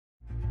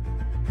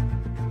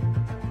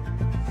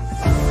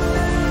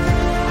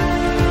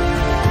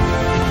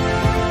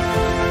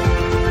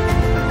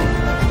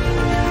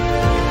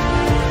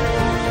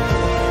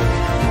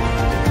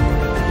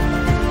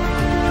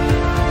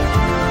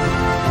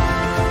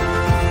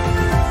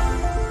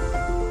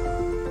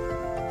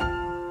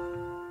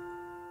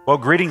Well,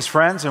 greetings,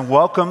 friends, and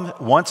welcome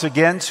once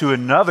again to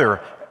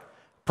another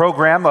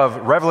program of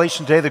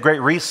Revelation Today, the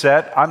Great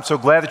Reset. I'm so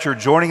glad that you're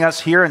joining us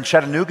here in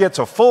Chattanooga. It's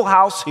a full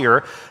house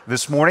here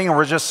this morning, and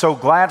we're just so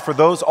glad for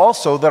those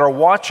also that are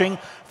watching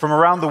from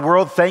around the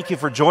world. Thank you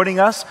for joining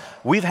us.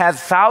 We've had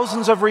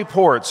thousands of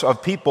reports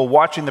of people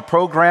watching the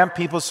program,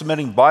 people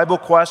submitting Bible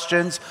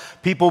questions,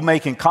 people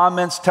making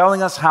comments,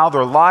 telling us how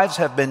their lives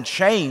have been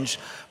changed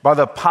by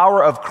the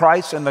power of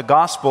Christ and the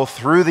gospel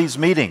through these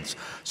meetings.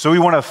 So we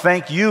want to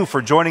thank you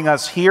for joining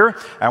us here,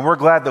 and we're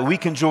glad that we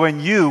can join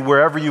you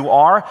wherever you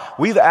are.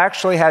 We've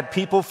actually had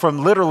people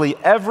from literally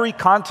every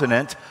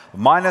continent,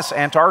 minus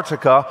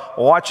Antarctica,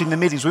 watching the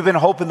meetings. We've been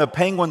hoping the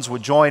penguins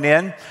would join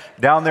in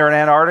down there in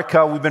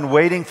Antarctica. We've been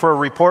waiting for a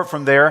report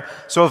from there.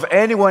 So if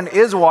anyone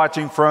is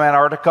watching from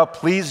Antarctica,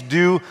 please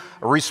do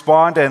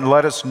respond and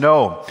let us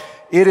know.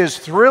 It is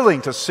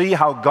thrilling to see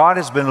how God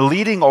has been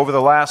leading over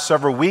the last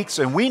several weeks,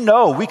 and we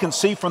can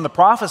see from the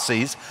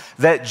prophecies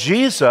that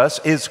Jesus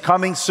is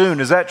coming soon.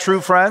 Is that true,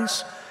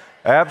 friends?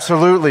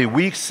 Absolutely.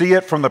 We see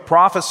it from the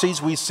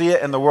prophecies. We see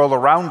it in the world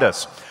around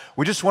us.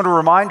 We just want to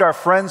remind our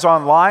friends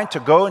online to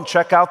go and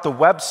check out the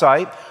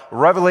website,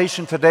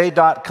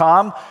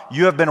 revelationtoday.com.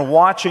 You have been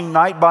watching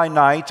night by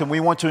night, and we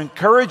want to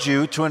encourage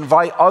you to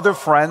invite other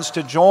friends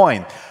to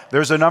join.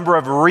 There's a number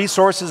of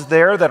resources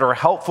there that are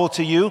helpful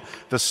to you,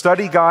 the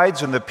study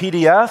guides and the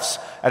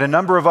PDFs, and a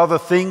number of other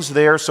things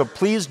there. So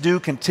please do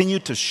continue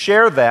to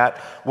share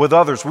that with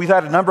others. We've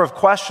had a number of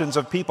questions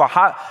of people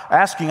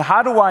asking,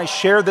 how do I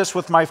share this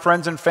with my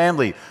friends and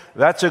family?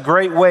 That's a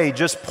great way.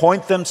 Just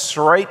point them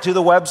straight to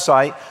the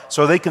website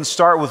so they can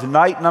start with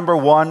night number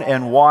 1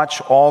 and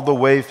watch all the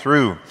way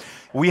through.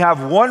 We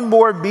have one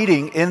more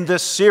meeting in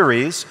this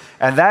series,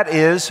 and that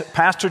is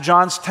Pastor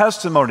John's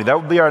testimony. That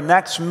will be our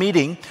next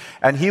meeting,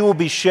 and he will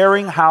be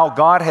sharing how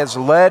God has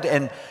led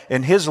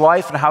in his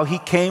life and how he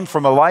came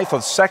from a life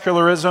of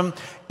secularism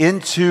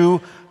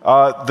into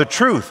the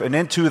truth and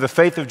into the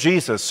faith of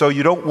Jesus. So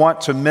you don't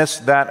want to miss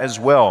that as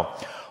well.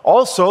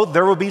 Also,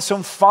 there will be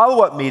some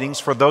follow-up meetings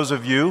for those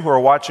of you who are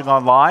watching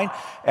online,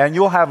 and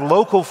you'll have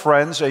local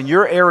friends in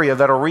your area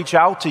that will reach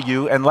out to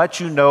you and let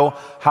you know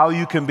how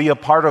you can be a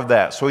part of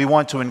that. So we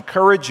want to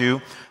encourage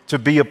you to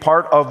be a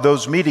part of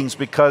those meetings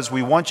because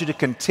we want you to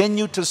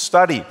continue to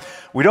study.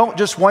 We don't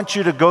just want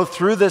you to go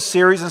through this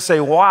series and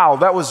say, wow,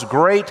 that was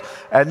great,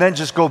 and then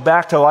just go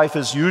back to life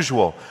as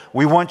usual.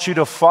 We want you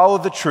to follow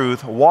the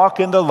truth,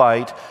 walk in the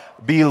light,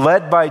 be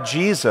led by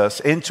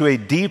Jesus into a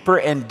deeper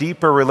and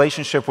deeper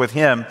relationship with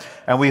him,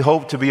 and we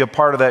hope to be a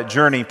part of that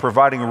journey,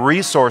 providing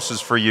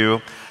resources for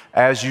you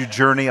as you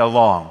journey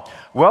along.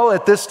 Well,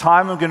 at this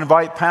time, I'm going to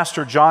invite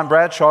Pastor John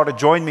Bradshaw to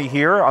join me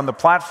here on the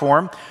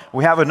platform.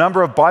 We have a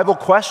number of Bible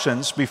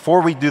questions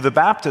before we do the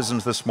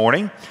baptisms this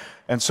morning,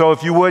 and so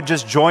if you would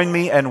just join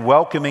me in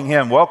welcoming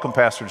him. Welcome,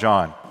 Pastor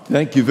John.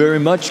 Thank you very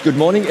much. Good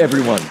morning,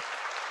 everyone.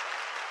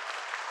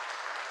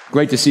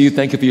 Great to see you.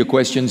 Thank you for your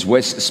questions.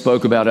 Wes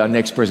spoke about our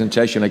next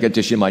presentation. I get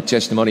to share my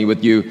testimony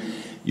with you.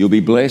 You'll be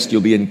blessed. You'll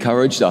be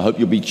encouraged. I hope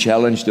you'll be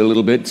challenged a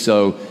little bit.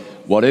 So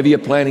whatever you're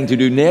planning to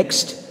do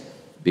next,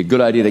 it'd be a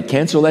good idea to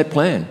cancel that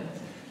plan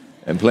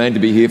and plan to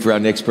be here for our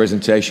next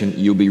presentation.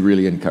 You'll be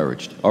really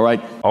encouraged. All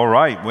right? All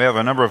right. We have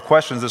a number of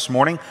questions this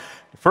morning.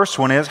 The first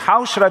one is,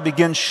 how should I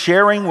begin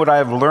sharing what I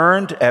have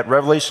learned at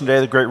Revelation Day,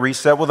 the Great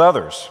Reset, with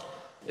others?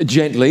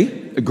 Gently,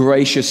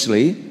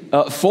 graciously,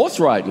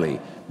 forthrightly.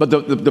 But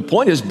the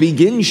point is,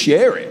 begin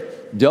sharing.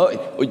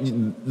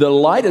 The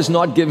light is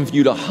not given for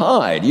you to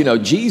hide. You know,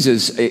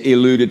 Jesus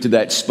alluded to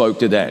that, spoke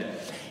to that.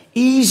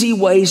 Easy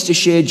ways to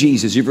share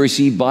Jesus. You've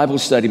received Bible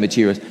study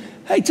materials.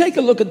 Hey, take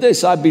a look at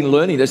this. I've been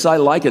learning this. I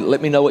like it.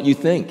 Let me know what you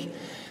think.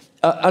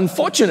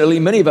 Unfortunately,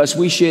 many of us,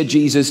 we share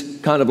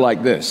Jesus kind of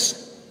like this.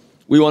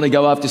 We want to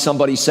go after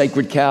somebody's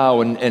sacred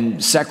cow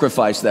and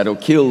sacrifice that or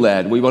kill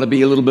that. We want to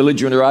be a little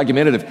belligerent or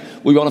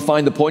argumentative. We want to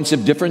find the points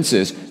of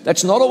differences.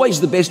 That's not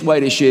always the best way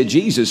to share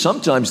Jesus.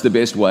 Sometimes the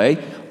best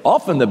way,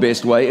 often the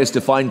best way, is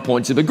to find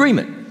points of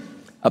agreement.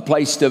 A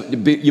place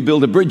you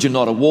build a bridge and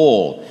not a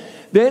wall.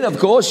 Then, of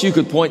course, you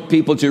could point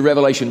people to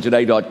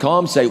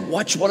revelationtoday.com, say,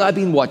 watch what I've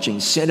been watching.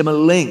 Send them a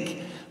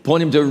link. Point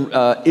them to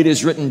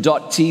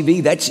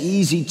itiswritten.tv. That's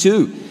easy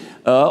too.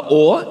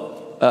 Or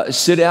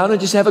sit down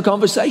and just have a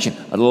conversation.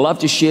 I'd love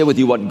to share with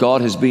you what God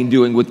has been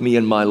doing with me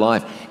in my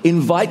life.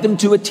 Invite them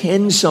to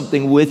attend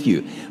something with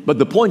you. But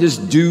the point is,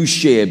 do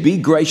share. Be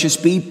gracious.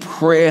 Be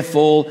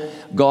prayerful.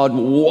 God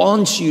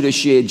wants you to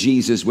share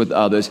Jesus with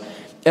others.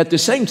 At the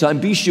same time,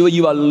 be sure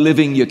you are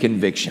living your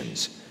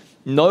convictions.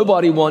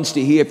 Nobody wants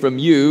to hear from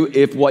you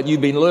if what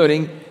you've been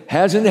learning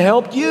hasn't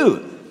helped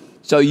you.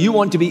 So you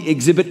want to be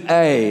exhibit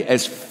A,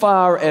 as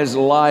far as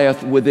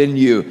lieth within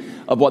you,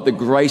 of what the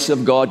grace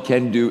of God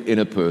can do in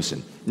a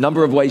person.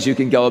 Number of ways you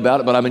can go about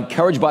it, but I'm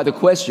encouraged by the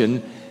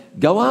question.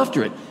 Go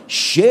after it.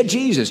 Share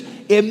Jesus.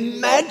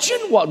 Imagine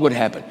what would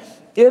happen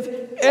if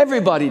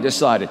everybody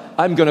decided,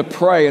 I'm going to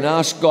pray and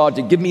ask God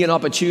to give me an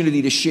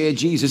opportunity to share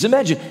Jesus.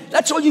 Imagine,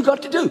 that's all you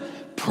got to do.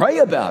 Pray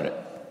about it.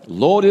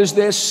 Lord, is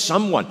there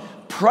someone?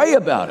 Pray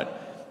about it.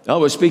 I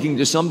was speaking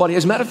to somebody,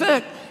 as a matter of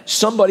fact,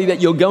 somebody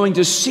that you're going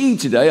to see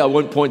today, I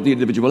won't point the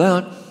individual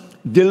out,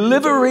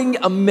 delivering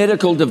a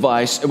medical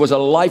device. It was a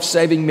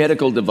life-saving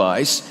medical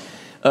device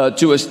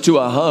to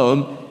a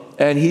home.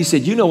 And he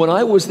said, you know, when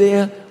I was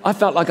there, I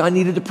felt like I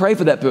needed to pray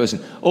for that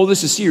person. Oh,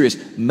 this is serious.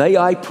 May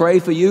I pray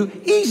for you?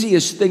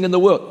 Easiest thing in the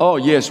world. Oh,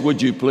 yes,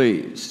 would you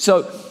please?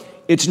 So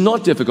it's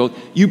not difficult.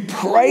 You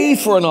pray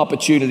for an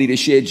opportunity to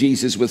share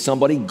Jesus with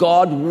somebody.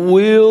 God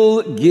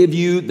will give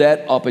you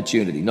that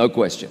opportunity. No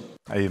question.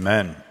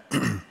 Amen.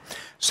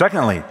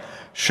 Secondly,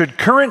 should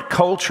current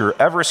culture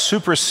ever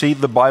supersede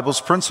the Bible's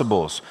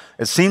principles?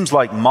 It seems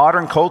like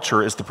modern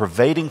culture is the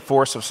pervading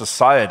force of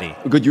society.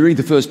 Could you read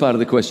the first part of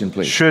the question,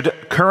 please? Should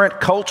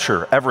current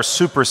culture ever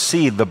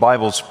supersede the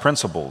Bible's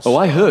principles? Oh,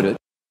 I heard it.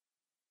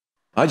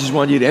 I just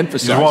want you to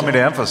emphasize. You want me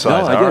to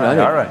emphasize? No, I did.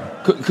 All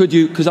right. Could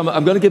you, because I'm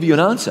going to give you an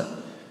answer,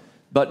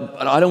 but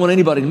I don't want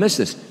anybody to miss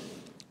this.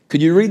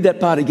 Could you read that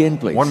part again,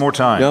 please? One more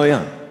time. Oh,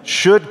 yeah.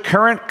 Should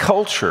current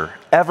culture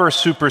ever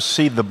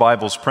supersede the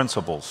Bible's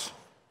principles?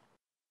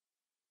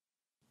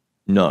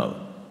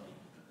 No.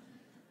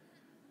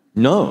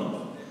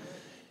 No.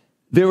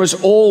 There is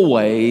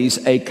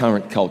always a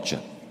current culture.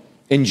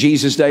 In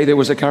Jesus' day, there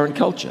was a current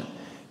culture.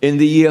 In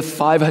the year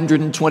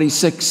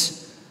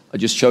 526, I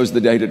just chose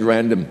the date at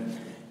random,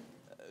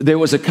 there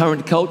was a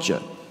current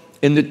culture.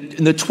 In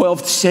the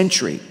 12th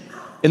century,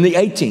 in the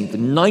 18th,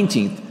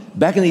 19th,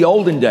 back in the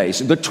olden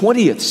days, the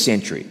 20th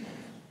century,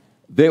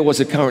 there was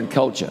a current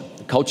culture.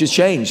 Cultures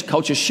change,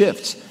 culture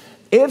shifts.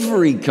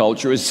 Every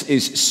culture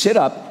is set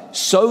up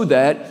so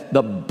that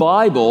the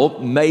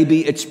Bible may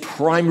be its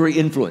primary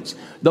influence.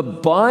 The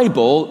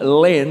Bible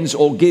lends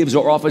or gives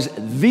or offers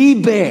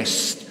the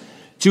best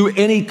to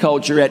any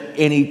culture at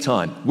any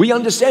time. We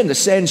understand the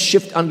sands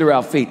shift under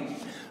our feet,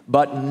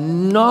 but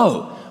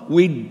no,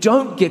 we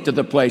don't get to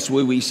the place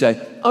where we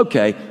say,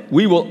 okay,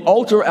 we will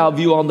alter our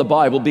view on the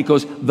Bible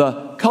because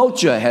the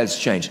culture has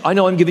changed. I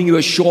know I'm giving you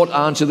a short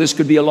answer. This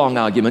could be a long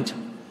argument.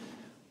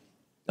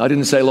 I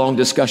didn't say long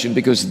discussion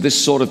because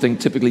this sort of thing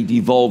typically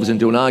devolves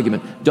into an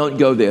argument. Don't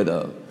go there,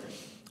 though.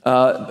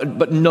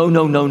 But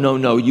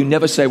no. You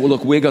never say, well,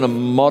 look, we're going to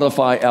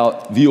modify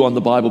our view on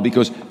the Bible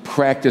because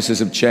practices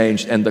have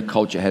changed and the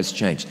culture has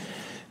changed.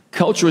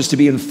 Culture is to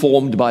be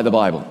informed by the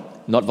Bible,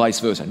 not vice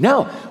versa.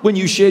 Now, when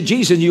you share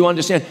Jesus, you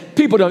understand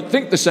people don't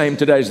think the same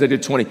today as they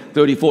did 20,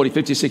 30, 40,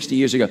 50, 60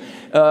 years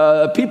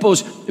ago.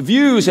 People's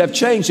views have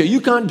changed, so you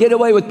can't get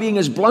away with being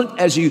as blunt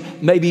as you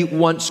maybe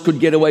once could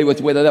get away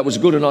with. Whether that was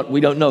good or not,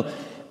 we don't know.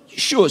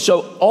 Sure,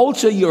 so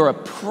alter your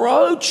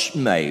approach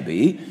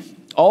maybe,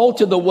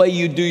 alter the way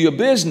you do your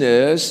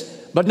business,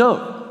 but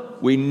no,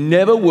 we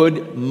never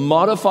would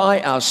modify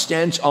our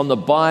stance on the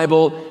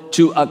Bible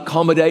to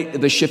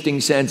accommodate the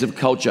shifting sands of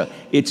culture.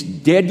 It's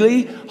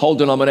deadly. Whole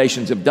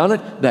denominations have done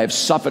it. They have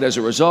suffered as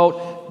a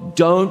result.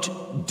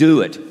 Don't do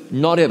it.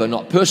 Not ever.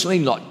 Not personally,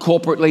 not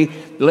corporately.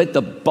 Let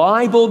the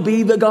Bible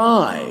be the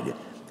guide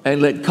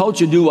and let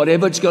culture do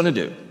whatever it's going to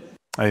do.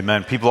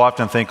 Amen. People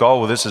often think, oh,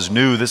 well, this is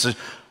new.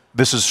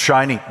 This is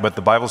shiny. But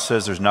the Bible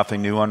says there's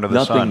nothing new under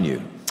the sun. Nothing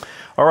new.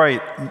 All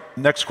right,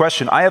 next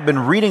question. I have been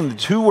reading the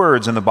two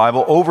words in the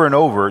Bible over and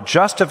over,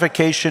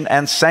 justification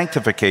and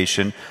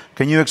sanctification.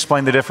 Can you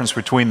explain the difference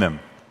between them?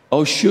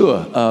 Oh,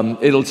 sure.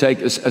 It'll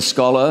take a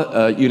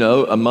scholar,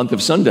 a month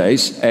of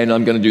Sundays, and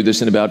I'm going to do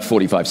this in about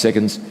 45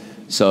 seconds,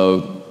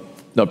 so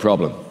no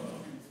problem.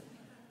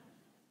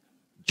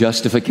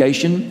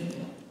 Justification,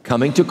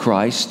 coming to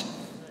Christ,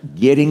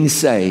 getting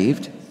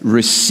saved,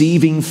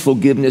 receiving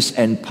forgiveness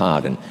and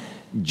pardon.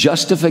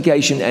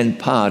 Justification and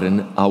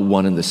pardon are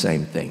one and the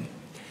same thing.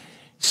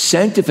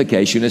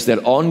 Sanctification is that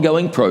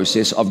ongoing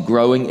process of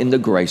growing in the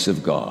grace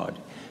of God.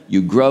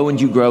 You grow and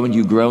you grow and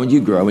you grow and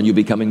you grow, and you're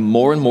becoming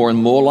more and more and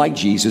more like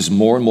Jesus,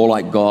 more and more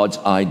like God's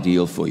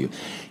ideal for you.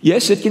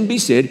 Yes, it can be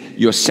said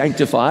you're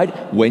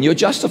sanctified when you're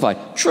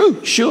justified.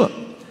 True, sure.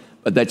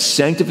 But that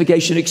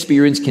sanctification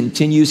experience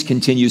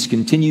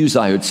continues.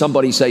 I heard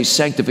somebody say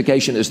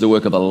sanctification is the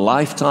work of a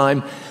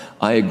lifetime.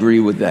 I agree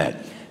with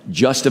that.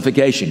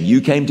 Justification.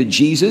 You came to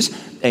Jesus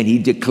and He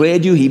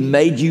declared you, He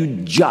made you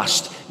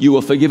just. You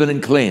were forgiven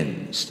and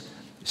cleansed.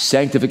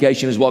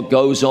 Sanctification is what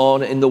goes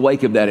on in the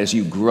wake of that as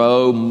you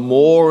grow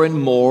more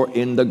and more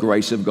in the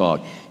grace of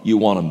God. You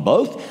want them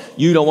both.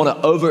 You don't want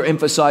to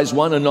overemphasize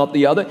one and not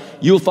the other.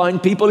 You'll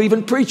find people,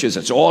 even preachers,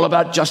 it's all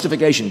about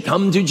justification.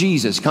 Come to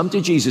Jesus, come to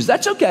Jesus.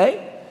 That's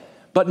okay.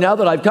 But now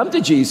that I've come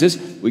to Jesus,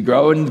 we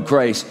grow in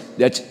grace.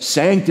 That's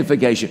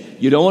sanctification.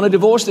 You don't want to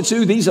divorce the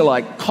two. These are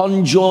like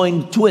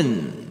conjoined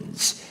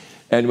twins.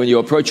 And when you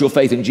approach your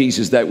faith in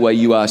Jesus that way,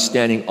 you are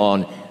standing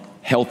on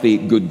healthy,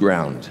 good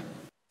ground.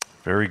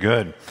 Very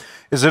good.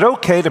 Is it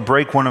okay to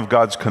break one of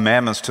God's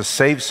commandments to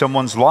save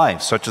someone's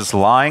life, such as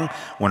lying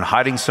when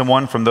hiding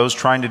someone from those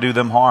trying to do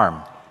them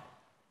harm?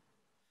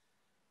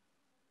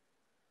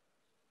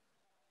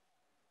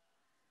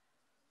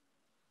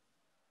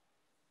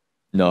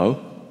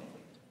 No.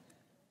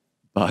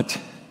 But,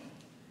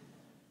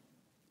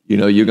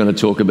 you're going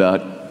to talk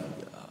about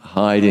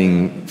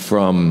hiding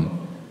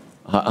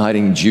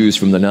Jews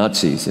from the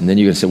Nazis. And then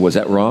you're going to say, was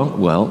that wrong?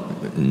 Well,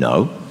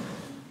 no.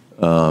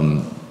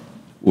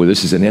 Well,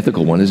 this is an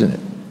ethical one, isn't it?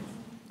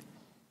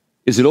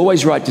 Is it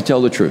always right to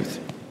tell the truth?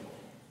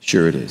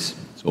 Sure it is.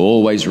 It's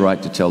always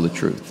right to tell the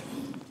truth.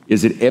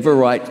 Is it ever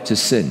right to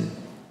sin?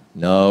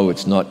 No,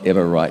 it's not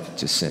ever right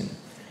to sin.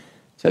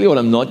 Tell you what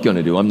I'm not going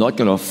to do. I'm not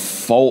going to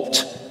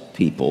fault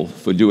people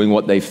for doing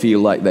what they feel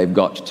like they've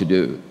got to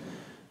do.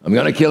 I'm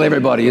going to kill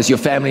everybody. Is your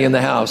family in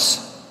the house?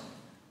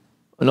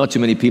 Well, not too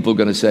many people are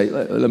going to say,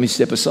 let me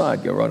step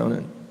aside, go right on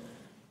in.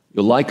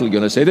 You're likely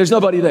going to say, there's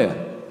nobody there.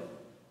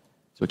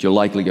 That's what you're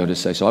likely going to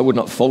say. So I would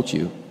not fault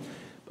you.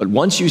 But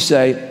once you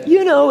say,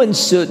 in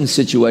certain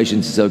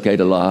situations it's okay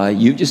to lie,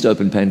 you just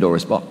open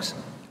Pandora's box.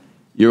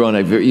 You're on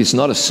it's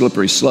not a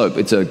slippery slope.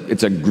 It's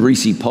a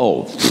greasy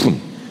pole.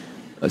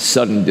 A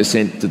sudden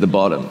descent to the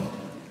bottom.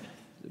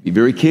 Be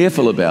very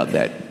careful about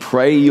that.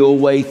 Pray your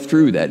way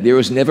through that. There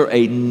is never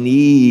a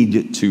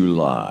need to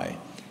lie.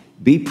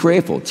 Be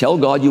prayerful. Tell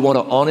God you want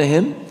to honor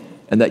him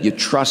and that you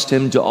trust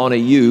him to honor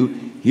you.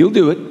 He'll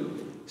do it.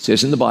 It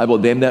says in the Bible,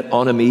 them that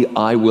honor me,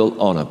 I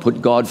will honor.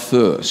 Put God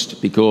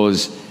first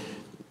because,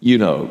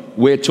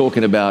 we're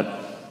talking about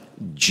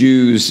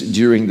Jews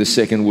during the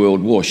Second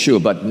World War.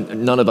 Sure, but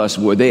none of us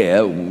were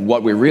there.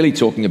 What we're really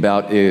talking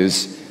about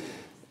is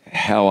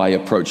how I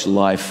approach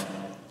life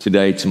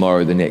today,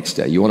 tomorrow, the next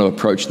day. You want to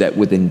approach that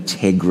with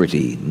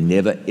integrity.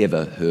 Never,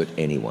 ever hurt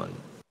anyone.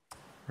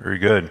 Very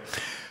good.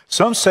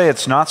 Some say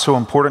it's not so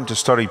important to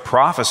study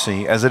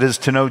prophecy as it is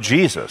to know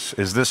Jesus.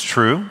 Is this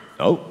true?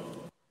 Oh.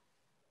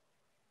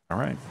 All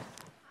right.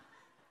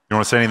 You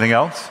want to say anything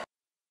else?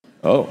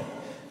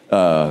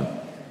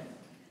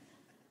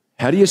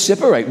 How do you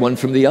separate one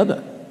from the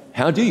other?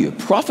 How do you?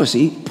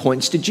 Prophecy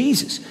points to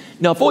Jesus.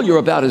 Now, if all you're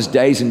about is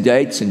days and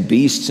dates and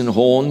beasts and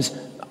horns,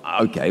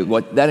 okay,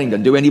 that ain't going to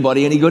do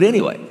anybody any good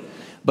anyway.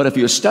 But if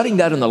you're studying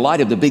that in the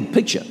light of the big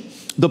picture,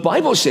 the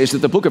Bible says that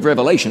the book of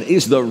Revelation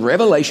is the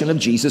revelation of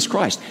Jesus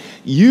Christ.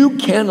 You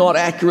cannot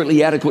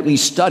adequately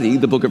study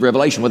the book of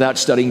Revelation without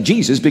studying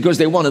Jesus because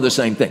they're one and the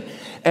same thing.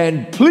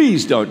 And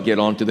please don't get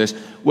onto this.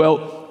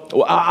 Well,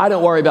 I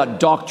don't worry about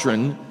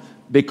doctrine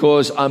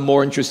because I'm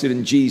more interested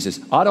in Jesus.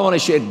 I don't want to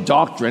share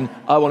doctrine.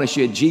 I want to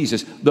share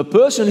Jesus. The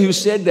person who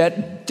said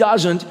that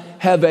doesn't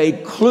have a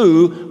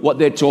clue what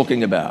they're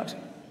talking about.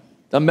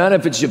 No matter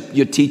if it's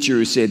your teacher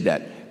who said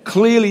that,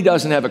 clearly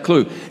doesn't have a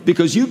clue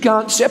because you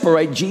can't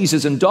separate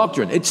Jesus and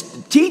doctrine. It's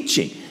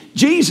teaching.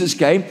 Jesus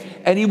came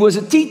and he was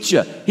a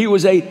teacher. He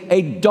was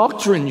a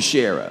doctrine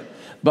sharer.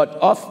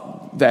 But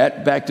off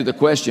that, back to the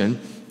question,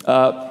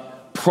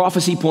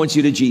 prophecy points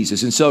you to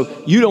Jesus. And so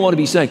you don't want to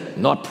be saying,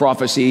 not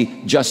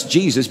prophecy, just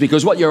Jesus,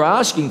 because what you're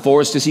asking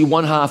for is to see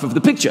one half of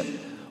the picture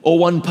or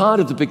one part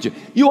of the picture.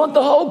 You want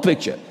the whole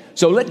picture.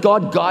 So let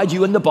God guide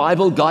you in the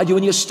Bible, guide you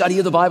in your study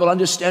of the Bible,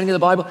 understanding of the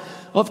Bible.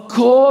 Of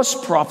course,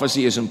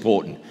 prophecy is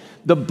important.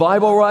 The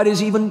Bible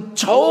writers even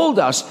told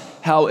us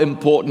how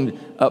important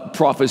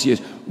prophecy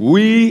is.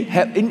 We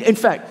have, in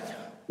fact,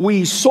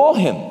 we saw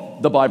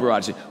him, the Bible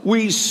writers say.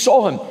 We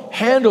saw him,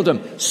 handled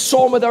him,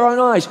 saw him with our own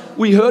eyes.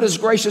 We heard his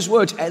gracious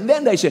words. And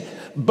then they said,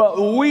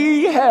 but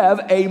we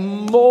have a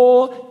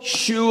more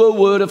sure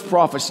word of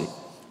prophecy,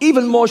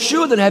 even more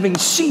sure than having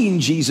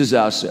seen Jesus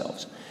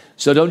ourselves.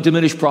 So don't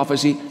diminish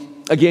prophecy.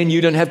 Again,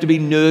 you don't have to be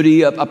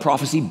nerdy, a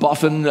prophecy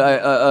boffin,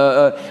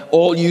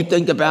 all you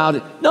think about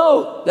it.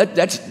 No,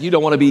 that's you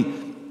don't want to be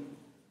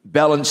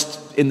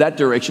balanced in that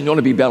direction. You want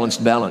to be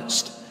balanced.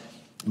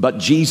 But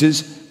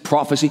Jesus,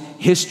 prophecy,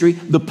 history,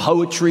 the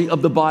poetry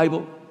of the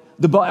Bible,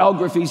 the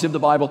biographies of the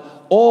Bible,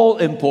 all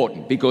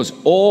important because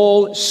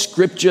all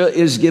Scripture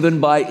is given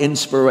by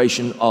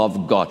inspiration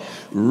of God.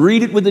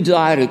 Read it with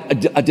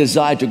a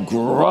desire to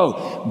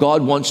grow.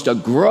 God wants to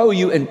grow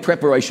you in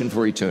preparation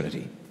for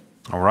eternity.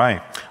 All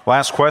right.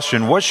 Last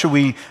question. What should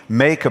we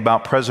make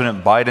about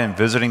President Biden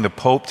visiting the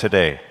Pope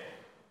today?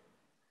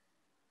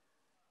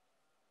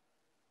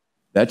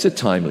 That's a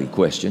timely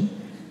question.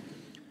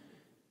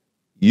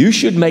 You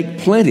should make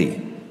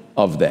plenty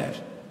of that,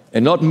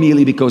 and not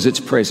merely because it's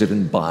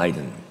President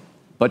Biden.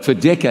 But for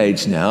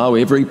decades now,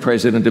 every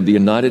president of the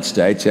United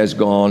States has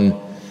gone,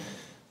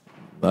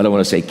 I don't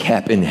want to say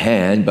cap in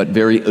hand, but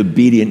very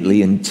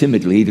obediently and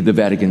timidly to the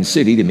Vatican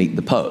City to meet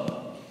the Pope.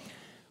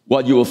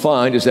 What you will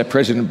find is that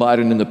President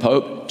Biden and the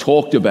Pope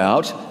talked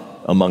about,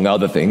 among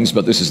other things,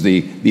 but this is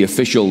the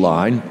official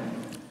line,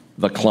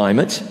 the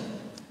climate,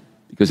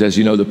 because as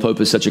you know, the Pope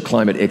is such a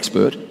climate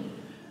expert.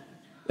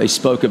 They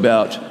spoke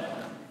about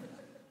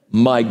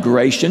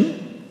migration,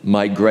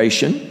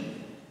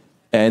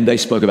 and they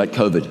spoke about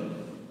COVID.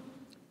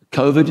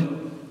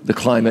 COVID, the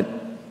climate,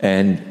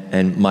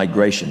 and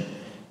migration.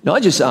 Now, I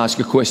just ask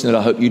a question that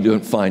I hope you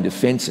don't find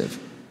offensive.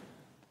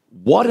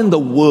 What in the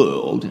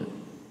world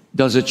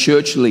does a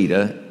church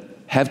leader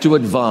have to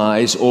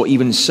advise or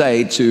even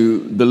say to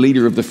the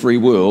leader of the free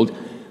world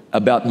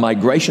about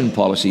migration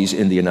policies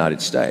in the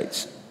United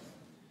States?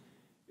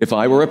 If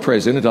I were a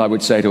president, I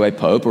would say to a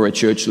pope or a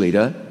church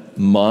leader,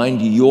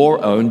 mind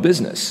your own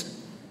business.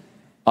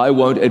 I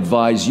won't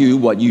advise you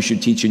what you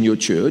should teach in your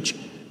church.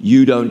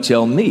 You don't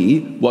tell me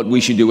what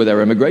we should do with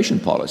our immigration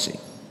policy.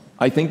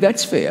 I think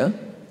that's fair,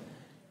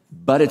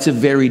 but it's a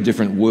very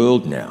different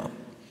world now.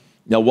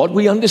 Now, what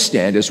we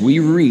understand as we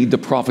read the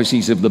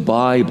prophecies of the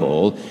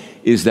Bible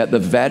is that the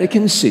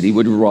Vatican City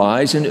would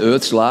rise in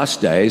Earth's last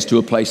days to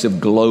a place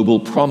of global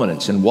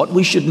prominence. And what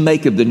we should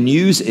make of the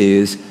news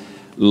is,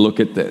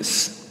 look at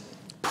this.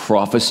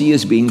 Prophecy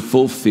is being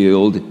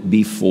fulfilled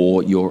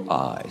before your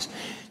eyes.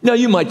 Now,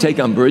 you might take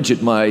umbrage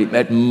at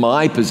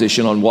my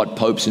position on what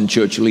popes and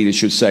church leaders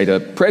should say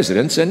to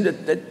presidents,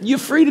 and you're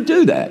free to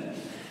do that.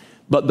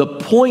 But the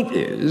point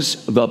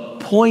is,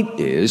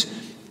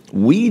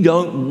 we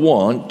don't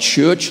want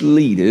church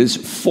leaders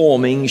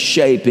forming,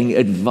 shaping,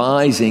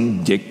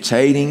 advising,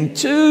 dictating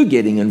to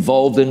getting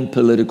involved in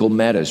political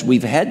matters.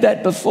 We've had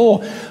that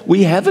before.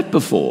 We have it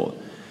before.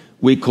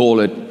 We call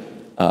it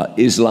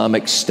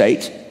Islamic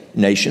State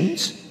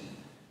nations.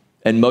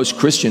 And most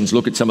Christians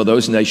look at some of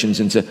those nations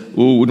and say,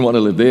 oh, wouldn't want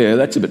to live there.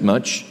 That's a bit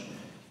much.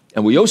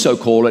 And we also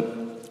call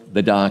it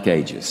the Dark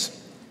Ages,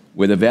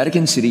 where the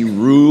Vatican City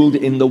ruled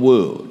in the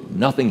world.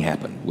 Nothing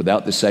happened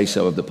without the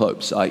say-so of the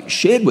popes. I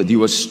shared with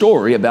you a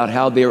story about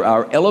how there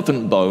are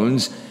elephant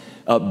bones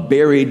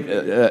buried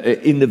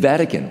in the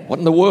Vatican. What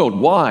in the world?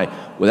 Why?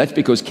 Well, that's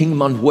because King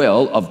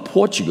Manuel of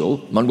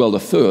Portugal, Manuel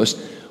I,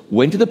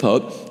 went to the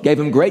Pope, gave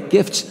him great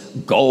gifts,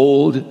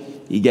 gold.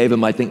 He gave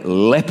him, I think,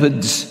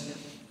 leopards,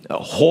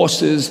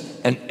 horses,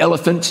 an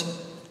elephant,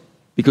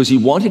 because he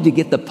wanted to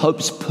get the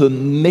Pope's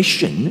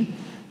permission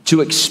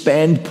to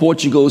expand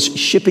Portugal's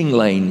shipping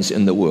lanes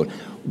in the world.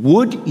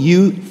 Would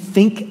you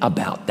think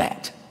about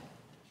that?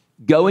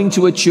 Going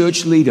to a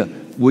church leader,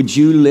 would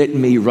you let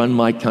me run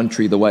my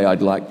country the way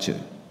I'd like to?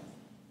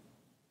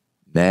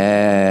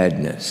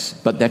 Madness.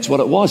 But that's what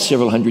it was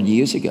several hundred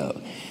years ago.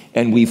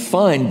 And we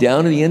find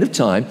down at the end of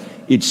time,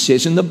 it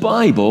says in the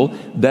Bible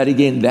that,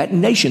 again, that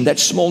nation, that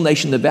small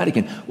nation, the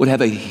Vatican, would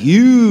have a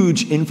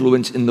huge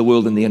influence in the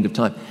world in the end of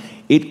time.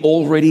 It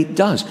already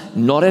does,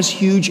 not as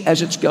huge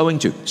as it's going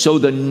to. So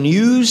the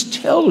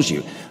news tells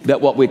you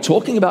that what we're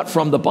talking about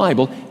from the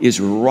Bible is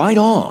right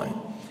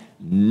on.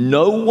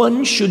 No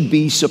one should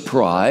be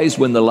surprised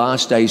when the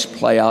last days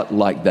play out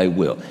like they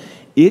will.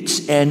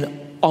 It's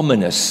an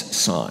ominous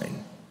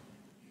sign.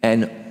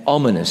 An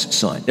ominous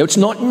sign. Now, it's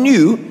not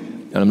new,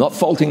 and I'm not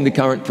faulting the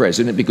current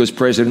president, because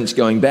presidents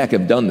going back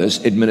have done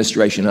this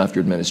administration after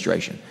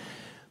administration.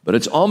 But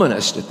it's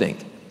ominous to think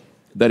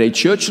that a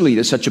church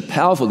leader, such a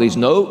powerful, there's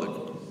no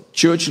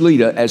church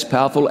leader as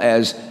powerful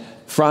as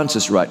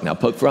Francis right now,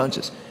 Pope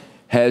Francis,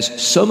 has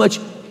so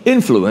much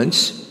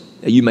influence,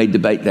 you may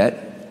debate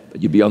that,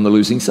 but you'd be on the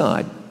losing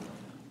side,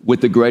 with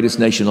the greatest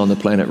nation on the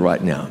planet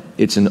right now.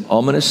 It's an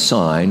ominous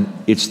sign.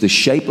 It's the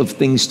shape of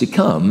things to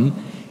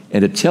come,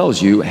 and it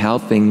tells you how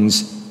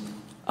things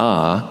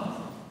are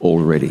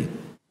already.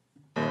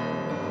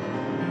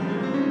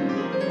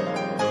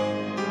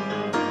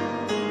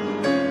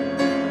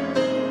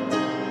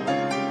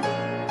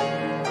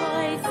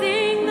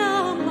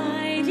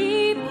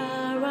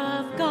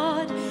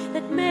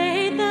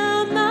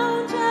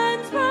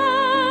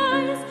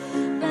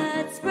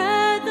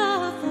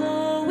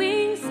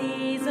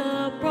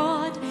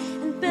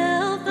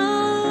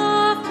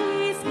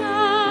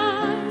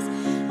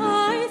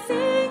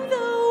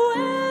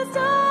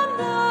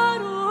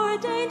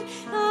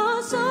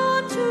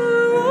 To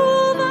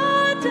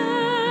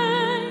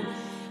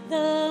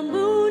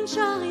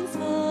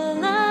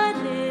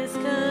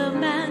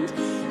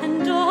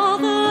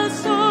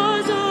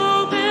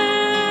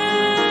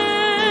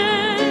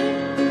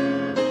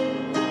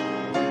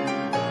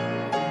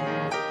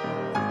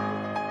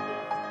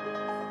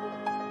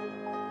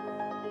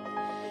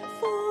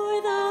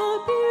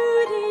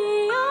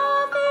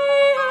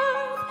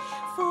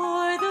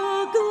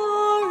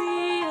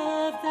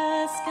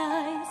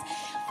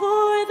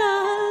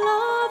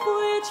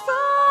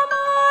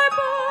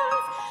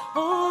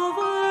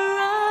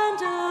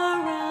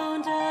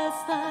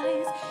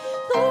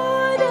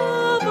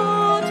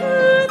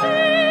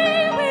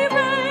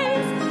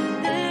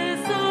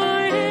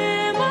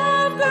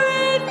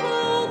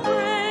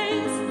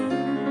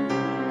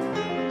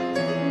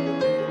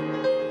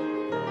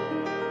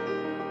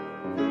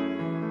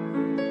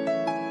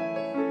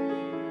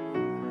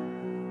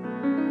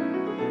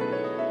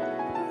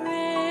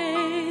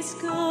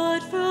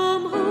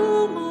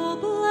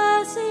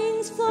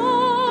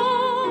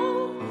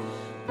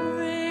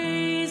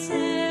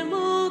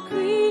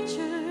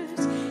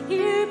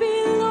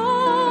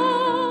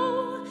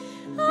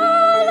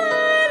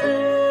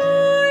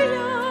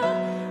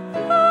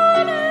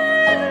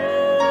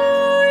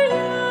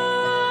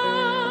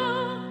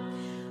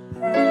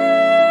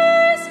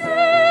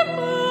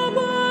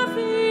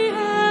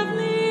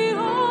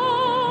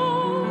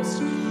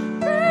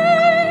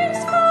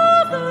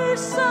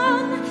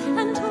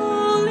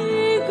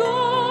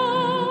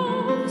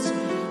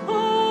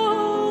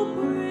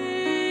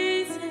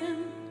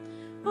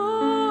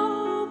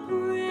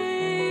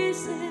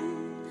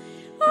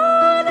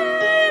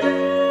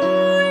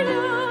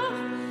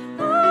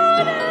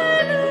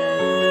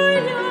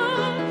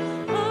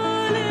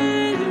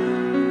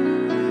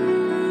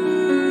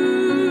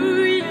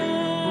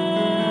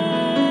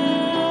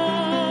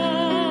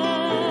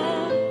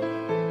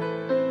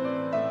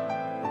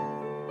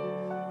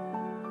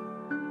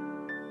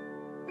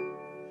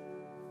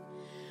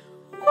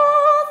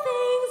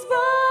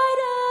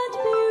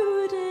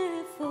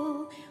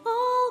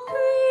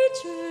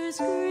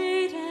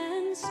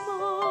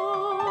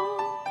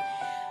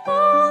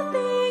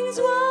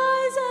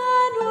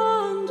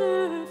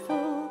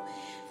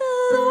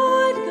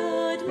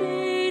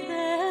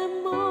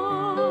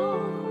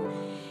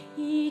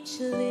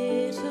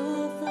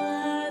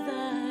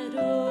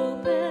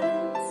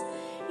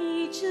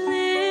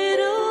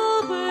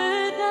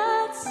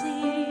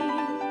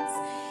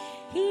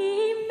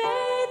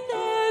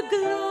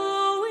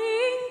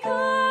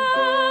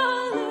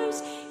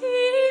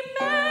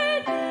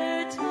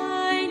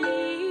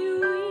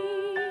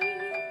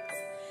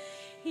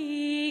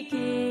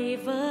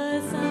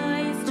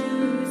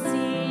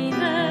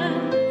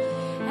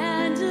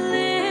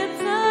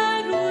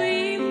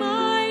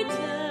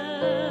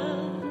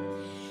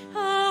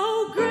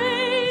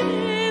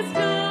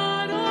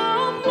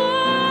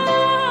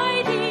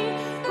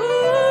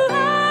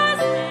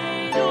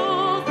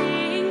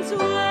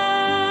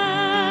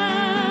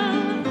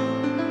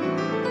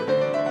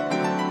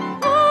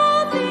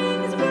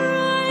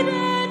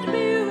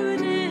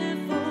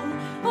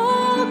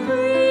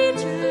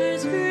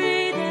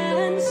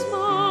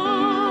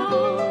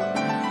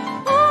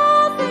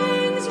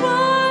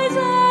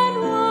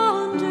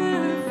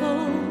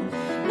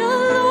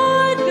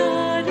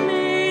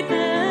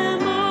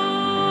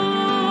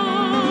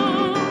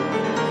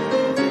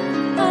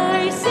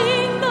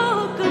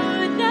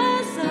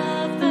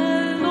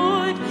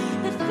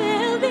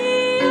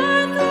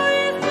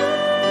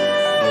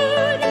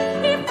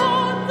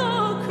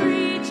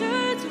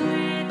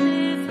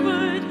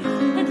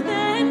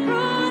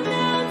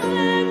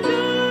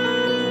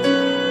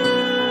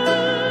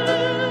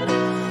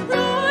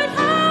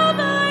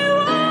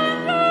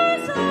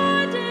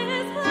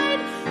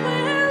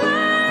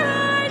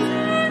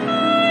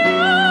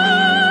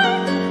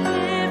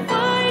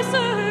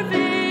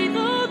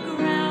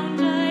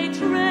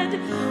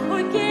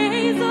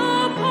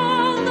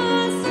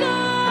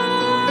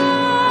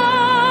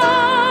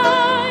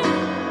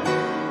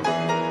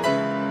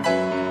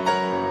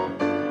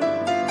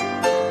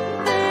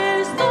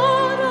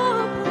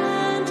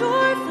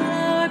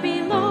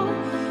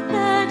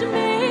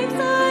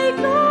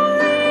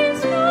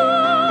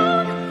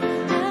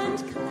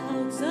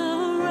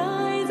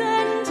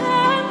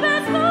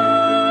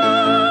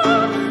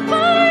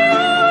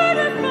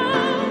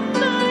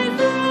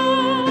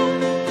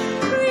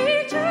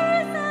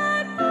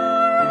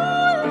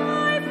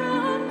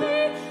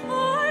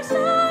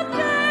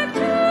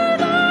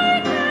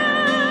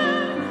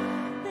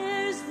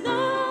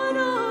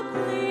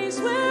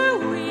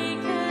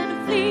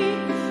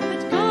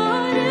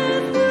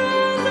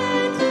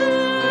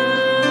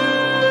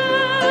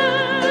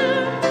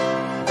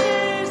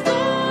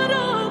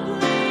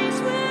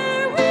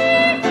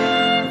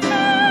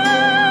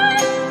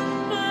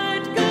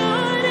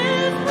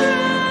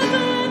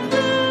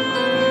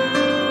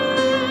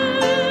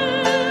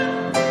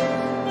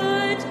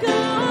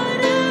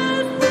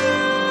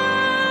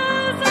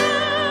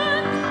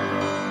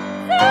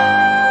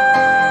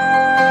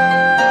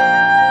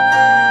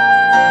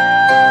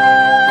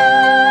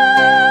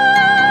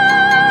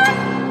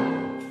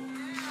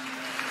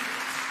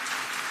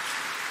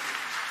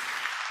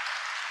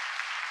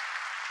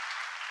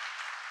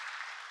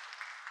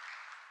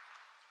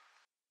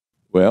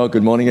Well,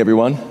 good morning,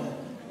 everyone.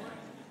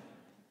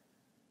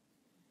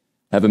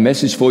 I have a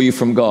message for you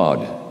from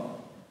God.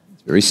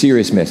 It's a very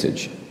serious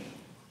message.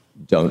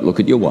 Don't look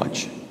at your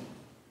watch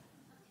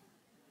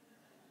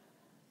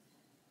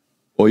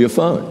or your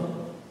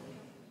phone.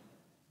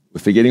 We're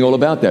forgetting all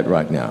about that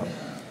right now.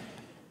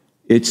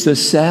 It's the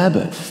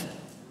Sabbath.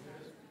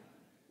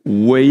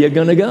 Where you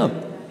going to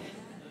go?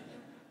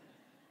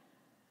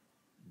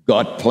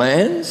 Got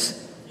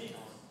plans?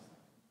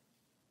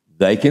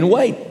 They can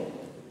wait.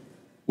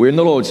 We're in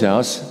the Lord's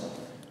house.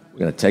 We're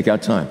going to take our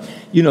time.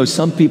 You know,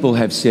 some people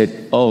have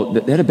said, oh,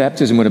 that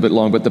baptism went a bit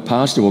long, but the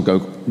pastor will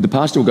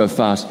go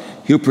fast.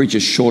 He'll preach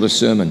a shorter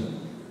sermon.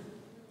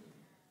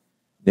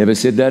 Never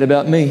said that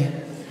about me.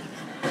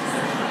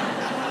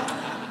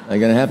 Ain't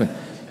going to happen.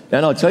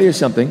 And I'll tell you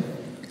something.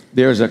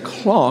 There's a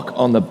clock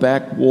on the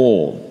back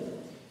wall,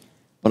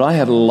 but I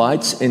have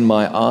lights in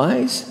my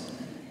eyes,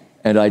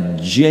 and I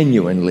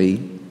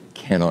genuinely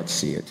cannot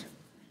see it.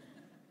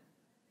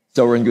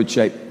 So we're in good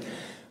shape.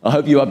 I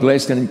hope you are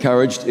blessed and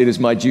encouraged. It is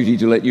my duty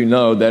to let you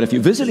know that if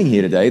you're visiting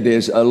here today,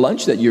 there's a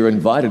lunch that you're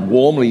invited,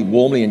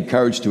 warmly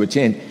encouraged to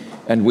attend,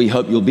 and we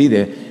hope you'll be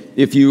there.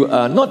 If you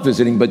are not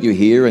visiting, but you're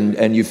here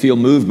and you feel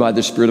moved by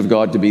the Spirit of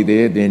God to be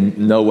there, then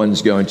no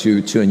one's going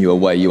to turn you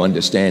away. You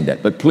understand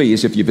that. But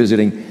please, if you're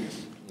visiting,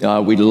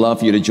 we'd love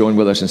for you to join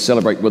with us and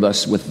celebrate with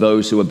us with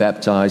those who are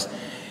baptized.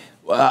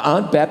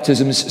 Aren't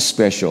baptisms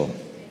special?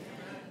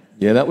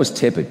 Yeah, that was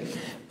tepid.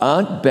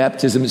 Aren't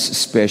baptisms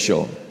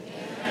special?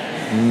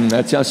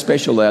 That's how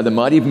special they are. They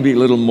might even be a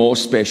little more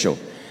special.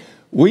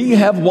 We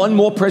have one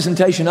more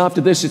presentation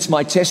after this. It's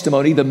my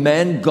testimony, the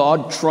man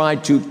God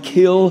tried to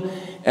kill,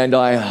 and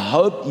I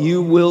hope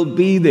you will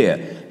be there.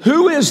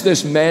 Who is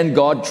this man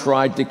God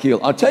tried to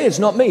kill? I'll tell you, it's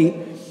not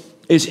me.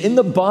 It's in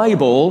the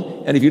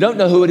Bible, and if you don't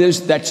know who it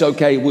is, that's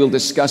okay. We'll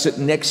discuss it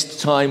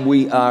next time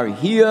we are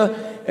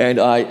here, and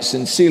I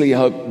sincerely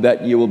hope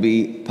that you will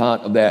be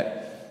part of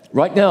that.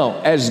 Right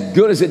now, as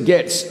good as it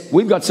gets,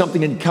 we've got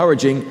something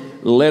encouraging.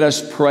 Let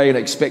us pray and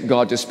expect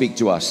God to speak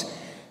to us.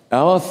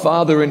 Our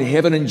Father in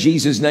heaven, in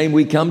Jesus' name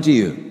we come to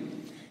you.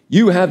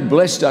 You have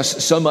blessed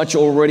us so much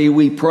already,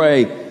 we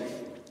pray.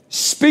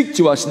 Speak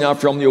to us now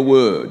from your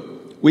word.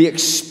 We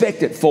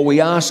expect it, for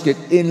we ask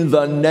it in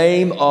the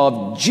name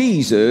of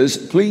Jesus.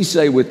 Please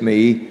say with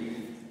me,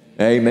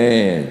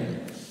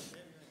 amen.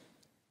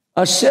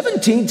 A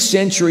 17th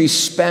century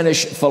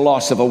Spanish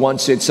philosopher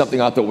once said something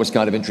I thought was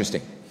kind of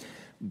interesting.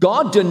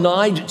 God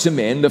denied to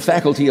men the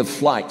faculty of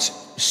flight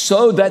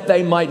so that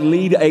they might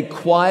lead a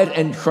quiet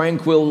and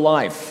tranquil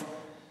life.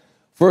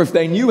 For if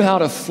they knew how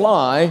to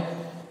fly,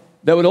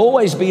 they would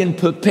always be in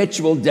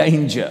perpetual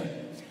danger.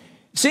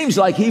 It seems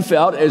like he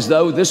felt as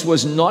though this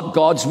was not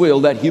God's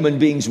will that human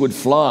beings would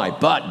fly.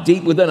 But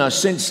deep within us,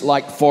 since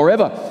like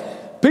forever,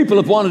 people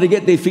have wanted to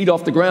get their feet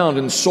off the ground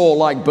and soar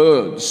like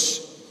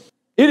birds.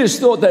 It is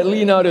thought that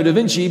Leonardo da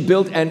Vinci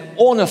built an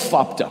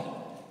ornithopter,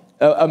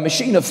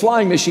 a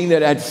flying machine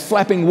that had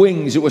flapping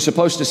wings. It was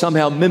supposed to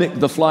somehow mimic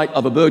the flight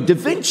of a bird. Da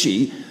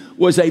Vinci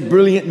was a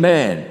brilliant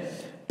man,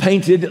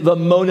 painted the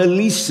Mona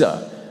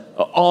Lisa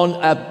on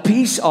a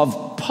piece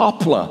of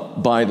poplar,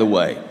 by the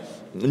way,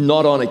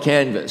 not on a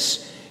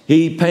canvas.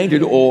 He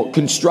painted or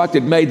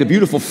made the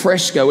beautiful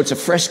fresco. It's a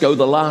fresco,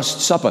 The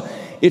Last Supper.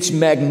 It's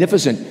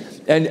magnificent.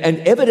 And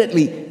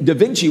evidently, Da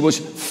Vinci was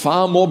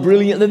far more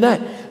brilliant than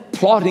that,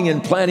 plotting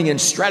and planning and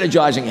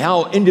strategizing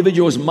how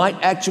individuals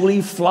might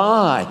actually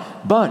fly.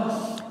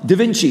 But Da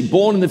Vinci,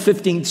 born in the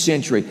 15th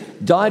century,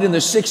 died in the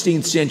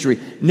 16th century,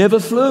 never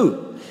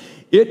flew.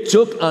 It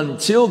took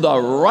until the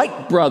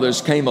Wright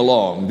brothers came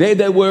along. There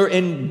they were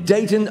in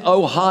Dayton,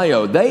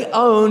 Ohio. They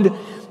owned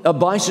a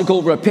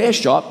bicycle repair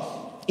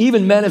shop,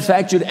 even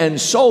manufactured and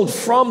sold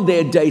from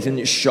their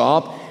Dayton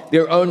shop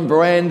their own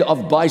brand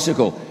of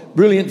bicycle.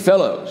 Brilliant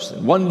fellows.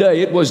 One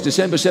day, it was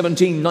December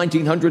 17,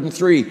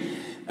 1903,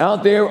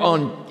 out there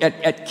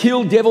at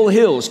Kill Devil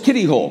Hills,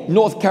 Kitty Hawk,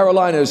 North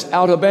Carolina's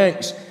Outer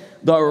Banks,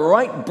 the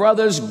Wright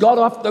brothers got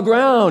off the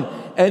ground,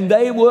 and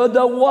they were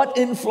the what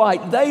in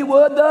flight?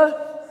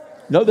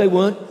 No, they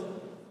weren't.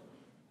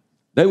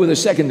 They were the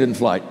second in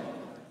flight.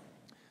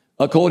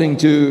 According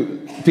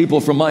to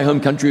people from my home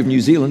country of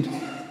New Zealand,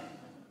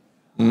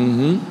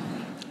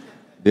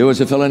 there was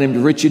a fellow named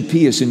Richard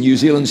Pearce in New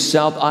Zealand's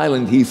South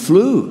Island. He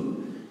flew.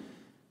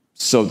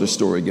 So the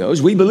story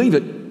goes. We believe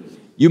it.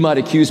 You might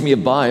accuse me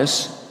of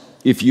bias.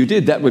 If you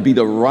did, that would be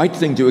the right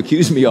thing to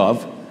accuse me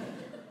of.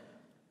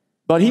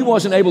 But he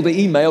wasn't able to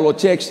email or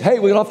text, hey,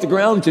 we got off the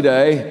ground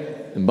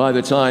today. And by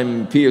the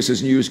time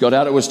Pearce's news got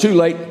out, it was too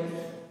late.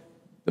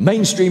 The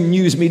mainstream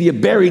news media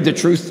buried the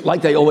truth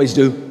like they always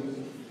do.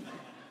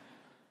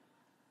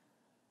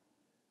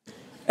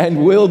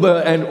 And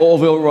Wilbur and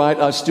Orville Wright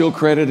are still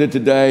credited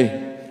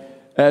today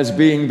as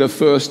being the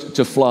first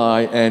to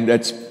fly, and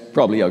that's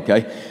probably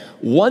okay.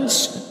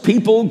 Once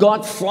people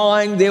got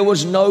flying, there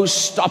was no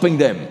stopping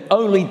them.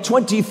 Only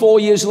 24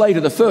 years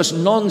later, the first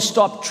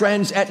non-stop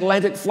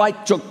transatlantic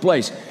flight took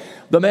place.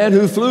 The man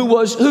who flew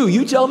was who?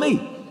 You tell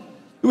me.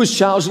 It was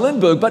Charles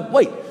Lindbergh. But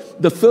wait,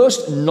 the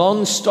first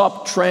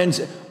non-stop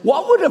transit.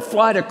 What would a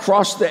flight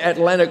across the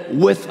Atlantic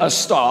with a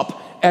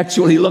stop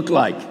actually look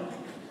like?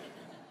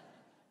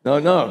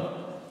 No.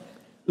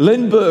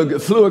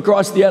 Lindbergh flew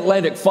across the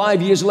Atlantic.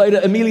 5 years later,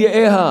 Amelia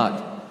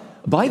Earhart.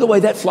 By the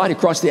way, that flight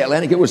across the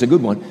Atlantic, it was a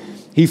good one.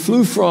 He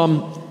flew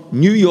from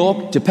New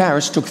York to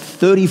Paris, took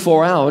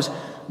 34 hours.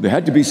 There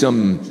had to be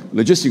some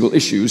logistical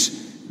issues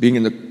being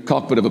in the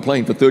cockpit of a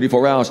plane for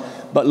 34 hours.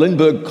 But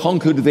Lindbergh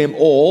conquered them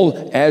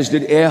all, as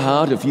did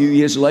Earhart a few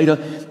years later.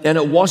 And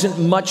it wasn't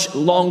much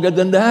longer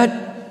than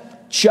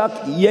that. Chuck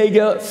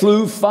Yeager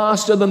flew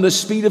faster than the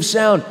speed of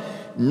sound.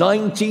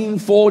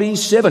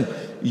 1947.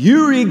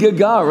 Yuri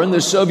Gagarin, the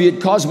Soviet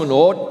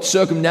cosmonaut,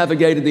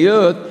 circumnavigated the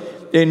Earth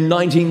in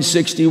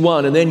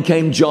 1961. And then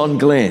came John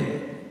Glenn.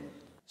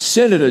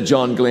 Senator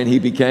John Glenn he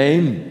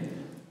became,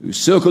 who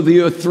circled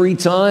the Earth 3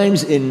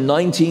 times in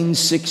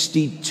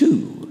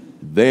 1962.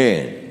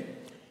 Then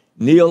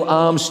Neil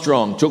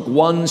Armstrong took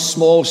one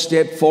small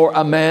step for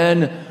a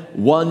man,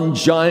 one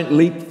giant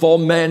leap for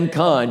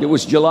mankind. It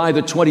was July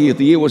the 20th.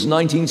 The year was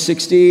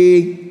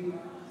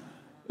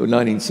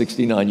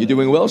 1969. You're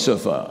doing well so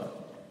far.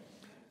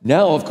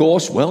 Now, of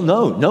course, well,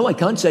 no, I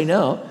can't say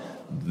now.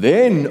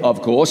 Then,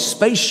 of course,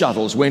 space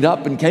shuttles went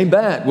up and came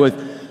back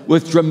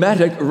with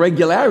dramatic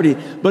regularity.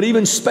 But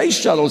even space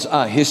shuttles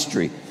are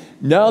history.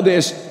 Now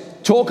there's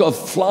talk of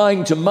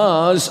flying to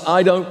Mars.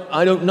 I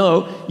don't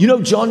know. You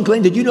know John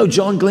Glenn? Did you know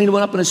John Glenn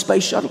went up in a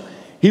space shuttle?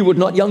 He was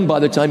not young by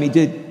the time he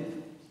did.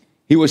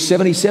 He was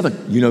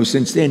 77. You know,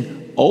 since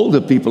then,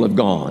 older people have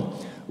gone.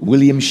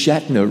 William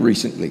Shatner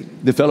recently,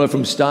 the fellow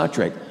from Star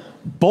Trek,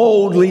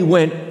 boldly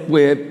went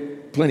where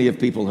plenty of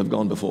people have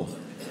gone before.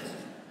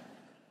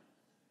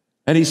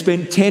 And he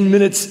spent 10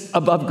 minutes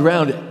above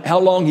ground. How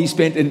long he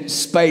spent in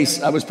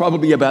space? I was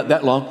probably about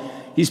that long.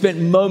 He spent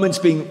moments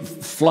being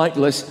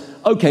flightless.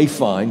 Okay,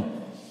 fine.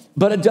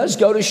 But it does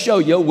go to show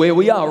you where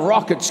we are.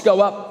 Rockets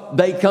go up,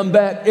 they come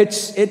back.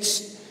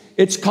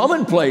 It's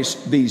commonplace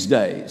these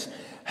days.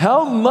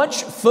 How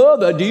much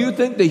further do you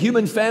think the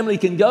human family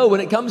can go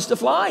when it comes to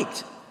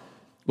flight?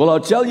 Well, I'll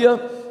tell you,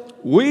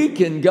 we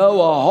can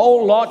go a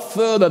whole lot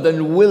further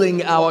than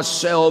willing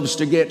ourselves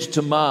to get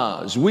to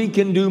Mars. We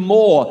can do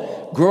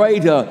more,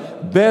 greater,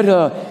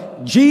 better.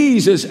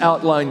 Jesus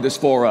outlined this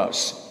for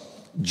us.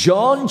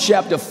 John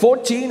chapter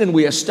 14, and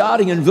we are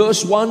starting in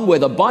verse 1, where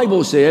the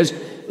Bible says,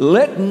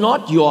 "Let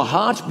not your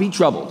heart be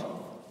troubled.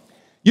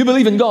 You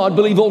believe in God,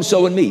 believe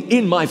also in me.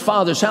 In my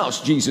Father's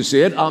house," Jesus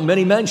said, "are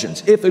many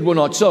mansions. If it were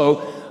not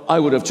so, I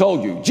would have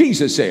told you."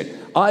 Jesus said,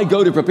 "I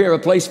go to prepare a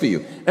place for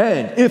you.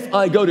 And if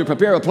I go to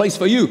prepare a place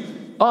for you,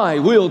 I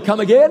will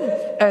come again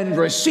and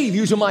receive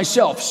you to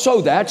myself,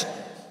 so that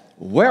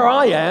where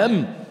I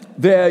am,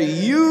 there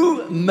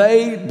you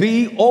may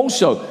be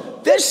also."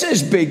 This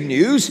is big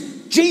news.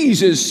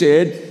 Jesus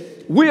said,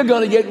 we're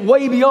going to get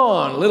way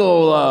beyond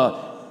little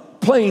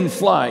plane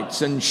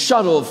flights and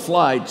shuttle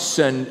flights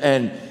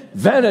and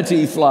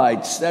vanity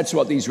flights. That's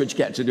what these rich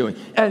cats are doing.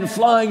 And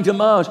flying to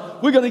Mars.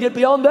 We're going to get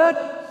beyond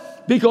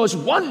that, because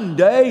one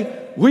day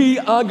we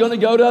are going to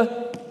go to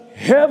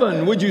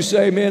heaven. Would you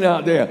say amen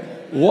out there?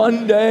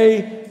 One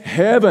day,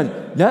 heaven.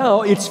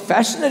 Now, it's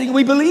fascinating.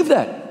 We believe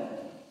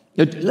that.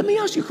 Now, let me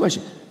ask you a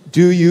question.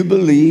 Do you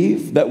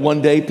believe that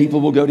one day people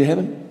will go to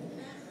heaven?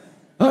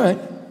 All right.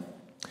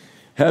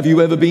 Have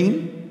you ever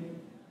been?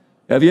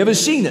 Have you ever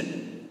seen it?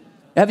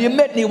 Have you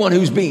met anyone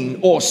who's been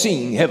or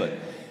seen heaven?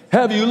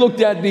 Have you looked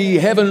at the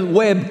heaven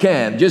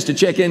webcam just to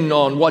check in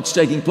on what's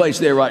taking place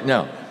there right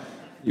now?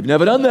 You've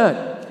never done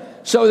that.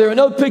 So there are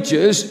no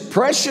pictures,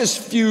 precious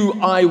few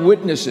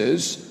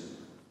eyewitnesses,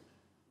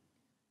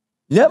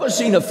 never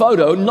seen a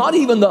photo. Not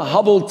even the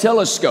Hubble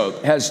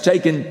telescope has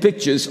taken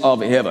pictures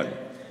of heaven.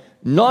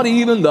 Not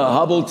even the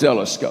Hubble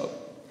telescope.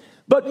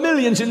 But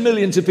millions and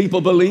millions of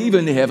people believe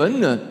in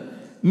heaven.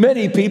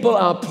 Many people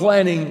are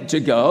planning to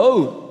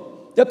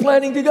go. They're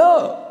planning to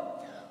go.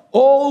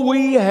 All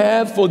we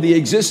have for the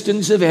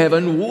existence of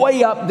heaven,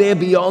 way up there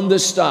beyond the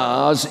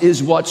stars,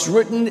 is what's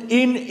written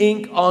in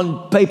ink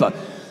on paper.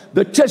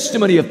 The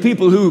testimony of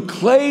people who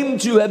claim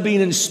to have been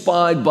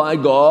inspired by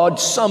God.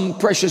 Some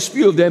precious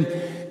few of them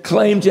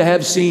claim to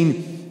have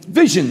seen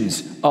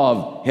visions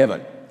of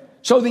heaven.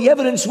 So the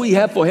evidence we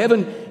have for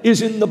heaven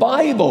is in the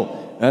Bible.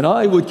 And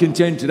I would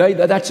contend today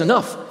that that's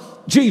enough.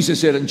 Jesus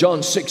said in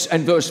John 6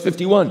 and verse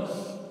 51,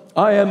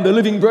 "I am the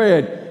living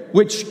bread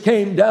which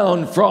came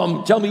down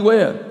from," tell me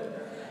where.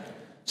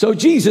 So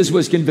Jesus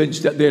was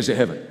convinced that there's a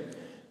heaven.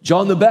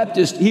 John the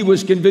Baptist, he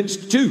was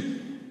convinced too.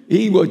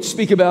 He would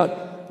speak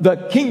about the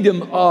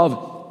kingdom of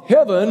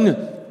heaven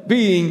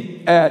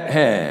being at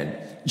hand.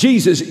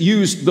 Jesus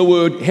used the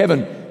word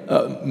heaven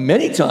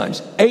many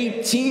times,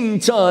 18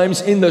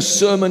 times in the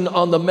Sermon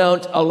on the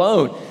Mount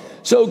alone.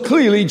 So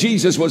clearly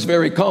Jesus was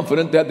very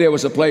confident that there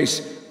was a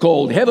place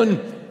called heaven.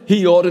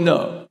 He ought to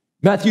know.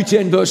 Matthew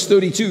 10 verse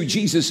 32,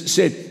 Jesus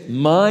said,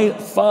 "My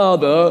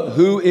Father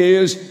who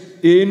is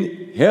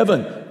in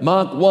heaven."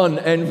 Mark 1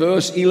 and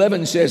verse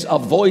 11 says, "A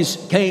voice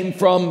came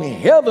from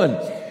heaven."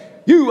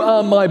 You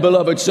are my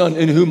beloved Son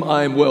in whom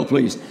I am well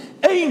pleased.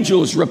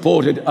 Angels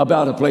reported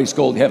about a place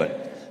called heaven.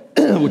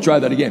 We'll try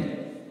that again.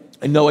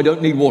 And no, I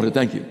don't need water,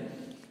 thank you.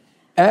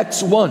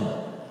 Acts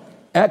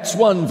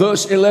 1,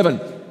 verse 11.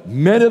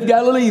 Men of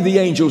Galilee, the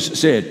angels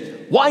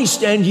said, why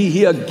stand ye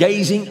here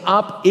gazing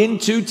up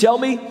into, tell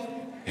me,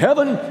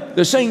 heaven?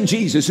 The same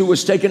Jesus who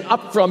was taken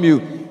up from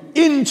you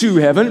into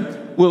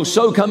heaven will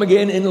so come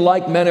again in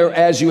like manner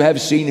as you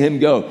have seen him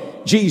go.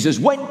 Jesus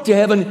went to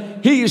heaven.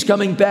 He is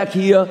coming back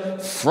here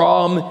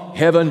from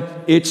heaven.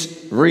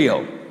 It's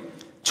real.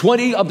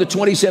 20 of the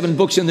 27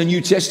 books in the New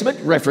Testament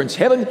reference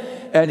heaven,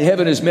 and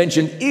heaven is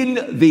mentioned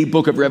in the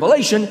book of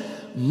Revelation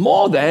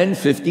more than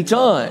 50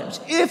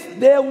 times. If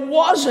there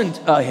wasn't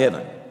a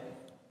heaven,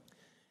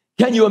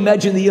 can you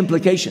imagine the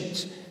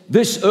implications?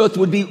 This earth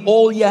would be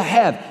all you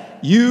have.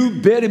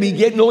 You better be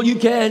getting all you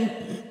can.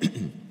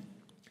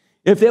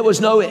 If there was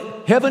no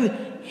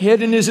heaven,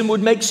 hedonism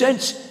would make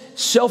sense.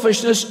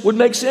 Selfishness would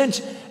make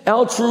sense.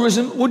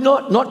 Altruism would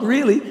not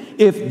really.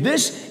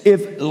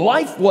 If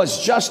life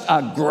was just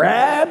a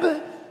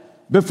grab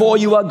before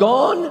you are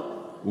gone,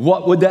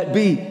 what would that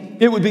be?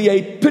 It would be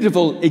a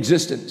pitiful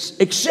existence.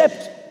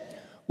 Except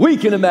we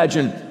can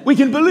imagine, we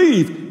can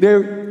believe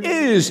there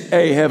is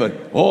a heaven.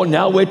 Oh,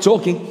 now we're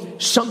talking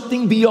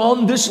something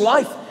beyond this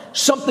life,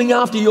 something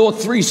after your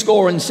 70,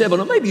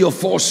 or maybe your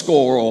 80,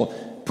 or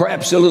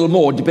perhaps a little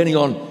more, depending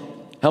on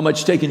how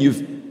much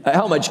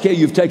care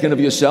you've taken of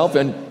yourself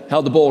and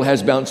how the ball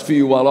has bounced for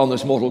you while on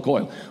this mortal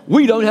coil.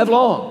 We don't have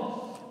long.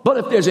 But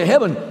if there's a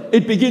heaven,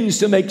 it begins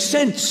to make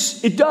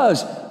sense. It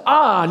does.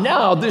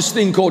 Now this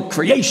thing called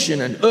creation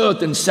and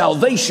earth and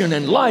salvation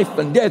and life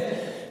and death,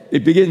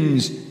 it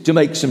begins to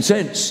make some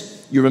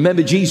sense. You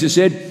remember Jesus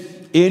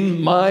said,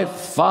 in my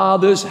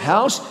Father's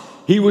house,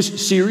 he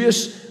was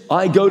serious.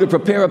 I go to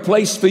prepare a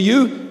place for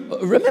you.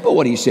 Remember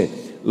what he said.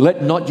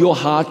 Let not your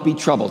heart be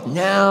troubled.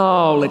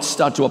 Now let's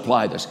start to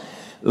apply this.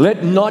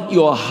 Let not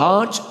your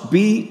heart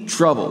be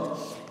troubled.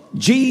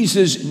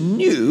 Jesus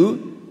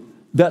knew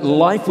that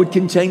life would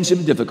contain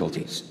some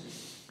difficulties.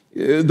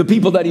 The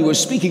people that he was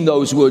speaking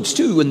those words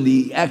to in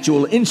the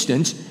actual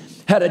instance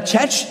had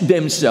attached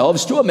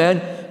themselves to a man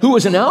who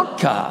was an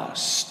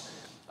outcast.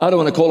 I don't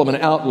want to call him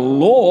an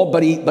outlaw,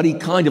 but he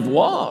kind of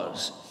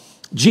was.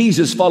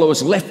 Jesus'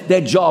 followers left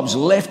their jobs,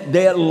 left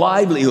their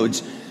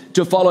livelihoods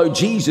to follow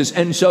Jesus.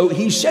 And so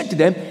he said to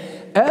them,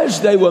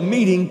 as they were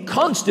meeting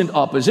constant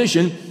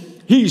opposition,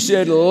 he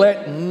said,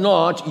 let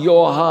not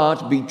your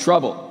heart be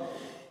troubled.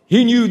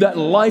 He knew that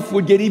life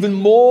would get even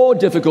more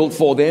difficult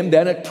for them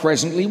than it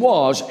presently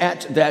was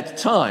at that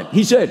time.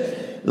 He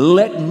said,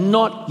 let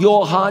not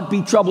your heart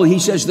be troubled. He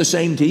says the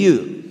same to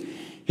you.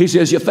 He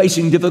says, you're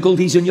facing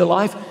difficulties in your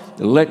life.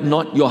 Let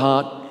not your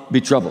heart be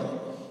troubled.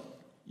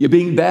 You're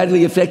being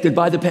badly affected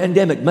by the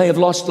pandemic, may have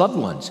lost loved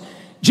ones.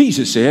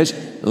 Jesus says,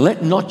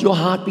 let not your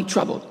heart be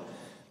troubled.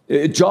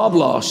 Job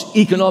loss,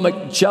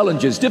 economic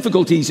challenges,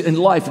 difficulties in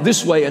life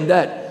this way and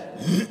that.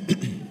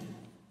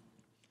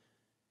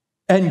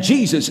 And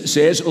Jesus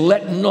says,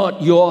 let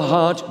not your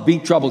heart be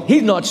troubled.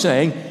 He's not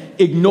saying,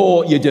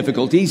 ignore your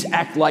difficulties,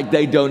 act like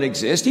they don't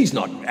exist. He's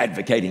not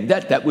advocating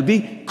that. That would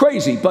be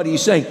crazy. But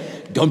he's saying,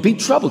 don't be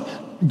troubled.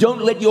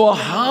 Don't let your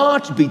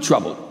heart be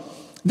troubled.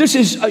 This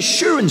is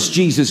assurance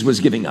Jesus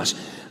was giving us.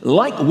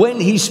 Like when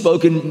he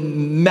spoke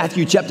in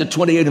Matthew chapter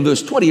 28 and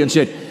verse 20 and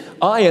said,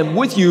 I am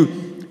with you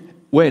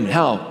when?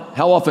 How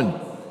often?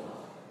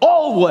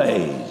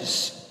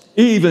 Always,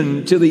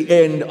 even to the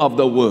end of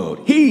the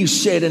world. He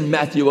said in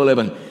Matthew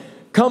 11,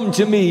 come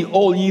to me,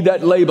 all ye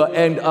that labor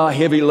and are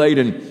heavy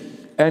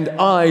laden, and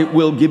I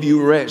will give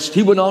you rest.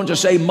 He went on to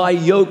say, my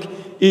yoke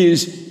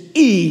is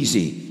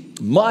easy,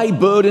 my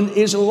burden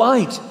is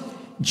light.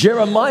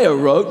 Jeremiah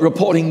wrote,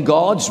 reporting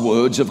God's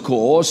words, of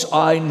course,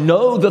 I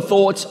know the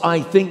thoughts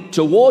I think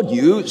toward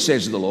you,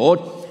 says the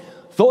Lord,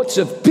 thoughts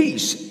of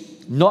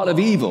peace, not of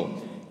evil,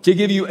 to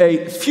give you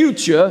a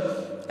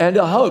future and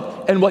a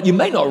hope. And what you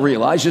may not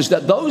realize is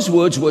that those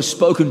words were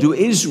spoken to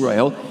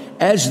Israel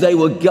as they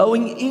were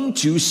going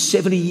into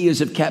 70 years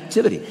of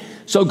captivity.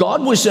 So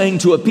God was saying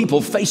to a people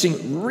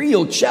facing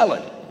real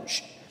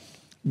challenge,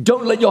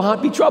 don't let your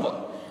heart be troubled.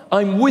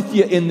 I'm with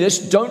you in this.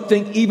 Don't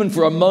think even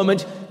for a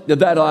moment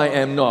that I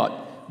am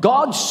not.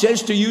 God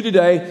says to you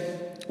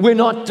today, we're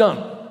not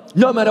done.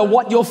 No matter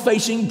what you're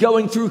facing,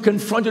 going through,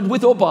 confronted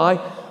with or by,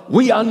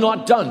 we are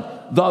not done.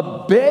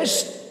 The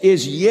best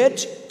is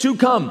yet to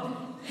come.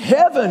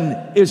 Heaven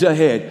is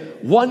ahead.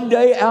 One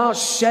day our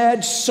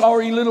sad,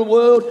 sorry little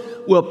world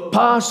will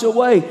pass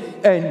away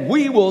and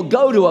we will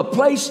go to a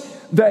place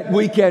that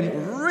we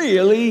can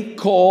really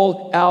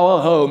call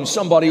our home.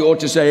 Somebody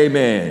ought to say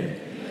amen.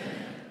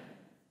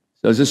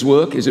 Does this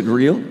work? Is it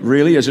real?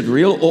 Really, is it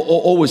real?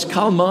 Or was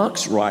Karl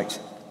Marx right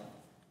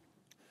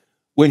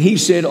when he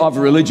said of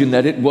religion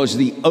that it was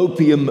the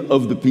opium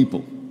of the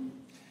people?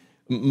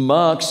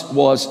 Marx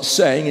was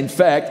saying, in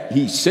fact,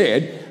 he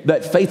said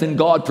that faith in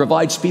God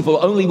provides people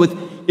only with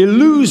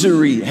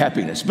illusory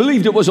happiness.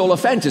 Believed it was all a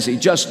fantasy,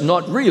 just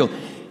not real.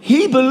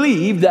 He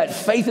believed that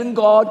faith in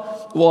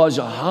God was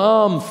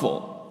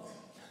harmful.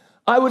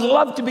 I would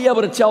love to be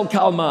able to tell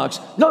Karl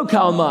Marx, no,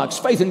 Karl Marx,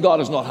 faith in God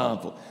is not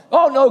harmful.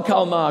 Oh, no,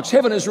 Karl Marx,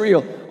 heaven is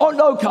real. Oh,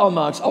 no, Karl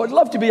Marx. I would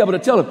love to be able to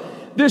tell him,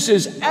 this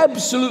is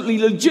absolutely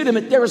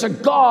legitimate. There is a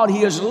God.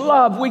 He is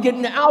love. We're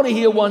getting out of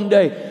here one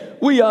day.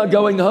 We are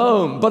going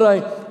home. But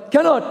I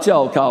cannot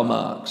tell Karl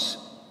Marx.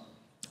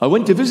 I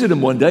went to visit him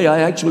one day.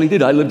 I actually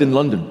did. I lived in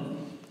London.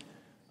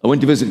 I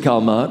went to visit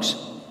Karl Marx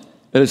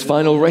at his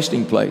final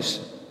resting place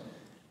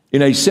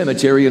in a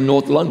cemetery in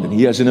North London.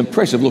 He has an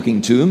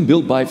impressive-looking tomb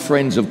built by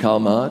friends of Karl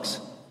Marx.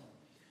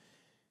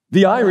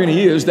 The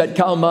irony is that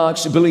Karl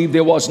Marx believed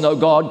there was no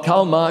God.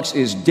 Karl Marx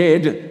is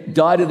dead,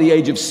 died at the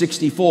age of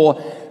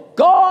 64.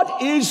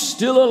 God is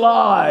still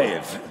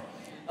alive,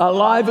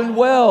 alive and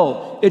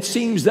well. It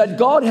seems that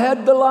God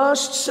had the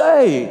last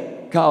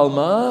say. Karl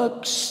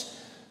Marx,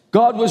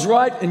 God was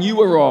right and you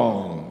were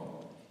wrong.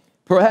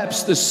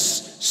 Perhaps the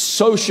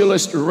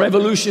socialist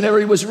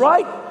revolutionary was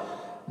right.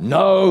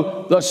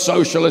 No, the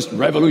socialist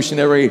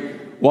revolutionary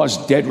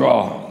was dead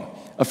wrong.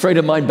 A friend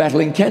of mine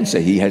battling cancer,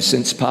 he has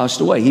since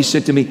passed away. He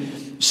said to me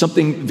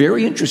something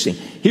very interesting.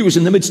 He was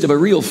in the midst of a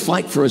real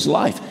fight for his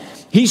life.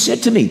 He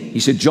said to me, he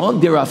said, John,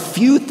 there are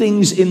few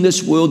things in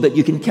this world that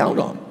you can count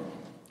on.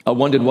 I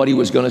wondered what he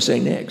was going to say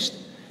next.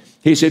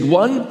 He said,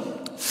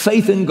 one,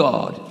 faith in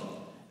God.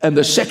 And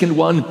the second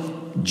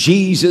one,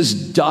 Jesus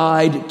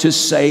died to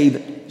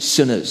save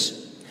sinners.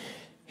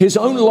 His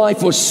own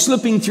life was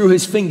slipping through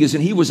his fingers,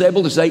 and he was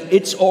able to say,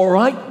 it's all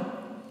right,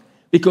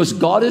 because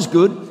God is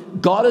good,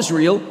 God is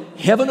real,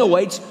 heaven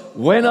awaits.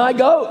 When I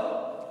go,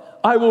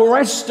 I will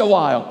rest a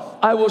while.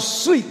 I will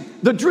sleep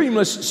the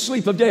dreamless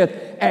sleep of death.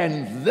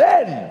 And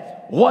then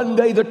one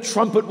day the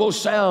trumpet will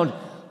sound.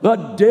 The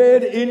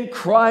dead in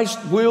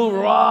Christ will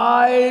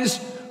rise.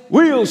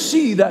 We'll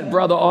see that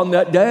brother on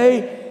that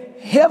day.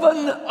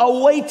 Heaven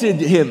awaited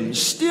him,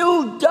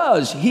 still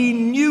does. He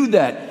knew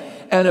that.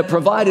 And it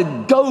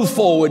provided go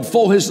forward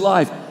for his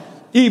life,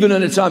 even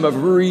in a time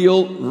of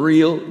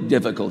real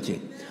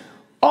difficulty.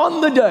 On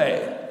the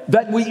day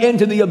that we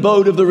enter the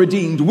abode of the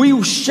redeemed,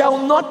 we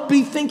shall not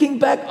be thinking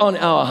back on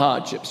our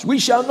hardships. We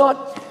shall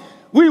not.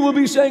 We will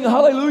be saying,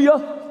 hallelujah,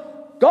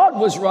 God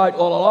was right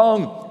all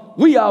along.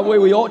 We are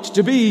where we ought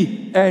to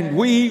be, and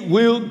we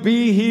will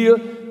be here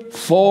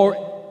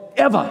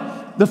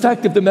forever. The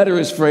fact of the matter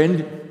is,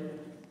 friend,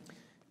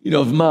 you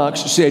know, Marx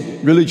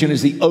said religion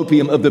is the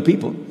opium of the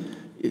people.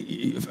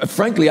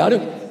 Frankly,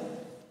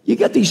 you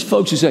get these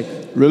folks who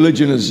say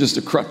religion is just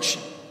a crutch.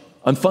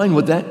 I'm fine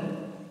with that.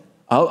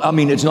 I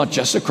mean, it's not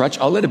just a crutch.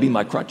 I'll let it be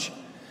my crutch.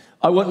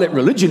 I won't let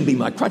religion be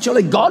my crutch. I'll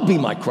let God be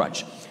my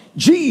crutch.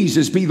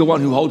 Jesus be the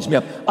one who holds me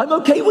up. I'm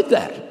okay with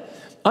that.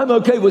 I'm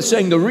okay with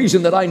saying the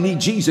reason that I need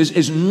Jesus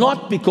is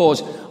not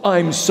because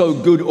I'm so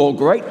good or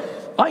great.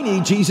 I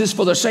need Jesus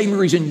for the same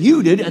reason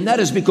you did, and that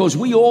is because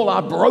we all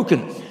are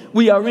broken.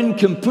 We are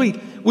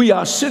incomplete. We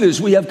are sinners.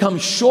 We have come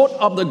short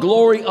of the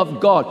glory of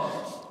God.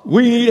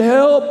 We need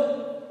help.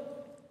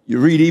 You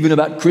read even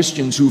about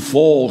Christians who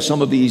fall,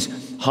 some of these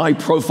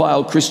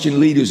high-profile Christian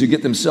leaders who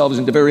get themselves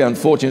into very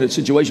unfortunate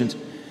situations.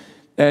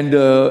 And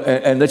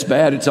that's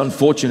bad. It's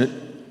unfortunate.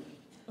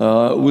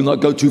 We'll not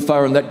go too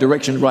far in that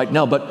direction right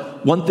now.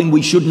 But one thing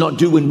we should not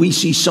do when we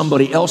see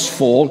somebody else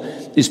fall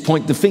is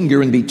point the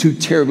finger and be too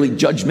terribly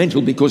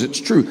judgmental, because it's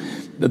true.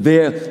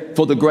 There,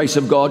 for the grace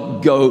of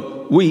God,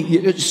 go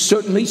we.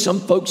 Certainly, some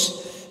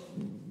folks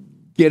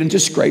get into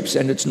scrapes,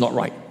 and it's not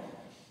right.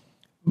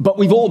 But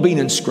we've all been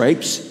in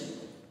scrapes,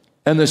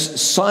 and the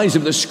size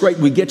of the scrape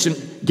we get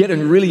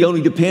in really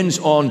only depends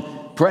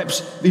on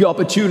perhaps the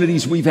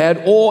opportunities we've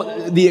had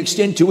or the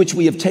extent to which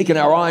we have taken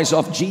our eyes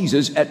off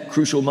Jesus at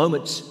crucial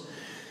moments.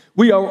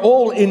 We are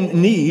all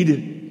in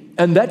need,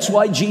 and that's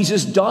why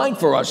Jesus died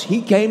for us.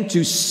 He came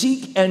to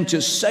seek and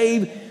to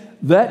save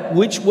that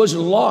which was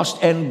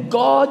lost. And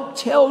God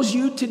tells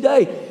you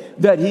today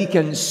that He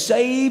can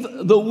save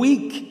the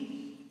weak.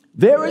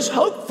 There is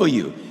hope for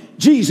you.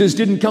 Jesus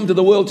didn't come to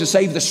the world to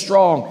save the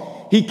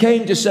strong. He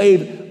came to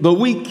save the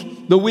weak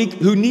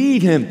who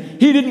need Him.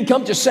 He didn't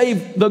come to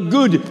save the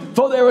good,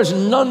 for there is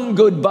none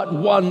good but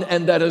one,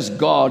 and that is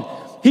God.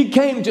 He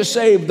came to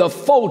save the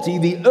faulty,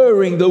 the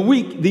erring, the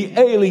weak, the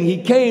ailing.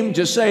 He came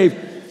to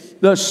save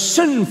the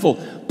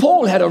sinful.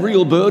 Paul had a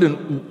real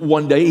burden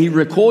one day. He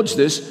records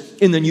this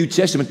in the New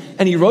Testament,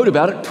 and he wrote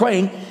about it,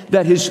 praying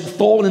that his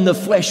thorn in the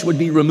flesh would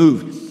be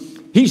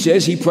removed. He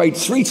says he prayed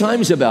 3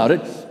 times about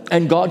it,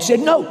 and God said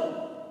no.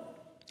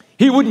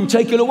 He wouldn't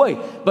take it away.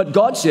 But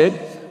God said,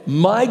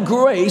 my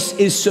grace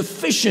is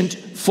sufficient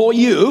for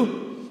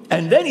you.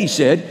 And then he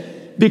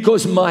said,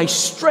 because my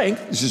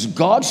strength, this is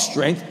God's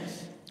strength,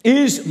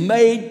 is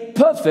made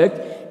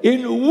perfect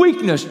in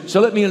weakness.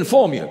 So let me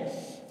inform you.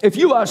 If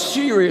you are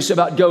serious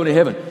about going to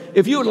heaven,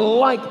 if you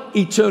like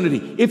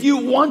eternity, if you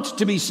want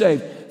to be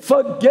saved,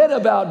 forget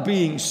about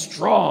being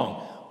strong.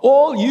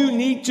 All you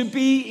need to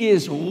be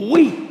is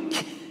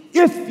weak.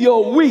 If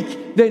you're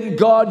weak, then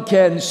God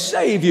can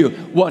save you.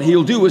 What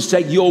He'll do is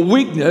take your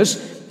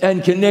weakness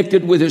and connect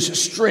it with His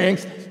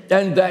strength,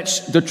 and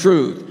that's the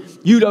truth.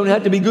 You don't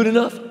have to be good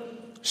enough,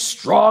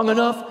 strong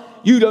enough.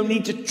 You don't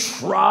need to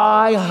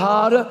try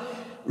harder.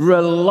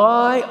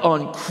 rely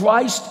on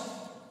Christ,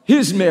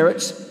 His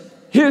merits,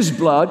 His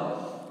blood,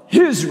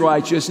 His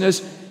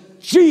righteousness,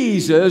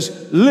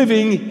 Jesus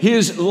living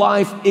His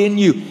life in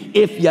you.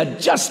 If you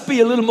just be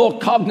a little more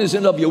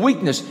cognizant of your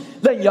weakness,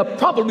 then you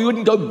probably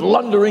wouldn't go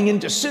blundering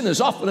into sin as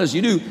often as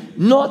you do,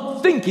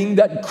 not thinking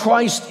that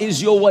Christ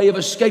is your way of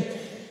escape.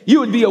 You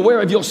would be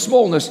aware of your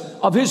smallness,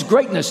 of His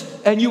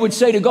greatness, and you would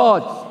say to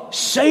God,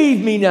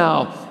 save me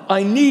now.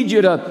 I need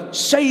you to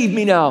save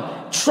me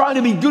now. Trying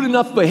to be good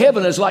enough for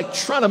heaven is like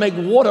trying to make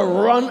water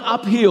run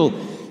uphill.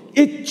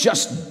 It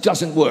just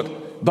doesn't work.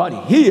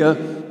 But here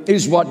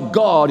is what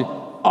God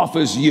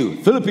offers you.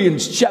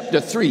 Philippians chapter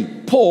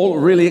 3, Paul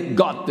really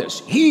got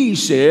this. He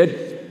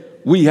said,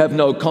 we have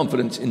no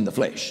confidence in the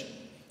flesh.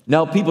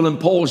 Now, people in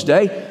Paul's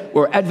day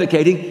were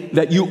advocating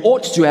that you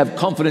ought to have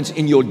confidence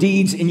in your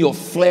deeds, in your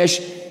flesh,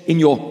 in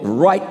your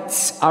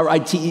rites,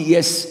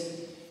 R-I-T-E-S,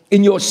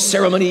 in your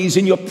ceremonies,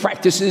 in your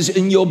practices,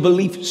 in your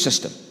belief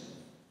system.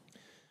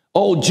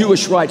 Old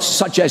Jewish rites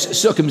such as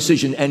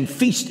circumcision and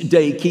feast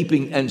day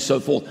keeping and so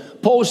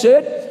forth. Paul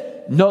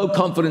said, no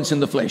confidence in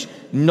the flesh,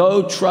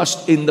 no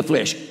trust in the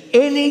flesh.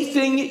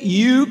 Anything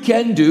you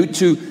can do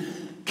to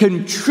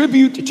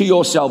contribute to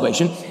your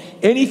salvation,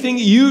 anything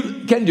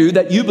you can do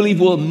that you believe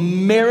will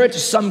merit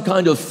some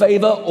kind of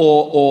favor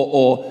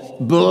or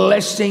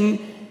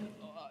blessing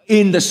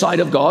in the sight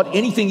of God,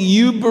 anything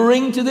you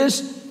bring to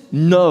this,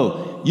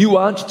 no, you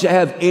aren't to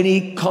have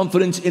any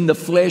confidence in the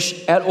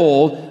flesh at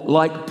all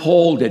like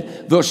Paul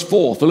did. Verse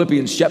 4,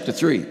 Philippians chapter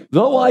 3.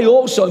 Though I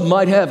also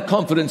might have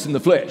confidence in the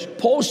flesh.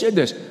 Paul said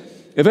this,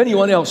 if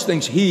anyone else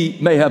thinks he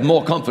may have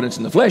more confidence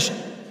in the flesh,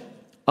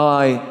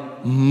 I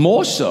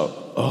more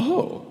so.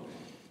 Oh,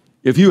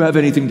 if you have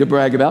anything to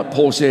brag about,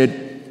 Paul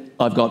said,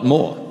 I've got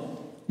more.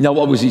 Now,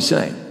 what was he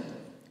saying?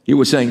 He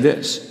was saying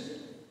this,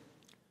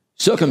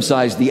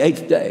 circumcised the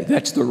 8th day,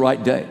 that's the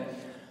right day,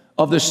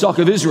 of the stock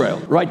of Israel,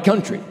 right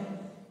country.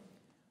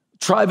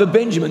 Tribe of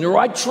Benjamin, the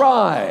right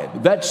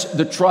tribe. That's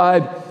the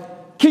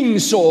tribe King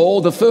Saul,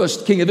 the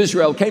first king of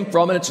Israel, came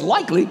from. And it's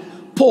likely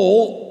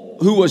Paul,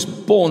 who was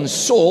born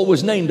Saul,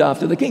 was named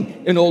after the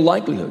king, in all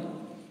likelihood.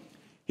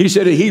 He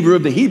said, a Hebrew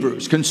of the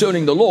Hebrews,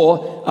 concerning the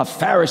law, a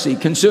Pharisee,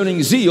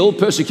 concerning zeal,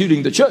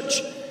 persecuting the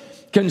church,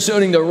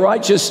 concerning the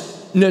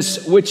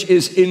righteousness which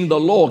is in the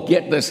law.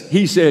 Get this,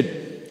 he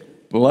said,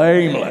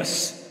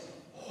 blameless.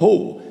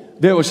 Oh,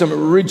 there were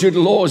some rigid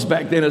laws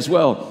back then as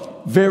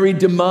well, very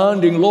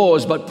demanding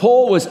laws. But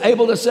Paul was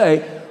able to say,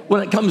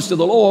 when it comes to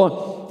the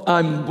law,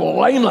 I'm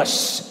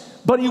blameless.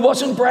 But he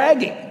wasn't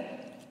bragging.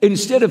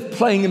 Instead of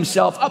playing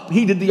himself up,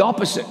 he did the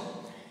opposite.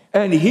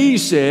 And he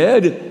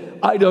said,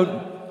 I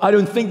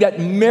don't think that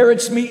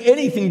merits me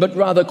anything, but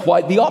rather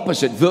quite the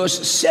opposite.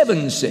 Verse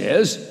 7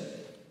 says,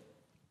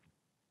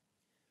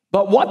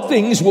 but what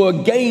things were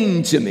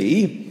gained to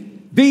me,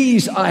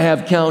 these I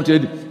have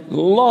counted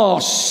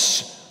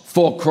loss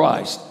for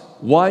Christ.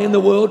 Why in the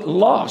world?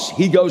 Loss.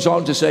 He goes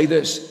on to say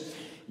this,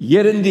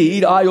 yet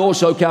indeed I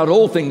also count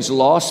all things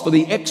lost for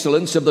the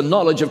excellence of the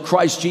knowledge of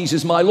Christ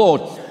Jesus my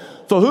Lord,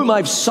 for whom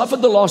I've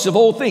suffered the loss of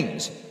all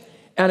things,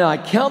 and I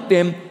count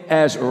them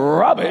as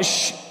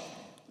rubbish,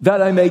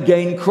 that I may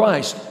gain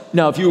Christ.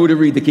 Now, if you were to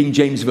read the King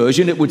James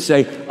Version, it would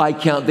say, I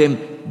count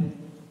them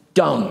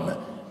dung.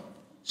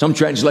 Some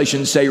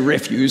translations say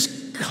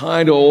refuse,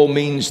 kind of all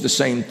means the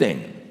same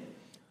thing.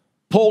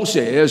 Paul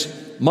says,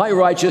 my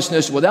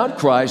righteousness without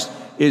Christ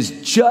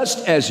is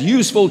just as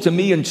useful to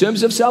me in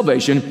terms of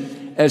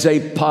salvation as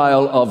a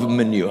pile of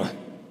manure.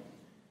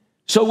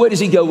 So where does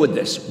he go with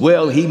this?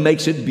 Well, he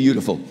makes it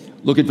beautiful.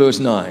 Look at verse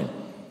 9.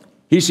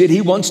 He said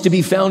he wants to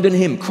be found in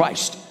him,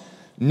 Christ,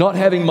 not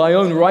having my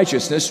own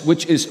righteousness,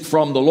 which is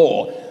from the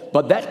law,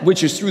 but that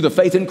which is through the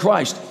faith in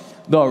Christ,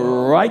 the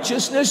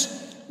righteousness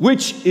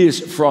which is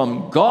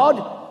from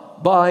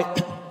God by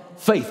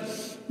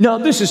faith. Now,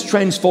 this is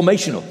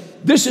transformational.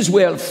 This is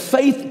where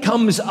faith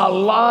comes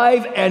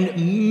alive and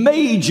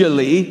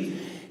majorly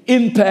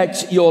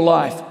impacts your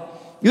life.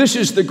 This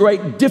is the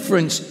great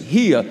difference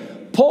here.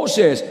 Paul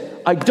says,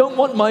 I don't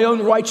want my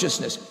own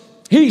righteousness.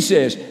 He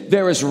says,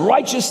 there is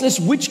righteousness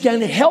which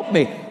can help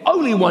me.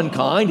 Only one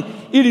kind.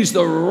 It is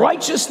the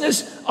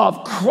righteousness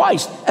of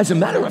Christ. As a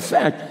matter of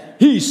fact,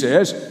 he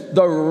says,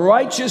 the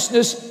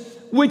righteousness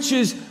which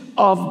is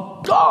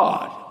of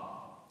God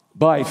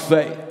by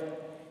faith.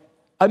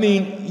 I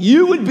mean,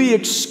 you would be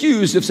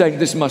excused of saying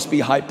this must be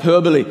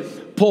hyperbole.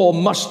 Paul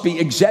must be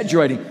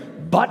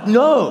exaggerating. But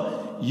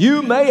no,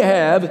 you may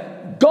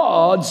have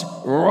God's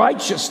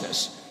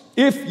righteousness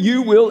if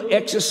you will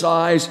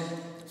exercise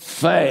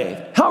faith.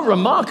 How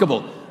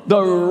remarkable.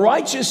 The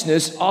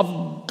righteousness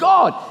of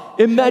God.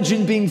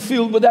 Imagine being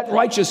filled with that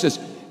righteousness,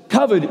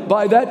 covered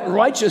by that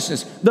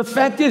righteousness. The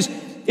fact is,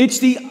 it's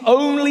the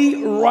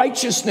only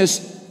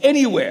righteousness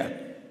anywhere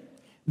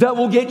that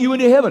will get you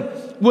into heaven.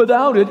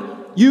 Without it,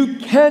 you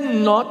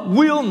cannot,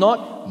 will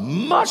not,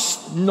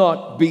 must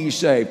not be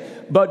saved.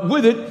 But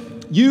with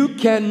it, you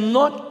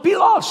cannot be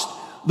lost.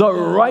 The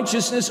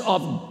righteousness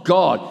of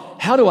God.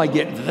 How do I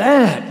get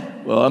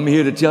that? Well, I'm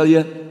here to tell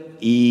you,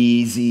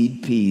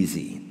 easy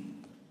peasy.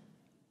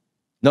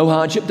 No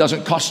hardship,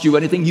 doesn't cost you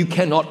anything. You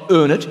cannot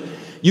earn it.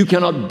 You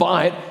cannot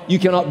buy it. You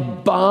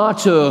cannot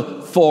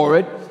barter for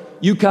it.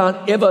 You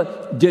can't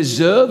ever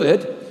deserve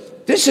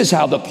it. This is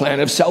how the plan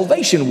of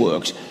salvation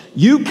works.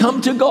 You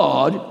come to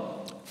God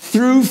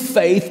through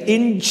faith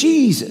in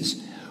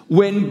Jesus.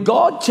 When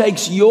God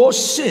takes your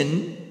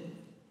sin,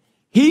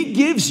 He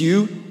gives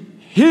you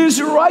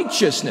His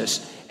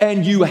righteousness,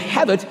 and you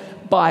have it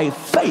by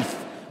faith,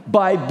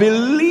 by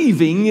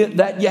believing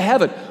that you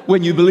have it.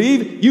 When you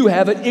believe, you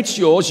have it, it's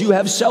yours, you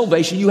have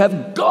salvation, you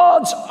have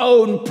God's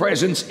own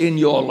presence in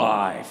your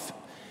life.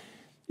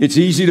 It's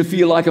easy to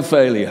feel like a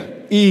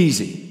failure,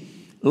 easy,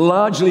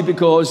 largely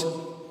because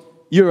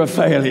you're a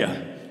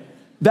failure.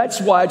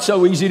 That's why it's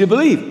so easy to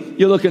believe.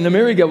 You look in the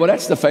mirror, you go, well,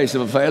 that's the face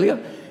of a failure.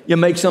 You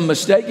make some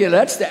mistake, yeah,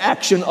 that's the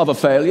action of a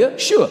failure.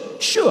 Sure.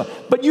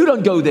 But you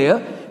don't go there,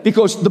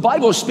 because the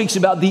Bible speaks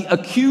about the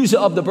accuser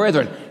of the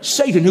brethren,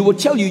 Satan, who will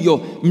tell you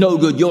you're no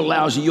good, you're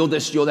lousy, you're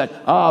this, you're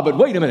that. But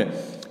wait a minute.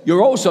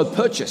 You're also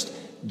purchased.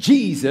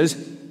 Jesus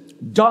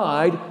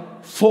died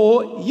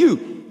for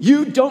you.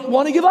 You don't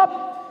want to give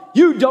up.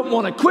 You don't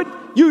want to quit.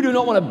 You do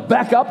not want to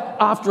back up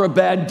after a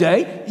bad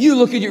day. You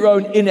look at your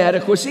own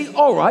inadequacy.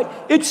 All right,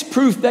 it's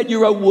proof that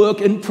you're a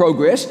work in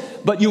progress,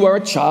 but you are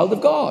a child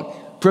of God.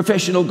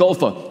 Professional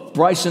golfer,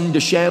 Bryson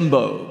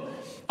DeChambeau.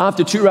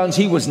 After 2 rounds,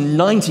 he was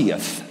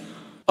 90th.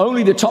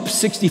 Only the top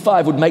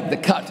 65 would make the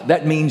cut.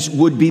 That means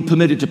would be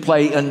permitted to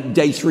play on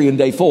day 3 and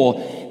day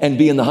 4 and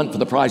be in the hunt for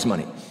the prize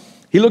money.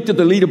 He looked at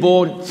the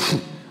leaderboard.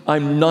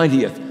 I'm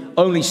 90th.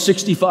 Only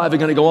 65 are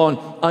going to go on.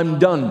 I'm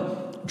done.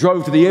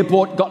 Drove to the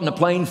airport, got in a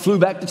plane, flew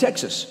back to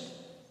Texas.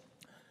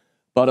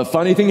 But a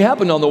funny thing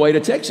happened on the way to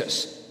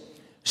Texas.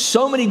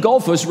 So many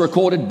golfers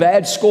recorded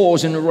bad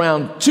scores in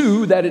round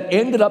 2 that it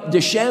ended up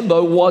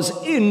DeChambeau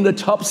was in the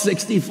top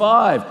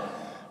 65.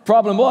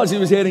 Problem was, he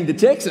was heading to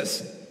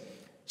Texas.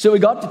 So he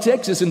got to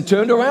Texas and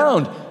turned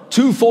around.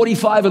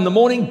 2:45 in the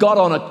morning, got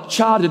on a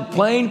chartered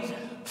plane,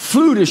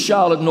 flew to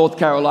Charlotte, North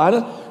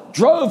Carolina,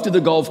 drove to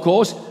the golf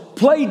course,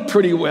 played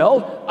pretty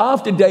well.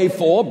 After day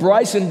 4,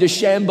 Bryson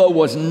DeChambeau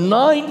was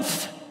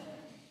 9th,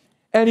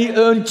 and he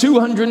earned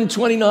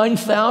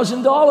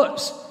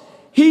 $229,000.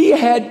 He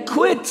had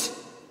quit.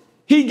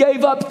 He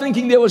gave up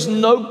thinking there was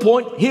no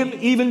point him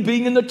even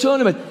being in the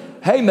tournament.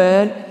 Hey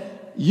man,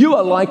 you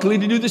are likely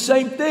to do the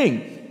same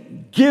thing.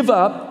 Give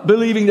up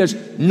believing there's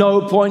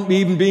no point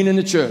me even being in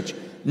the church.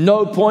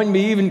 No point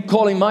me even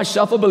calling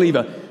myself a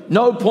believer.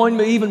 No point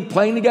me even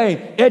playing the game.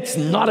 It's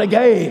not a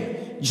game.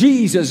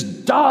 Jesus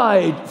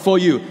died for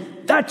you.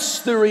 That's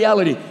the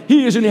reality.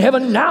 He is in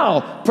heaven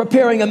now,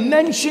 preparing a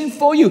mansion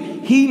for you.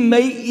 He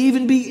may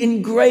even be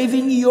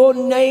engraving your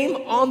name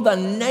on the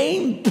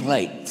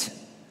nameplate.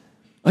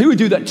 He would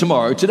do that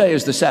tomorrow. Today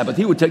is the Sabbath.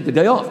 He would take the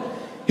day off.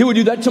 He would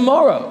do that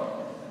tomorrow.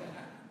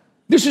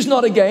 This is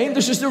not a game.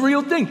 This is the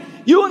real thing.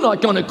 You are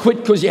not going to quit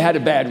because you had a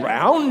bad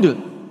round.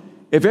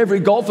 If every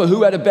golfer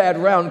who had a bad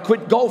round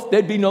quit golf,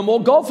 there'd be no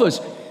more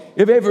golfers.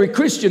 If every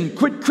Christian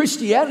quit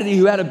Christianity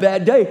who had a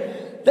bad day,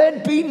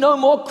 there'd be no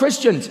more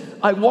Christians.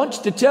 I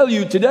want to tell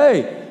you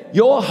today,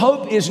 your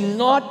hope is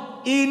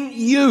not in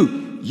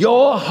you.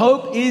 Your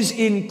hope is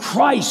in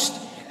Christ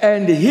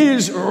and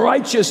His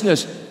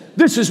righteousness.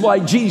 This is why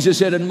Jesus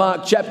said in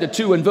Mark chapter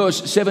 2 and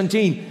verse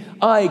 17,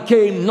 I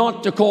came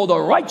not to call the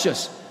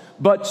righteous,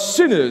 but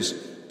sinners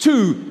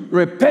to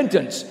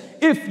repentance.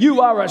 If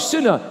you are a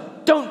sinner,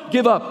 don't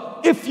give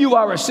up. If you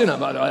are a sinner,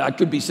 but I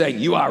could be saying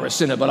you are a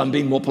sinner, but I'm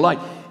being more polite.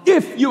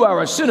 If you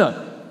are a sinner,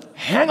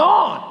 hang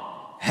on.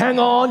 Hang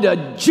on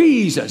to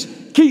Jesus.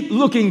 Keep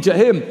looking to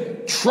Him.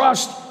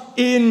 Trust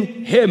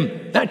in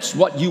Him. That's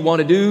what you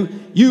want to do.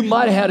 You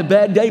might have had a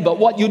bad day, but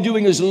what you're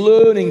doing is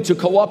learning to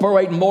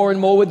cooperate more and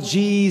more with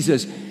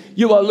Jesus.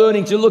 You are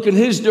learning to look in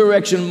His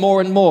direction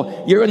more and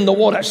more. You're in the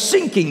water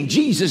sinking.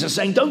 Jesus is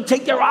saying, don't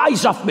take your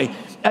eyes off me.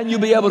 And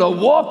you'll be able to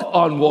walk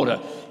on water.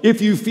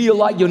 If you feel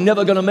like you're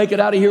never going to make it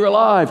out of here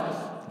alive,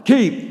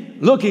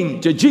 keep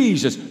looking to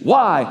Jesus.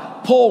 Why?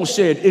 Paul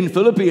said in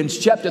Philippians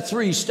chapter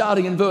 3,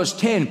 starting in verse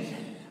 10,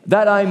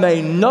 that I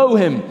may know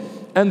Him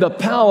and the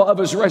power of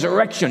His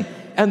resurrection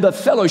and the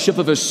fellowship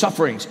of His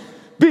sufferings,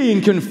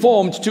 being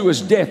conformed to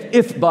His death,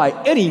 if by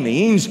any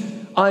means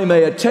I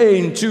may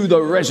attain to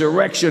the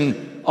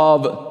resurrection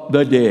of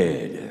the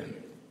dead.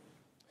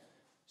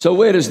 So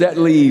where does that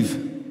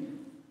leave?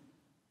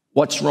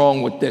 What's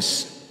wrong with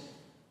this?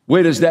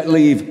 Where does that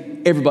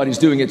leave? Everybody's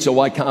doing it, so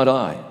why can't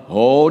I?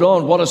 Hold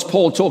on, what is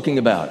Paul talking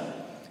about?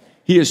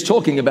 He is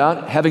talking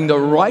about having the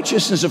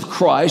righteousness of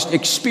Christ,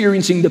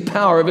 experiencing the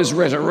power of His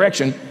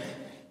resurrection,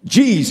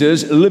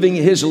 Jesus living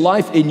His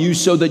life in you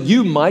so that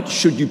you might,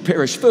 should you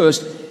perish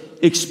first,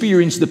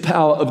 experience the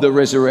power of the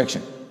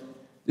resurrection.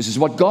 This is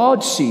what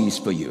God sees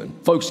for you.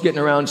 And folks getting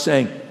around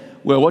saying,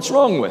 well, what's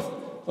wrong with?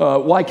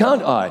 Why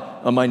can't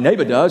I? My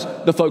neighbor does.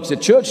 The folks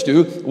at church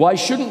do. Why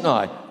shouldn't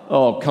I?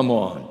 Oh, come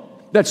on.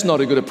 That's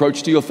not a good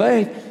approach to your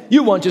faith.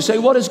 You want to say,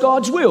 what is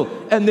God's will?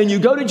 And then you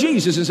go to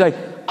Jesus and say,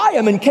 I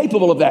am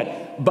incapable of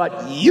that.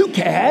 But you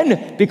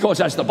can,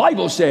 because as the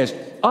Bible says,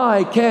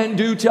 I can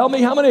do, tell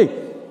me how many?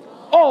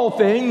 All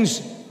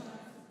things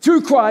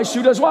Through Christ,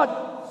 who does what?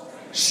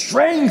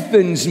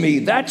 Strengthens me.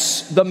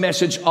 That's the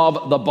message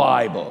of the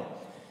Bible.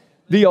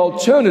 The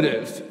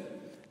alternative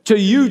to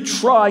you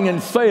trying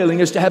and failing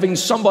is to having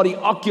somebody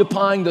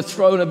occupying the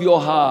throne of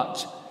your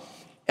heart.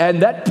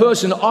 And that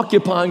person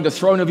occupying the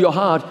throne of your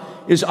heart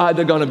is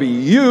either going to be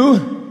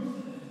you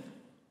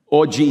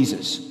or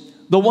Jesus.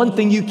 The one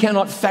thing you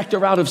cannot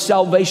factor out of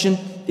salvation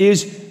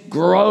is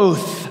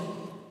growth.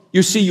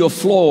 You see your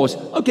flaws.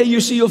 Okay,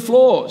 you see your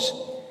flaws.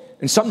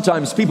 And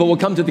sometimes people will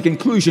come to the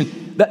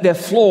conclusion that their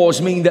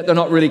flaws mean that they're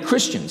not really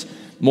Christians.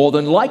 More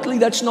than likely,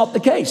 that's not the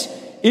case.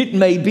 It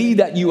may be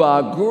that you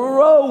are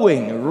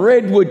growing.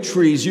 Redwood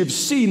trees, you've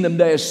seen them,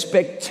 they are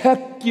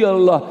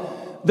spectacular.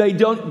 They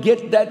don't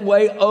get that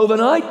way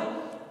overnight,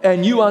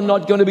 and you are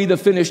not going to be the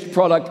finished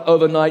product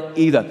overnight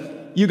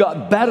either. You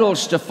got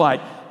battles to fight.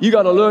 You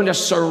got to learn to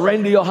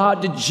surrender your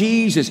heart to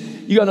Jesus.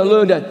 You got to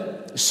learn to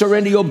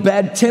surrender your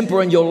bad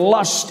temper and your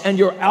lust and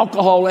your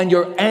alcohol and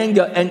your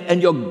anger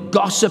and your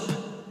gossip.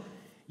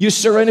 You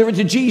surrender it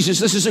to Jesus.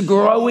 This is a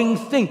growing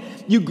thing.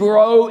 You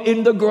grow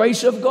in the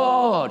grace of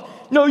God.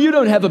 No, you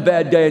don't have a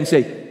bad day and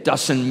say,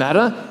 doesn't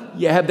matter.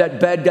 You have that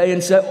bad day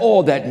and say,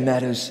 oh, that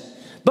matters.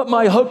 But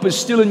my hope is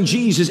still in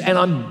Jesus, and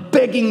I'm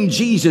begging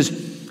Jesus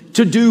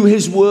to do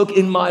his work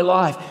in my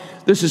life.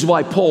 This is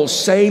why Paul,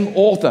 same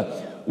author,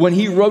 when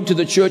he wrote to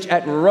the church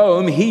at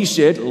Rome, he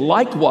said,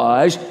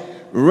 likewise,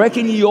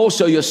 reckon ye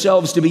also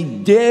yourselves to be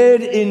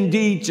dead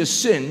indeed to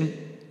sin,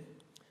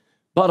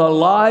 but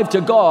alive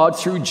to God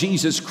through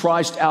Jesus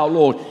Christ our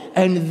Lord.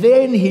 And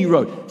then he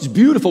wrote, it's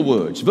beautiful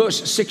words,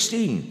 verse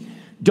 16.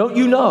 Don't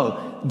you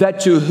know that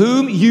to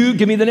whom you,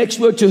 give me the next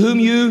word, to whom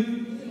you,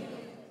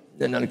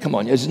 no, come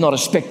on, this is not a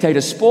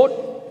spectator sport.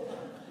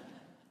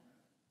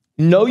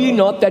 Know ye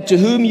not that to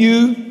whom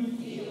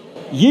you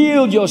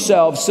yield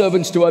yourselves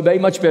servants to obey,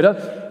 much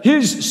better,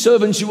 his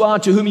servants you are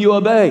to whom you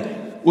obey,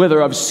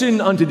 whether of sin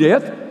unto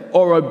death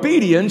or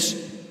obedience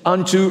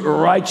unto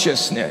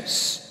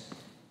righteousness.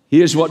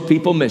 Here's what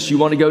people miss. You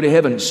want to go to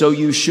heaven, so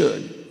you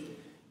should.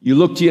 You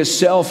look to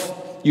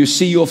yourself, you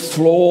see your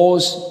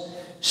flaws.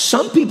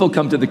 Some people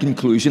come to the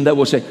conclusion that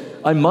will say,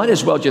 I might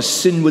as well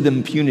just sin with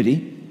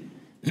impunity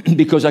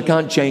because I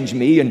can't change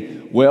me,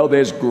 and well,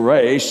 there's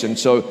grace, and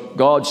so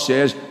God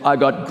says, I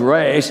got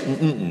grace.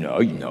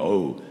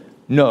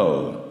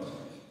 No.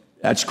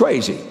 That's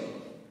crazy.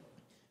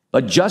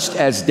 But just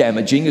as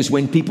damaging is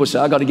when people say,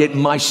 I got to get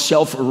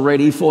myself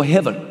ready for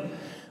heaven.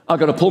 I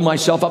got to pull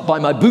myself up by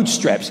my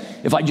bootstraps.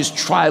 If I just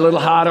try a little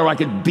harder, I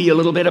could be a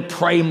little better,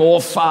 pray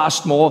more,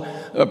 fast more.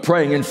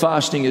 Praying and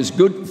fasting is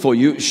good for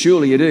you.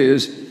 Surely it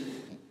is.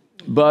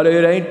 But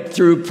it ain't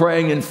through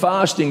praying and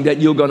fasting that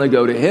you're going to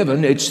go to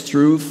heaven. It's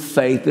through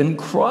faith in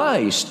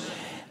Christ.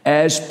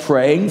 As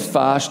praying,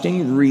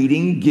 fasting,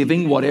 reading,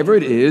 giving, whatever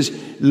it is,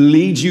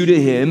 leads you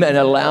to him and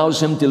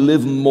allows him to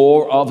live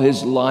more of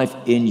his life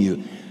in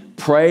you.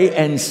 Pray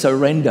and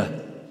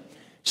surrender.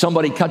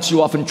 Somebody cuts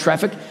you off in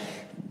traffic.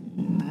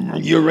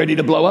 You're ready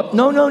to blow up?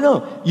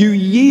 No. You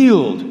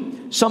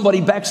yield.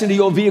 Somebody backs into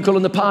your vehicle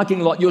in the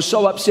parking lot. You're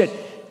so upset.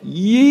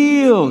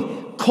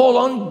 Yield. Call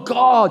on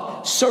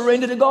God.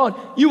 Surrender to God.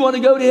 You want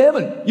to go to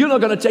heaven. You're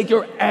not going to take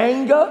your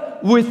anger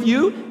with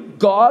you.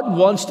 God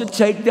wants to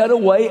take that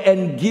away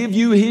and give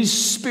you his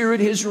spirit,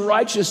 his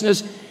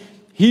righteousness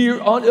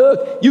here on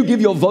earth. You give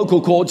your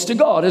vocal cords to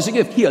God as a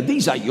gift. Here,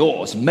 these are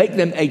yours. Make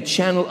them a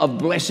channel of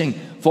blessing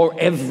for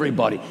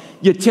everybody.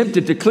 You're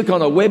tempted to click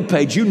on a web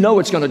page. You know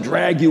it's going to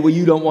drag you where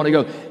you don't want to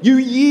go. You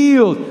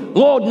yield.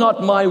 Lord,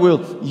 not my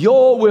will,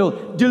 your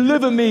will.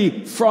 Deliver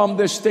me from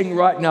this thing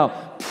right now.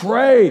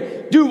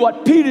 Pray. Do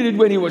what Peter did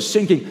when he was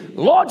sinking.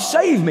 Lord,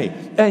 save me.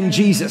 And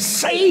Jesus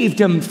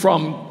saved him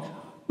from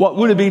what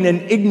would have been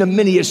an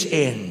ignominious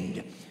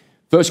end.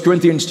 1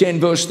 Corinthians 10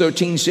 verse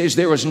 13 says,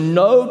 there is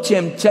no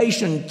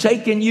temptation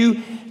taken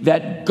you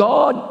that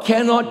God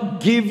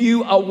cannot give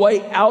you a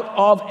way out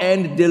of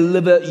and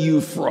deliver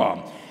you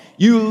from.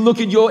 You look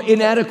at your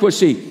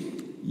inadequacy,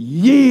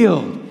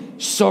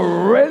 yield,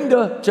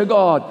 surrender to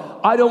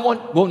God. I don't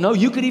want, well, no,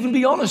 you could even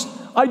be honest.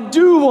 I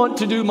do want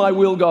to do my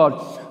will,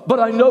 God, but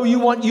I know you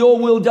want your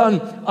will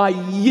done. I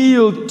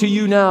yield to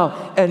you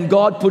now. And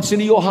God puts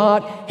into your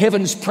heart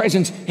heaven's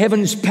presence,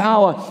 heaven's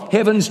power,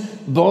 heaven's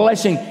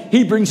blessing.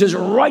 He brings his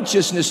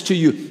righteousness to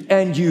you,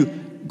 and you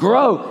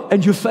grow.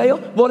 And you fail.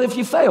 What if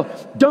you fail?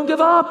 Don't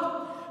give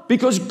up,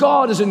 because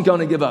God isn't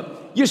going to give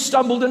up. You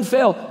stumbled and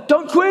fell.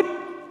 Don't quit,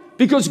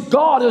 because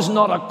God is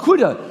not a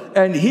quitter,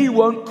 and he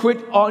won't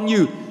quit on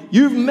you.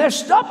 You've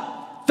messed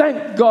up.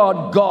 Thank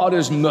God, God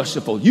is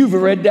merciful. You've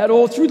read that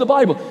all through the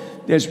Bible.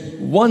 There's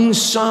one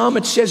psalm,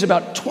 it says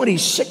about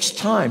 26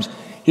 times,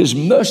 his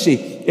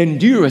mercy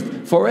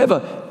endureth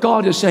forever.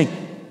 God is saying,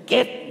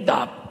 get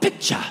the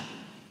picture.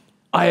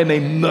 I am a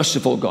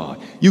merciful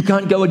God. You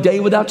can't go a day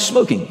without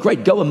smoking.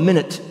 Great, go a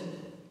minute.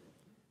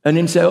 And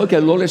then say, okay,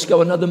 Lord, let's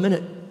go another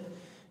minute.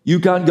 You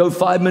can't go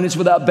 5 minutes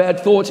without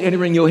bad thoughts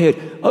entering your head.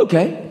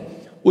 Okay,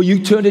 well,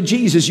 you turn to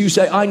Jesus. You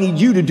say, I need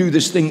you to do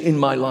this thing in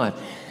my life.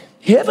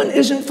 Heaven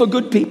isn't for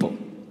good people.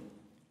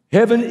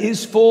 Heaven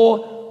is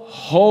for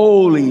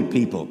holy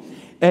people.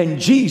 And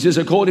Jesus,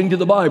 according to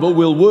the Bible,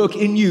 will work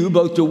in you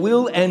both to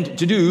will and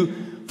to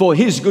do for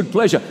his good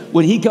pleasure.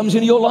 When he comes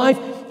into your life,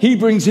 he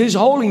brings his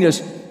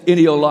holiness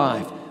into your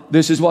life.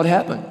 This is what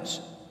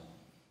happens.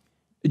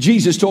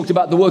 Jesus talked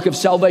about the work of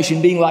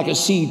salvation being like a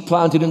seed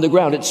planted in the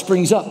ground. It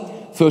springs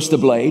up. First the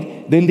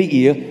blade, then the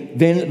ear,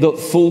 then the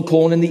full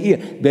corn in the ear,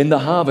 then the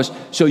harvest.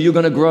 So you're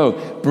going to grow.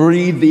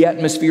 Breathe the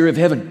atmosphere of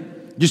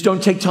heaven. Just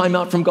don't take time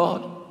out from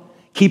God.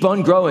 Keep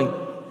on growing.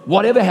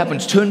 Whatever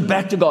happens, turn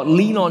back to God.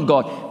 Lean on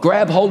God.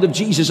 Grab hold of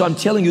Jesus. I'm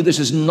telling you, this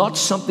is not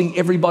something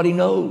everybody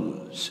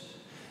knows.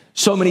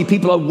 So many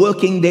people are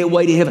working their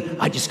way to heaven.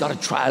 I just got to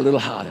try a little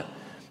harder.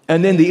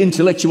 And then the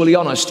intellectually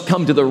honest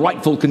come to the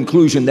rightful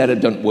conclusion that it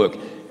doesn't work.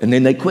 And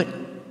then they quit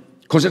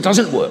because it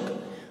doesn't work.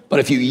 But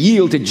if you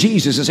yield to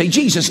Jesus and say,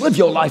 Jesus, live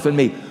your life in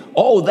me.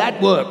 Oh,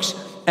 that works.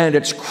 And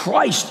it's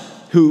Christ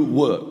who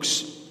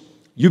works.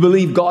 You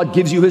believe God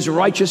gives you his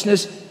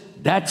righteousness?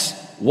 That's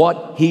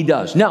what he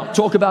does. Now,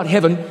 talk about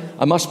heaven.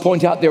 I must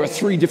point out there are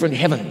 3 different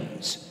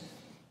heavens.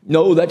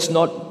 No, that's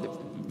not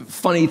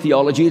funny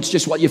theology. It's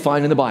just what you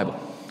find in the Bible.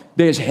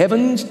 There's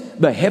heavens,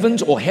 the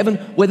heavens or heaven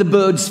where the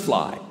birds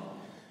fly.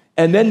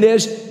 And then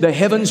there's the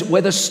heavens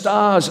where the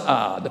stars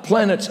are, the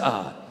planets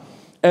are.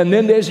 And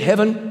then there's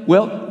heaven,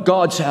 well,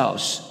 God's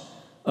house.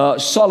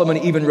 Solomon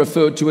even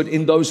referred to it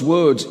in those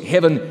words,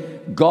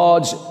 heaven,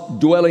 God's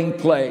dwelling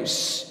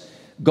place.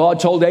 God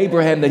told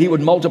Abraham that he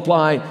would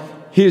multiply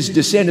his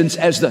descendants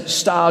as the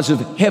stars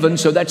of heaven.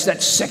 So that's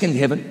that second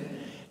heaven.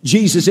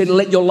 Jesus said,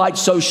 let your light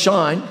so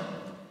shine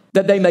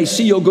that they may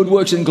see your good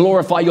works and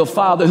glorify your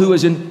Father who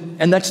is in,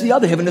 and that's the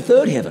other heaven, the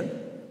third heaven.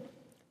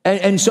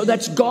 And so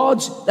that's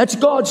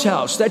God's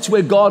house. That's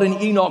where God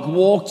and Enoch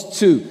walked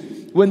to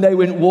when they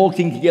went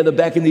walking together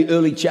back in the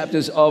early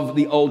chapters of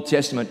the Old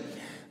Testament.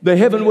 The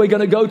heaven we're going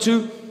to go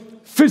to,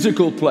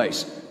 physical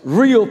place,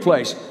 real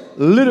place,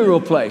 literal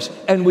place.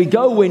 And we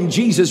go when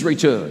Jesus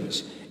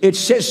returns. It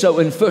says so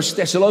in 1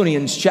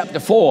 Thessalonians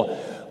chapter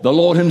 4. The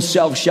Lord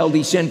himself shall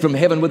descend from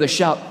heaven with a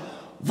shout,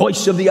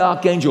 voice of the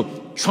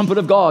archangel, trumpet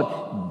of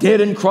God,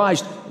 dead in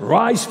Christ,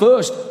 rise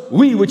first.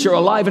 We which are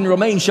alive and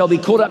remain shall be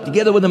caught up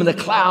together with them in the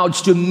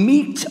clouds to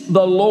meet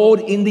the Lord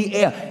in the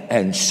air.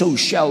 And so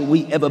shall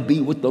we ever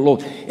be with the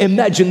Lord.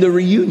 Imagine the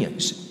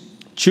reunions.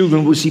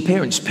 Children will see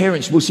parents.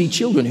 Parents will see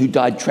children who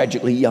died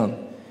tragically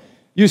young.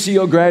 You see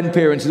your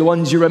grandparents, the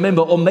ones you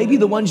remember, or maybe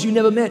the ones you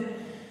never met.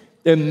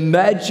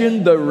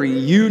 Imagine the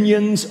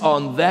reunions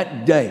on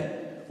that day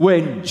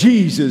when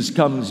Jesus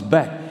comes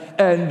back.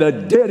 And the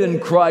dead in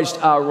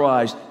Christ are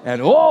raised,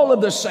 and all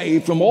of the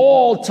saved from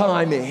all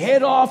time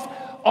head off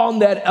on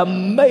that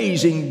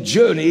amazing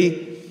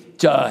journey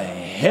to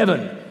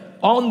heaven.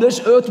 On this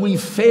earth, we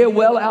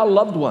farewell our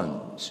loved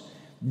ones.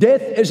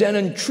 Death as an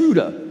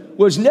intruder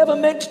was never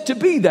meant to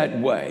be that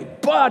way,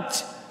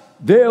 but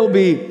there'll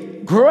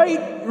be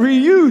great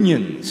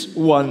reunions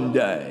one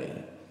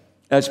day.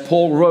 As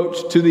Paul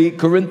wrote to the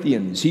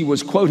Corinthians, he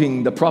was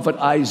quoting the prophet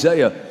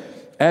Isaiah,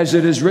 as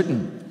it is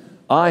written,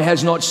 eye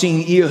has not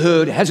seen, ear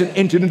heard, hasn't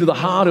entered into the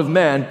heart of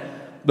man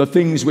the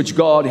things which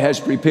God has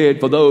prepared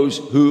for those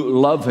who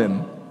love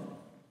him.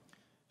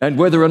 And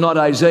whether or not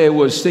Isaiah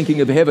was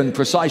thinking of heaven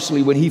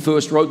precisely when he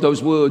first wrote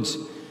those words,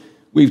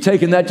 we've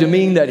taken that to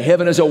mean that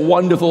heaven is a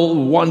wonderful,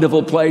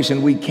 wonderful place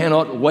and we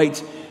cannot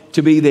wait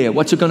to be there.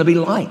 What's it going to be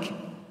like?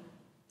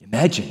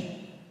 Imagine.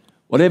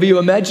 Whatever you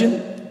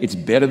imagine, it's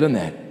better than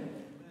that.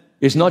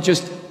 It's not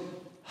just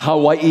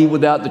Hawaii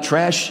without the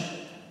trash.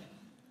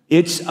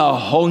 It's a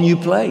whole new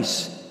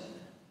place.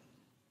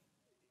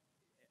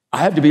 I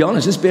have to be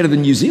honest, it's better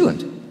than New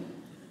Zealand.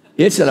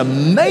 It's an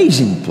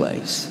amazing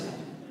place.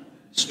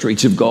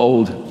 Streets of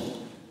gold,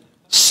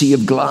 sea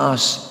of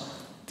glass,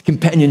 the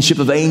companionship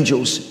of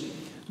angels,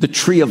 the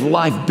tree of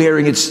life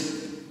bearing its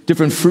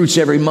different fruits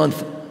every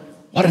month.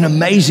 What an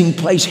amazing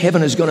place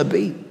heaven is going to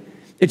be.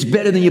 It's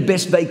better than your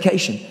best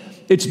vacation.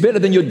 It's better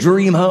than your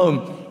dream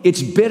home.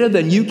 It's better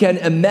than you can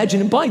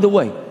imagine. And by the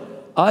way,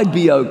 I'd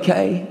be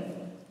okay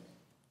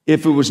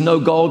if it was no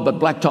gold but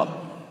blacktop.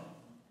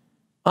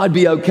 I'd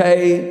be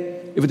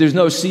okay if there's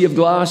no sea of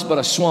glass but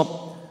a swamp.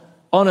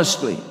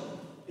 Honestly,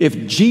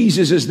 if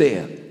Jesus is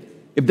there,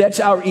 if that's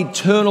our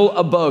eternal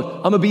abode,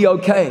 I'm going to be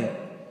okay.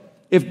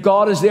 If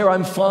God is there,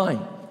 I'm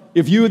fine.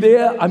 If you're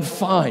there, I'm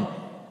fine.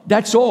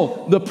 That's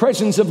all. The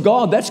presence of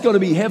God, that's going to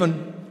be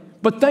heaven.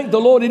 But thank the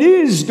Lord, it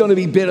is going to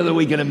be better than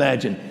we can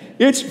imagine.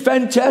 It's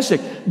fantastic.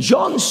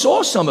 John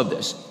saw some of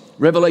this.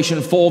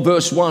 Revelation 4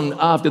 verse 1,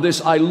 after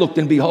this I looked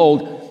and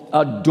behold,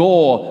 a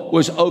door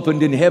was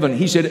opened in heaven.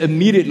 He said,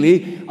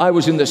 immediately I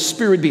was in the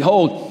spirit.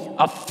 Behold,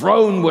 a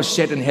throne was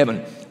set in heaven.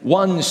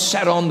 One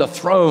sat on the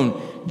throne.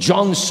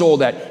 John saw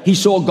that. He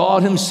saw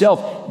God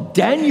himself.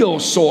 Daniel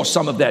saw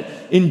some of that.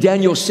 In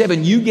Daniel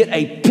 7, you get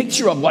a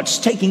picture of what's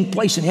taking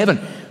place in heaven.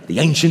 The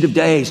Ancient of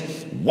Days,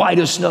 white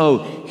as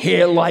snow,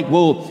 hair like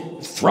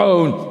wool,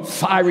 throne,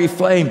 fiery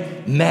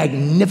flame,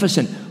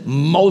 magnificent,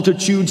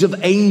 multitudes of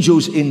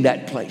angels in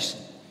that place.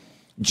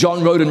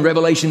 John wrote in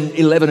Revelation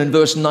 11 and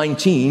verse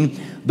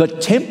 19, the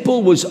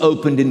temple was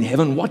opened in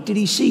heaven. What did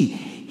he see?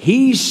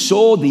 He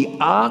saw the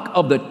ark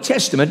of the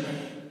testament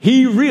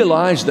he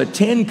realized the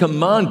 10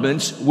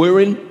 commandments were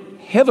in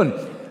heaven.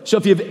 So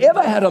if you've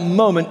ever had a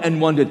moment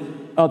and wondered,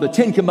 are the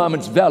 10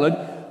 commandments valid?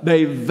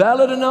 They're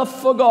valid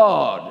enough for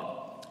God.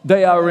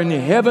 They are in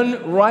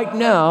heaven right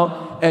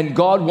now, and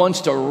God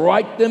wants to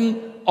write them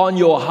on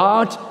your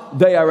heart.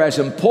 They are as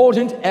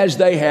important as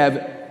they have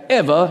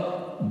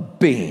ever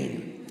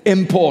been.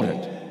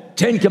 Important.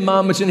 10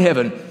 commandments in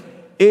heaven,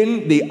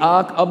 in the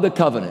Ark of the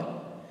Covenant.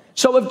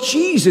 So if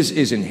Jesus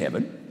is in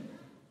heaven,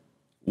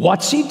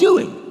 what's he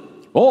doing?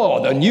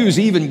 Oh, the news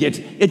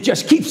it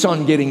just keeps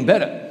on getting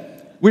better.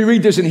 We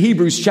read this in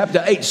Hebrews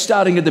chapter 8,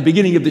 starting at the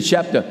beginning of the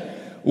chapter.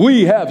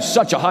 We have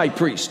such a high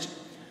priest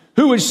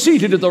who is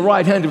seated at the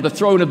right hand of the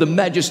throne of the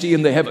majesty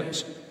in the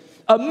heavens,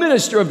 a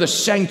minister of the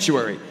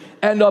sanctuary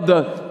and of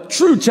the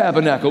true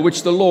tabernacle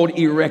which the Lord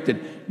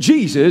erected.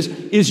 Jesus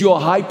is your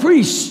high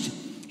priest.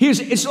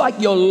 It's like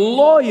your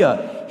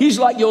lawyer. He's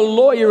like your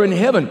lawyer in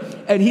heaven,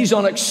 and he's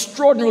on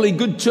extraordinarily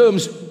good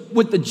terms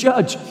with the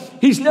judge.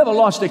 He's never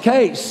lost a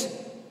case.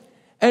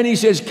 And he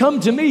says, come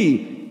to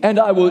me and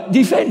I will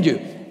defend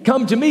you.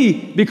 Come to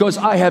me because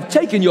I have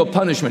taken your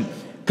punishment.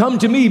 Come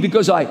to me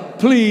because I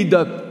plead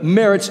the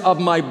merits of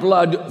my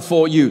blood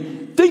for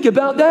you. Think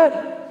about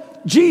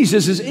that.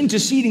 Jesus is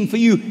interceding for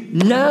you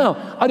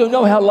now. I don't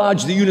know how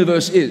large the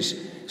universe is.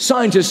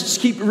 Scientists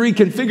keep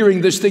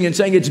reconfiguring this thing and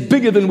saying it's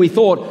bigger than we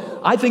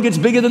thought. I think it's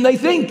bigger than they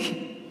think.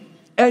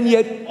 And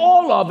yet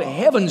all of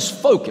heaven's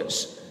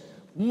focus,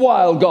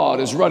 while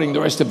God is running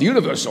the rest of the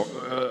universe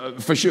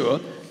for sure,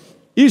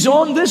 is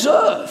on this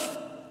earth.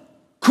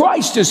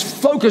 Christ is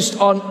focused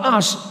on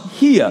us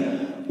here,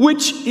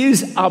 which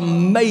is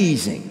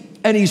amazing.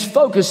 And he's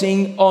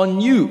focusing on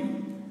you.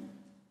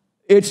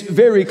 It's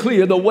very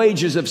clear the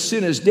wages of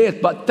sin is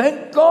death, but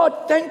thank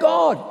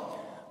God,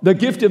 the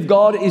gift of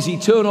God is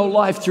eternal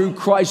life through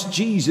Christ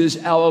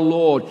Jesus our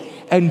Lord.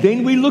 And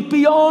then we look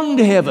beyond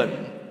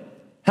heaven.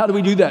 How do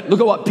we do that? Look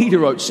at what Peter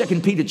wrote,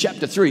 2 Peter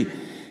chapter 3.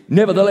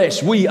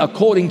 Nevertheless, we,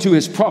 according to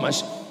his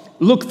promise,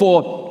 look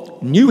for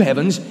new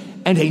heavens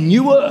and a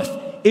new earth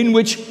in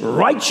which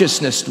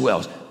righteousness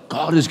dwells.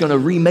 God is going to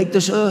remake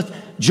this earth.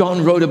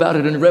 John wrote about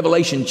it in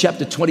Revelation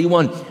chapter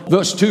 21,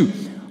 verse 2.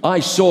 I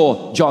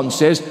saw, John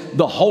says,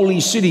 the holy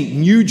city,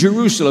 New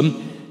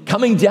Jerusalem,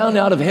 coming down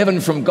out of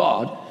heaven from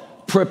God,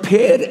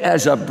 prepared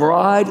as a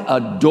bride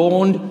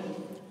adorned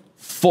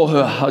for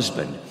her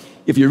husband.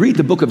 If you read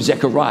the book of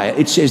Zechariah,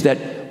 it says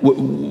that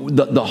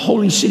the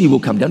holy city will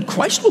come down.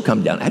 Christ will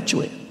come down,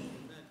 actually.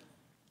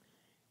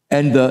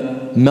 And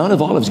the Mount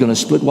of Olives is going to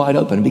split wide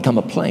open and become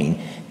a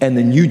plain. And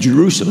the New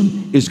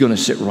Jerusalem is going to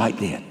sit right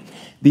there.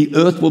 The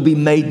earth will be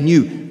made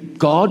new.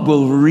 God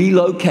will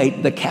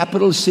relocate the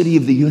capital city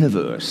of the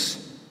universe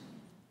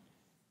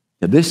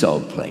to this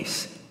old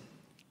place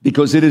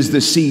because it is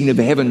the scene of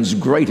heaven's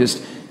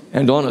greatest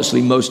and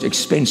honestly most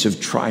expensive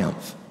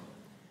triumph.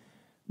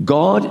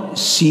 God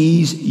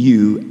sees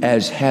you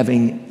as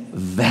having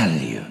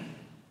value.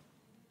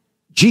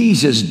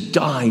 Jesus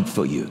died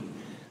for you.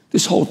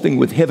 This whole thing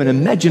with heaven,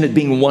 imagine it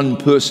being one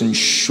person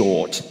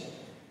short.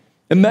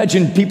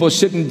 Imagine people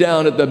sitting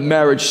down at the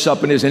marriage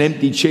supper and there's an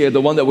empty chair,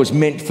 the one that was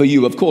meant for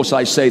you. Of course,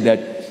 I say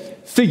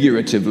that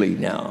figuratively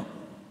now.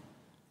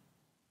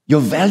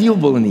 You're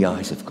valuable in the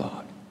eyes of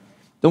God.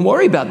 Don't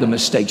worry about the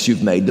mistakes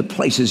you've made, the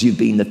places you've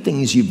been, the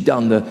things you've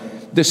done,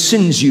 the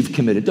sins you've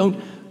committed.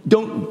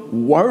 Don't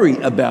worry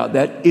about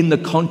that in the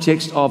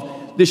context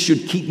of this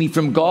should keep me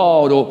from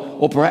God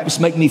or perhaps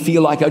make me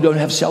feel like I don't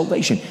have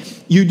salvation.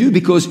 You do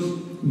because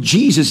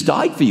Jesus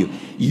died for you.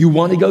 You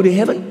want to go to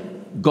heaven?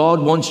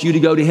 God wants you to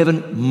go to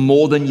heaven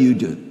more than you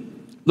do.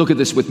 Look at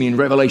this with me in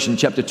Revelation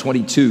chapter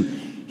 22.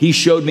 He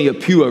showed me a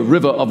pure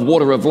river of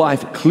water of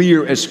life,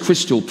 clear as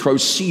crystal,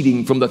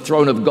 proceeding from the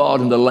throne of God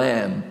and the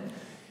Lamb.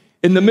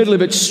 In the middle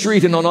of its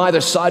street and on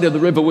either side of the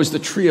river was the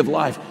tree of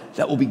life.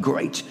 That will be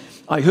great.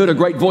 I heard a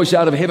great voice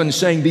out of heaven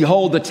saying,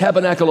 behold, the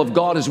tabernacle of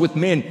God is with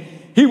men.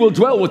 He will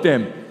dwell with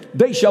them.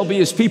 They shall be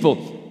his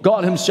people.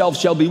 God himself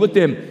shall be with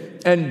them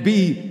and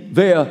be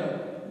their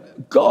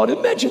God.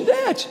 Imagine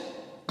that.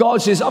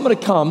 God says, I'm going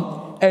to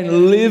come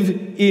and live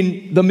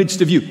in the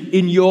midst of you,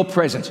 in your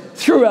presence,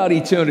 throughout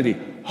eternity.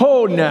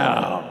 Oh,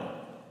 now.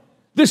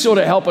 This ought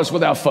to help us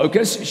with our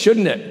focus,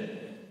 shouldn't it?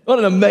 What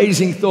an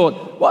amazing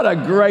thought. What a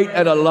great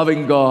and a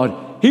loving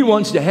God. He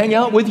wants to hang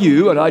out with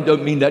you, and I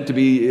don't mean that to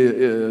be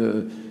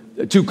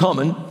too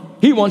common.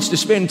 He wants to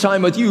spend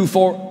time with you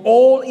for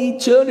all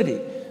eternity.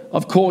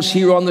 Of course,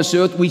 here on this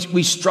earth,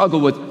 we struggle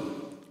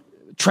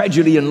with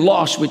tragedy and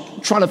loss. We're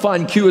trying to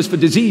find cures for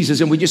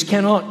diseases, and we just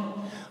cannot.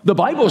 The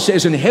Bible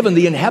says in heaven,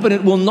 the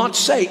inhabitant will not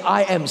say,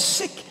 I am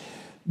sick.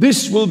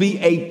 This will be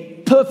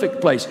a perfect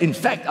place. In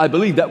fact, I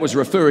believe that was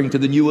referring to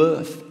the new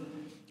earth.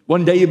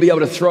 One day you'll be able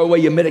to throw away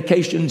your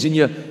medications and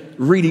your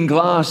reading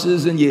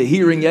glasses and your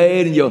hearing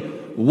aid and your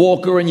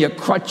walker and your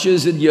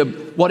crutches and your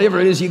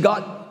whatever it is you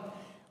got.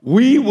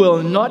 We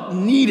will not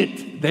need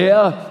it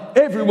there.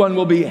 Everyone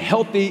will be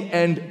healthy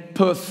and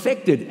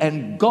perfected,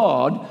 and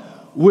God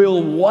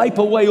will wipe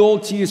away all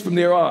tears from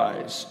their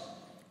eyes.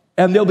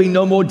 And there'll be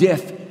no more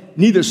death,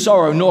 neither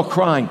sorrow nor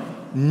crying,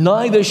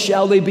 neither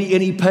shall there be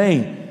any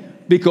pain,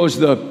 because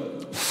the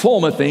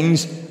former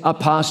things are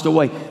passed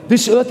away.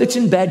 This earth, it's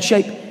in bad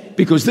shape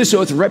because this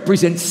earth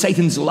represents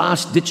Satan's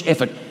last-ditch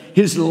effort,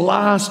 his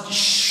last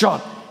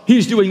shot.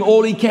 He's doing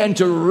all he can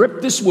to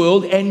rip this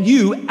world and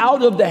you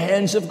out of the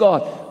hands of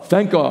God.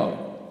 Thank God.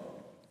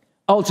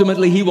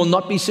 Ultimately, he will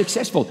not be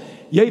successful.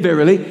 Yea,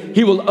 verily,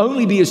 he will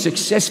only be as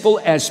successful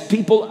as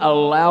people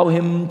allow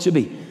him to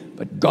be.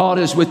 But God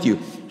is with you.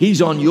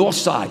 He's on your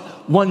side.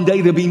 One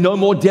day there'll be no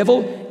more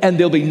devil and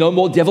there'll be no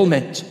more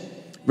devilment.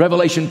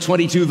 Revelation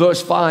 22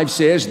 verse 5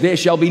 says, there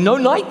shall be no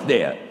night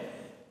there.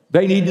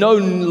 They need no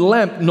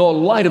lamp nor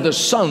light of the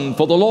sun,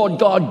 for the Lord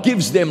God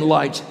gives them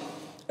light,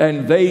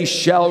 and they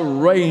shall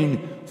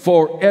reign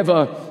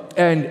forever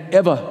and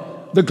ever.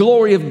 The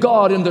glory of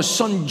God and the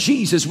Son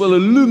Jesus will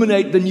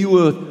illuminate the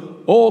new earth.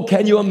 Oh,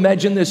 can you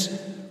imagine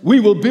this? We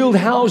will build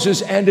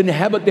houses and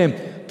inhabit them,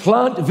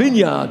 plant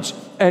vineyards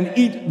and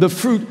eat the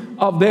fruit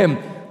of them.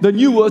 The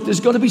new earth is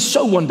going to be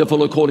so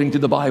wonderful according to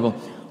the Bible.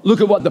 Look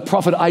at what the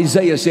prophet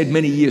Isaiah said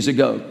many years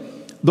ago.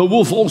 The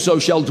wolf also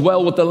shall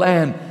dwell with the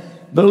lamb.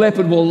 The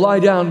leopard will lie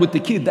down with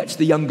the kid. That's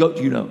the young goat,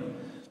 you know.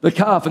 The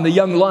calf and the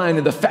young lion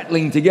and the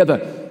fatling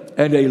together.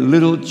 And a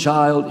little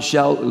child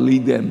shall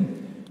lead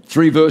them.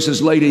 3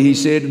 verses later, he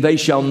said, they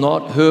shall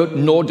not hurt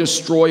nor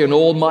destroy in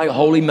all my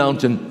holy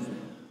mountain.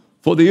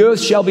 For the earth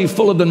shall be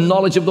full of the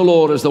knowledge of the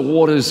Lord as the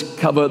waters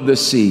cover the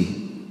sea.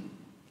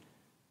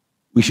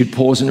 We should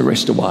pause and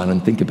rest a while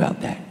and think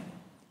about that.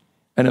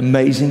 An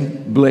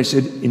amazing,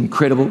 blessed,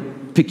 incredible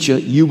picture.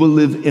 You will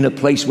live in a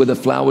place where the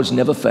flowers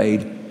never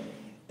fade,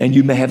 and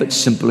you may have it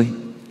simply.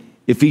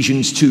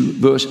 Ephesians 2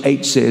 verse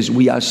 8 says,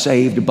 we are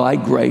saved by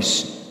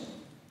grace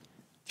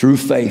through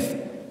faith.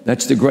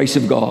 That's the grace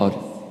of God.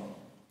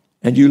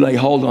 And you lay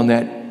hold on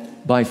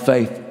that by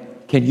faith.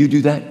 Can you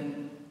do that?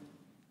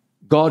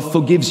 God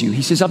forgives you.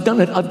 He says, I've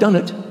done it. I've done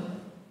it.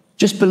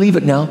 Just believe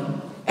it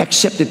now.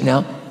 Accept it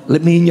now.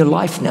 Let me in your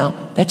life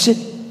now. That's it.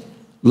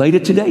 Later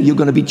today, you're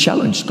going to be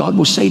challenged. God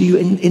will say to you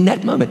in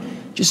that moment,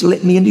 just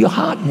let me into your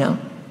heart now.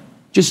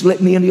 Just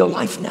let me into your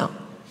life now.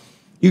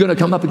 You're going to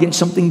come up against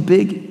something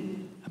big,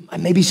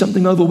 maybe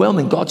something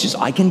overwhelming. God says,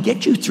 I can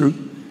get you through.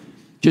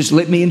 Just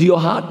let me into your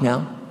heart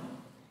now.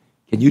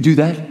 Can you do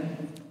that?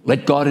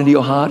 Let God into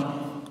your heart.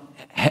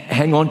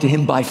 Hang on to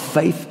him by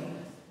faith.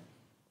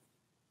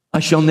 I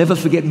shall never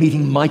forget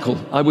meeting Michael.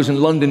 I was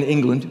in London,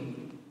 England.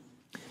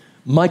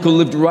 Michael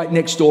lived right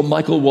next door.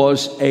 Michael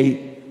was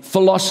a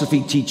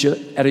philosophy teacher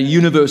at a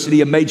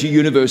university, a major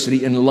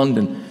university in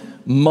London.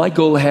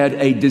 Michael had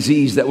a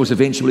disease that was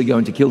eventually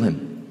going to kill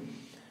him.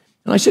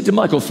 And I said to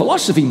Michael,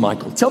 philosophy,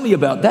 Michael, tell me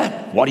about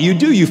that. What do,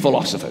 you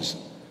philosophers?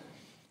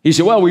 He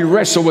said, well, we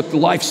wrestle with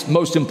life's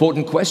most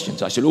important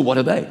questions. I said, oh, what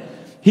are they?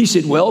 He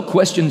said, well,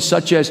 questions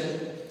such as,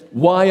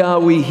 why are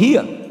we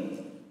here?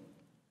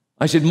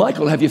 I said,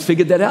 Michael, have you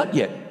figured that out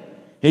yet?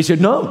 He said,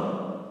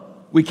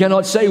 no, we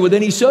cannot say with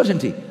any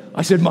certainty.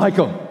 I said,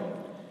 Michael,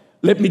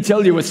 let me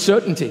tell you with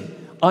certainty.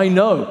 I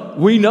know,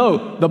 we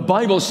know, the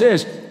Bible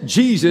says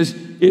Jesus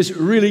is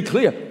really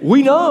clear.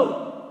 We know.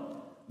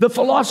 The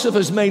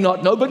philosophers may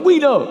not know, but we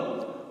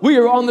know. We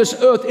are on this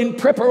earth in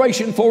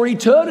preparation for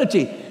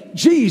eternity.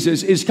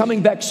 Jesus is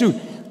coming back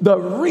soon. The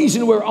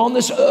reason we're on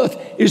this earth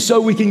is so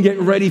we can get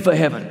ready for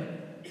heaven.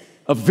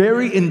 A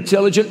very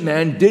intelligent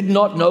man did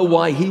not know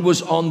why he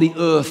was on the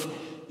earth.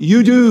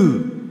 You do,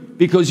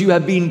 because you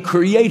have been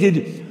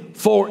created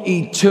for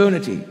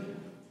eternity.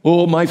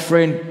 Oh, my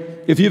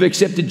friend, if you've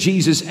accepted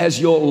Jesus as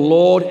your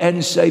Lord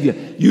and Savior,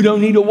 you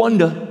don't need to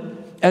wonder.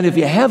 And if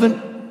you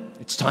haven't,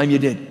 it's time you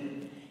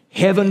did.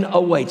 Heaven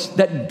awaits,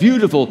 that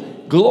beautiful,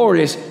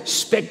 glorious,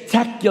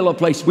 spectacular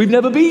place we've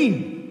never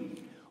been.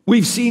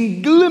 We've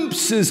seen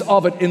glimpses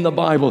of it in the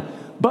Bible,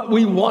 but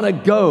we want to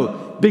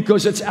go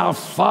because it's our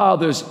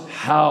Father's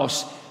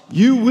house.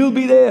 You will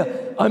be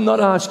there. I'm not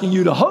asking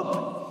you to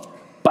hope,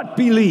 but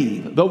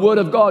believe. The Word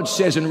of God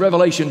says in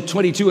Revelation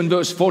 22 and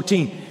verse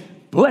 14,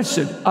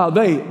 blessed are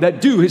they that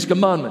do his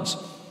commandments,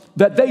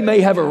 that they may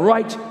have a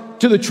right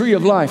to the tree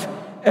of life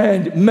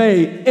and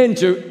may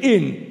enter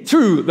in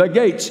through the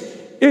gates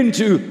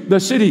into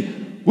the city.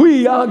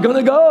 We are going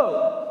to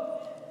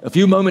go. A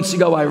few moments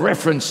ago, I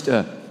referenced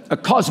a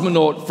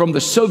cosmonaut from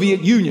the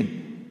Soviet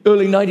Union.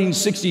 Early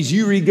 1960s,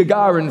 Yuri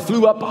Gagarin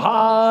flew up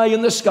high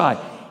in the sky,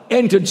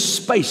 entered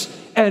space,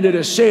 and it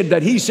is said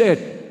that he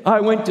said, I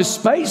went to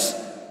space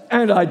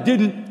and I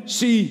didn't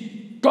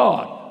see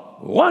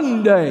God.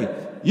 One day,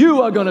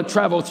 you are going to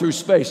travel through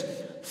space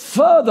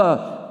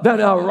further than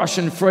our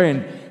Russian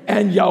friend,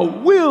 and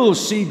you will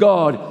see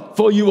God,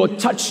 for you will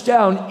touch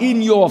down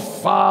in your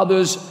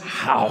Father's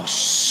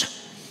house.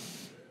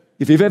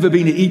 If you've ever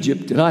been to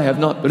Egypt, and I have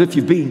not, but if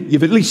you've been,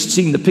 you've at least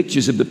seen the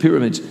pictures of the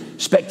pyramids,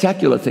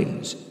 spectacular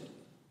things.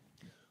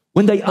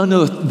 When they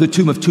unearthed the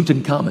tomb of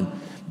Tutankhamun,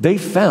 they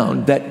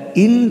found that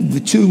in the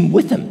tomb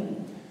with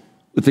him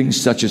were things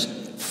such as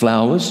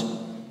flowers,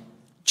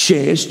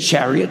 chairs,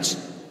 chariots,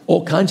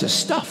 all kinds of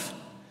stuff.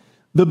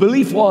 The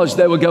belief was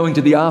they were going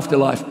to the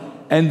afterlife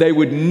and they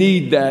would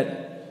need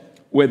that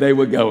where they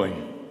were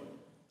going.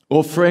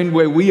 Oh, friend,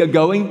 where we are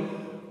going,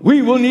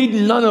 we will need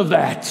none of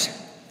that.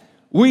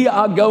 We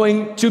are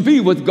going to be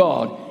with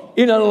God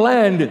in a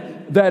land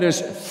that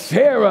is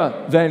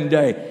fairer than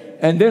day.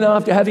 And then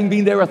after having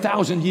been there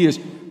 1,000 years,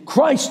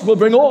 Christ will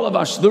bring all of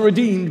us, the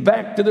redeemed,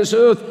 back to this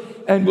earth,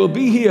 and we'll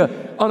be here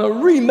on a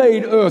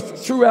remade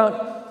earth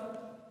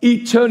throughout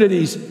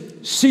eternity's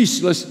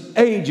ceaseless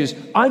ages.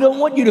 I don't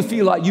want you to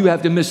feel like you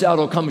have to miss out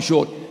or come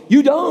short.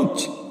 You don't.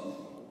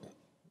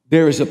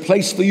 There is a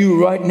place for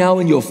you right now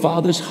in your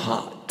Father's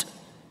heart.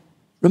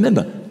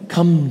 Remember,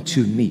 come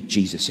to me,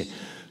 Jesus said.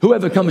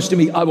 Whoever comes to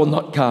me, I will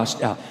not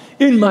cast out.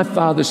 In my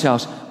Father's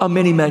house are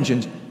many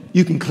mansions.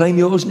 You can claim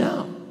yours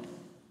now.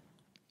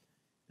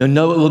 And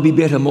know it will be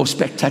better, more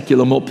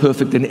spectacular, more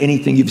perfect than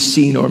anything you've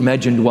seen or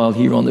imagined while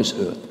here on this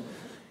earth.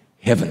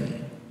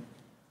 Heaven.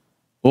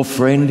 Oh,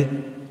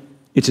 friend,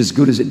 it's as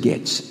good as it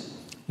gets.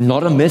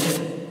 Not a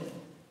myth.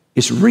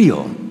 It's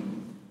real.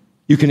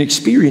 You can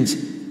experience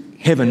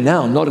heaven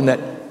now, not in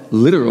that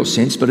literal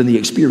sense, but in the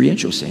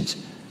experiential sense.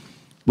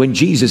 When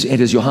Jesus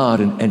enters your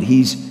heart and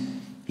He's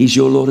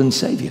your Lord and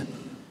Savior.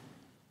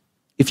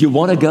 If you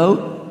want to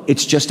go,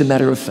 it's just a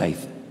matter of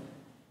faith.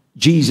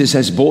 Jesus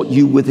has bought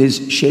you with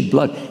His shed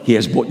blood. He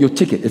has bought your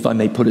ticket, if I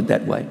may put it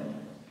that way.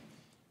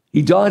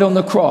 He died on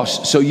the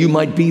cross so you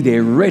might be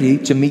there ready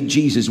to meet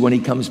Jesus when He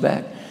comes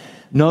back.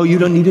 No, you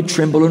don't need to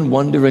tremble and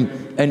wonder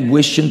and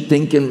wish and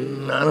think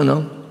and I don't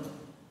know.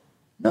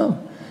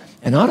 No.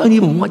 And I don't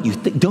even want you,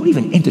 don't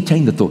even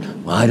entertain the thought,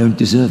 well, I don't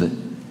deserve it.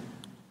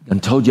 I'm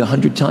told you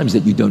 100 times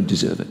that you don't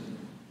deserve it.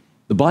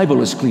 The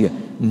Bible is clear.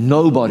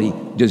 Nobody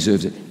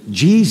deserves it.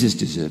 Jesus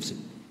deserves it.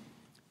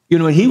 You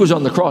know, when He was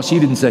on the cross, He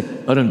didn't say,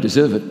 I don't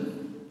deserve it.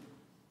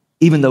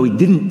 Even though He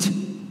didn't.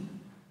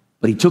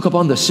 But He took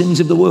upon the sins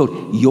of the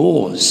world.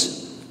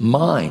 Yours,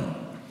 mine,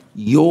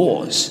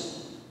 yours.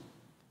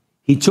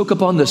 He took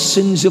upon the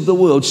sins of the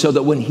world so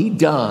that when He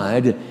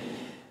died,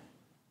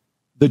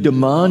 the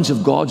demands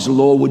of God's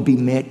law would be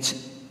met.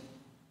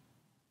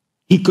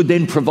 He could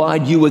then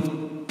provide you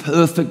with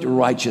perfect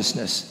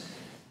righteousness.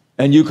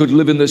 And you could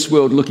live in this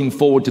world looking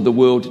forward to the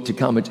world to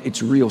come.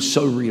 It's real,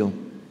 so real.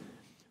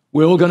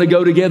 We're all going to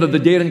go together. The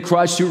dead in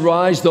Christ who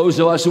rise, those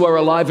of us who are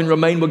alive and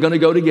remain, we're going to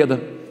go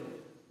together.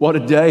 What a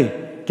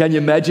day. Can you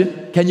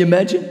imagine? Can you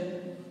imagine?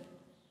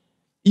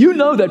 You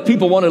know that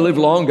people want to live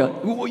longer.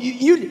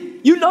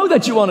 You know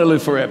that you want to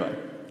live forever.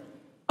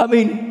 I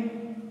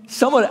mean,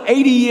 someone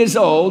 80 years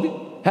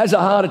old has a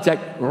heart attack,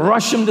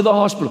 rush them to the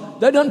hospital.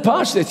 They don't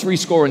pass their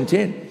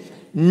 70.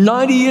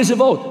 90 years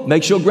of old,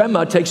 make sure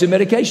grandma takes her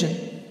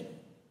medication.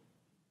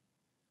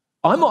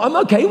 I'm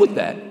okay with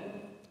that.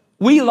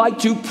 We like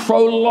to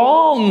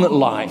prolong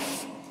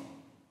life.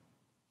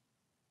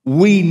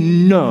 We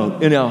know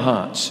in our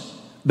hearts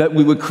that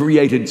we were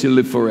created to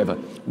live forever.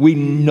 We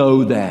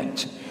know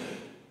that.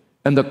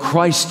 And the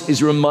Christ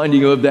is reminding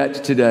you of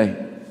that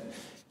today.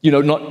 You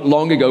know, not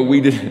long ago,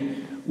 we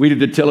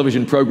did a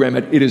television program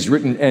at It Is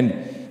Written,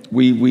 and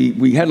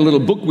we had a little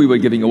book we were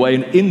giving away,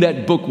 and in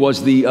that book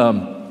was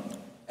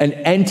an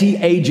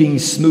anti-aging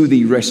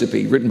smoothie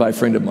recipe written by a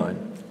friend of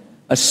mine.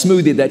 A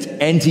smoothie that's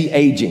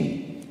anti-aging.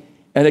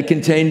 And it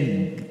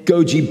contained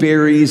goji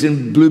berries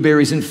and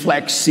blueberries and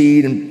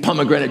flaxseed and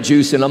pomegranate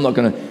juice. And I'm not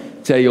going to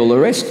tell you all the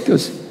rest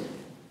because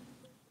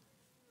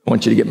I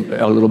want you to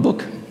get our little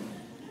book.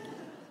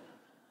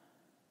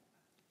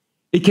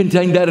 It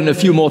contained that and a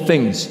few more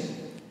things.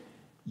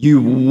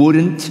 You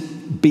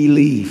wouldn't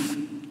believe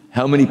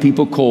how many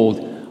people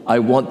called, I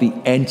want the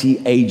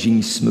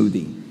anti-aging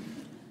smoothie.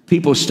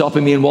 People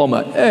stopping me in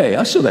Walmart. Hey,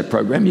 I saw that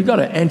program. You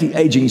got an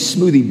anti-aging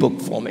smoothie book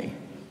for me.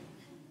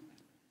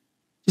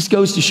 Just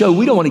goes to show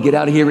we don't want to get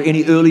out of here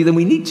any earlier than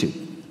we need to.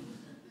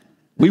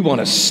 We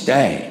want to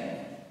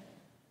stay.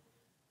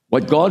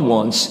 What God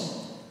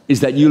wants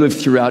is that you live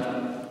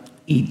throughout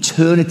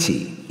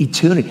eternity.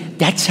 Eternity.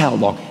 That's how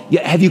long.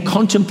 Have you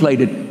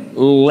contemplated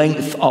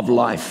length of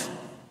life?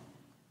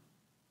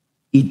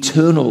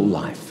 Eternal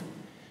life.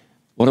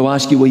 I want to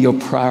ask you where your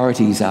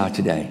priorities are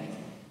today.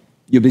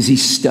 You're busy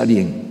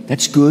studying.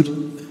 That's good.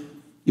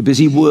 You're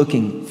busy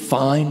working.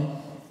 Fine.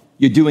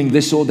 You're doing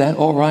this or that.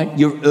 All right.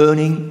 You're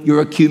earning. You're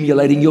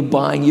accumulating. You're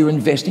buying. You're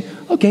investing.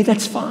 Okay,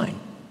 that's fine.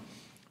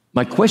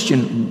 My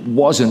question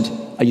wasn't,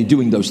 are you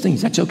doing those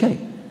things? That's okay.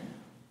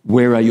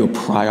 Where are your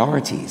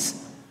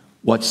priorities?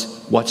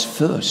 What's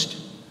first?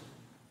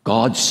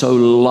 God so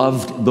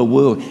loved the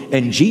world.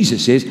 And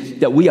Jesus says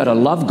that we are to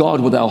love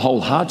God with our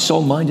whole heart,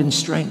 soul, mind, and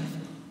strength.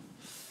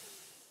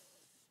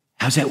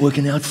 How's that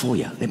working out for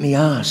you? Let me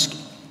ask.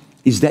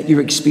 Is that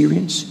your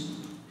experience?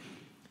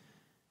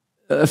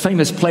 A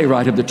famous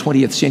playwright of the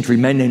 20th century, a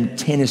man named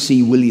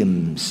Tennessee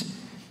Williams.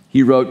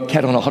 He wrote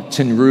Cat on a Hot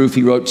Tin Roof.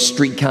 He wrote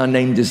Streetcar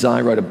Named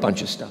Desire, wrote a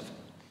bunch of stuff.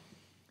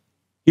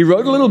 He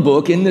wrote a little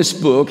book. In this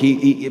book,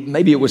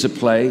 maybe it was a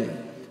play.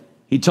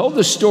 He told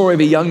the story of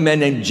a young man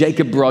named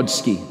Jacob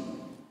Brodsky,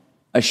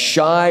 a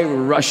shy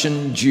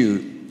Russian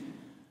Jew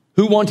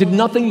who wanted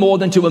nothing more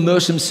than to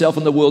immerse himself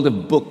in the world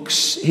of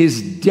books.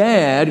 His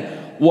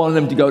dad wanted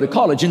him to go to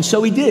college, and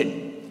so he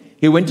did.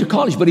 He went to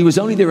college, but he was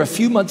only there a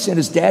few months, and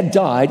his dad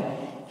died.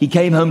 He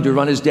came home to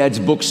run his dad's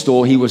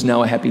bookstore. He was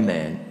now a happy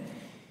man.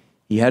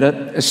 He had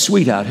a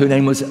sweetheart. Her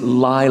name was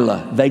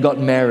Lila. They got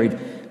married.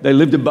 They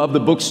lived above the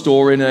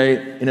bookstore in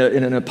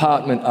an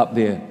apartment up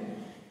there.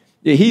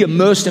 He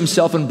immersed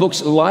himself in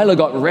books. Lila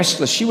got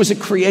restless. She was a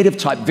creative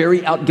type,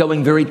 very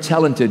outgoing, very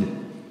talented.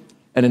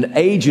 And an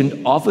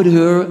agent offered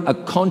her a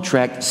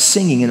contract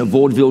singing in a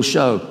vaudeville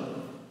show.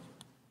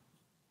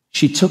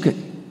 She took it.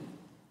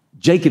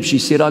 Jacob, she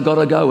said, I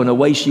gotta go. And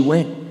away she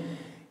went.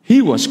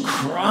 He was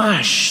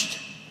crushed.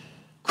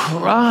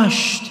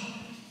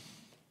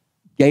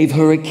 Gave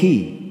her a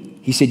key.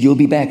 He said, you'll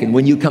be back. And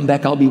when you come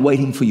back, I'll be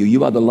waiting for you.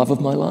 You are the love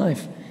of my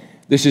life.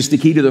 This is the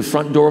key to the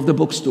front door of the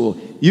bookstore.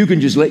 You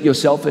can just let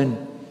yourself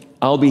in.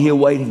 I'll be here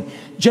waiting.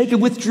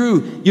 Jacob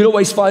withdrew. You'd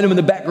always find him in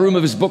the back room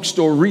of his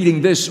bookstore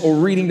reading this or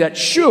reading that.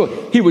 Sure,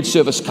 he would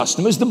service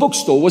customers. The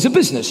bookstore was a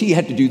business. He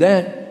had to do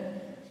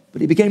that. But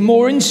he became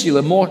more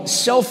insular, more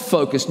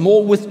self-focused,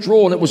 more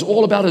withdrawn. It was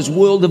all about his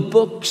world of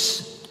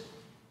books.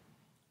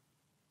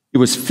 It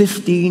was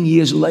 15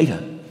 years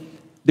later.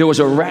 There was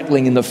a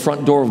rattling in the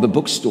front door of the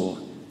bookstore.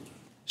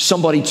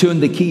 Somebody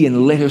turned the key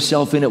and let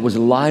herself in. It was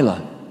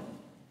Lila.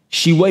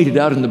 She waited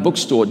out in the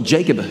bookstore.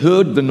 Jacob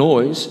heard the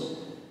noise.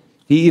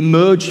 He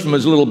emerged from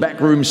his little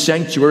backroom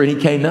sanctuary and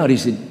he came out. He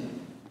said,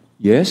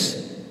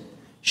 yes.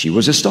 She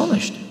was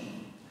astonished.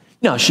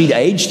 Now, she'd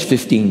aged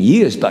 15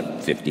 years,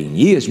 but 15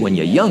 years when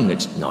you're young,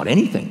 it's not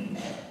anything.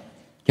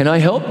 Can I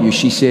help you?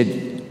 She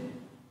said,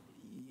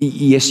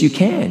 yes, you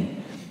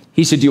can.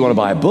 He said, do you want to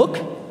buy a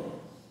book?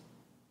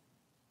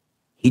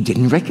 He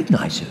didn't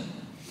recognize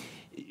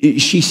her.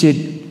 She said,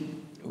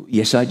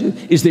 yes, I do.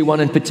 Is there one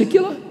in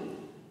particular?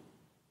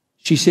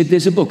 She said,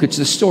 there's a book. It's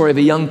the story of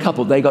a young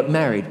couple. They got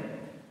married.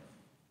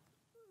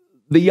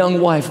 The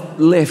young wife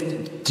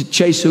left to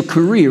chase her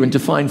career and to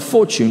find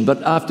fortune,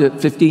 but after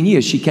 15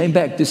 years, she came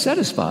back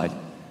dissatisfied.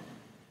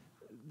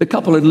 The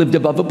couple had lived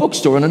above a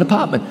bookstore in an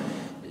apartment.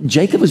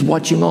 Jacob was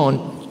watching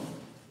on.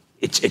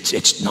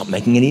 It's not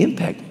making any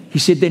impact. He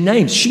said their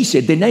names. She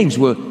said their names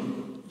were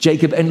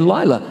Jacob and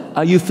Lila.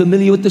 Are you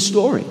familiar with the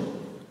story?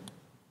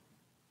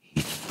 He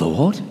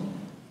thought,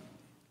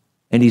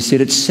 and he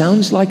said, it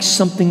sounds like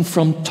something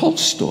from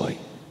Tolstoy.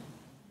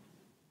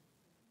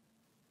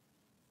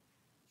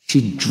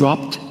 She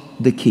dropped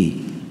the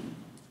key.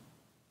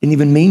 Didn't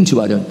even mean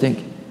to, I don't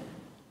think.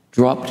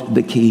 Dropped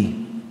the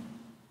key.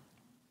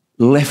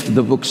 Left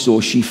the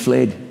bookstore. She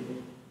fled.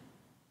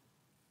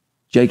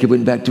 Jacob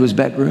went back to his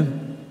back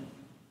room.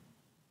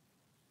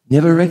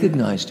 Never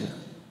recognized her.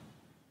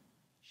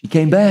 She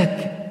came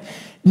back.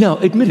 Now,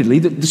 admittedly,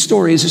 the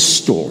story is a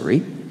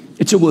story.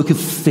 It's a work of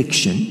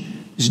fiction.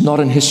 It's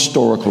not an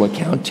historical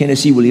account.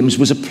 Tennessee Williams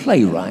was a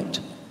playwright.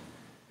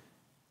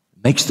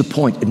 Makes the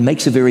point. It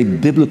makes a very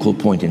biblical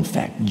point, in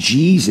fact.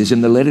 Jesus,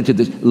 in the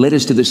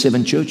letters to the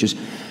 7 churches,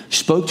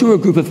 spoke to a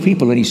group of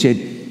people and he said,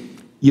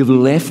 you've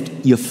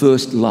left your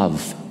first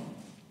love.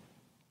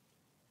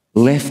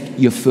 Left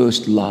your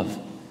first love.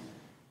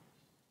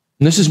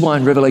 And this is why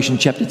in Revelation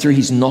chapter 3,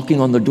 he's knocking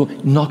on the door.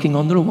 Knocking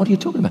on the door. What are you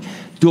talking about?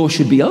 Door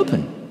should be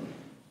open.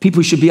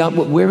 People should be out,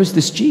 where is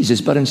this Jesus?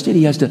 But instead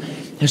he has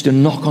to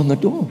knock on the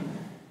door.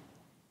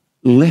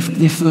 Left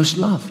their first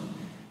love.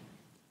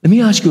 Let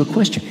me ask you a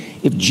question.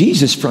 If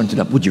Jesus fronted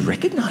up, would you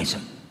recognize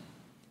him?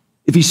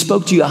 If he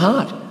spoke to your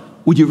heart,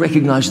 would you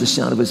recognize the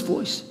sound of his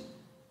voice?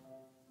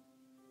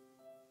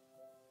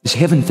 This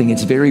heaven thing,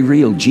 it's very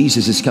real.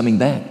 Jesus is coming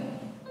back.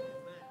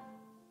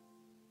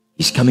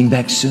 He's coming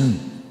back soon.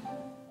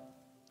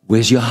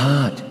 Where's your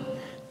heart?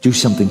 Do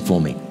something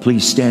for me.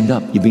 Please stand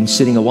up. You've been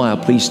sitting a while.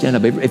 Please stand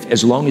up.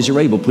 As long as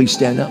you're able, please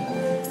stand up.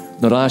 I'm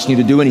not asking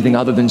you to do anything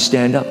other than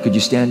stand up. Could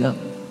you stand up?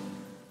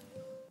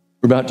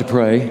 We're about to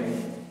pray.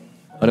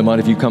 I don't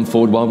mind if you come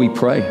forward while we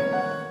pray.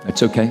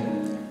 That's okay.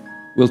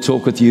 We'll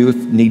talk with you if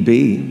need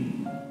be.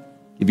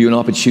 Give you an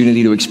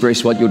opportunity to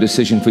express what your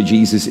decision for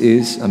Jesus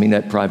is. I mean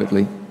that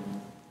privately.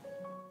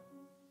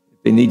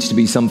 If there needs to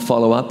be some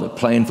follow-up, a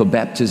plan for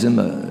baptism,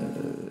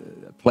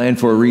 a plan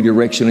for a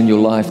redirection in your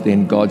life,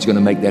 then God's going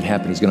to make that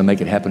happen. He's going to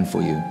make it happen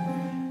for you.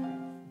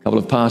 A couple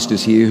of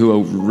pastors here who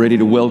are ready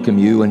to welcome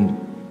you, and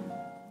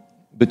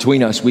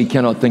between us, we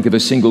cannot think of a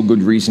single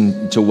good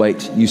reason to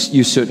wait.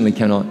 You certainly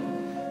cannot.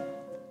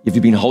 If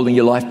you've been holding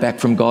your life back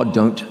from God,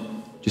 don't.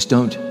 Just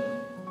don't.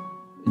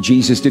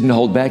 Jesus didn't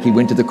hold back. He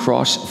went to the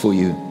cross for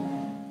you.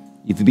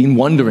 If you've been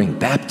wondering,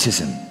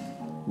 baptism,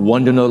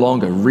 wonder no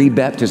longer.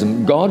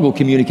 Rebaptism. God will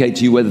communicate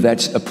to you whether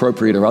that's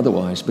appropriate or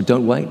otherwise, but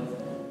don't wait.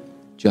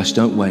 Just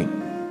don't wait.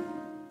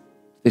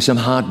 There's some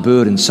heart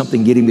burden,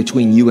 something getting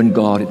between you and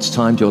God. It's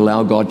time to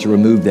allow God to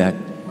remove that.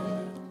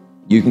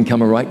 You can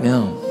come right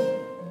now.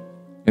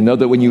 And know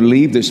that when you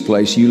leave this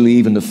place, you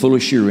leave in the full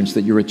assurance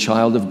that you're a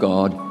child of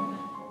God,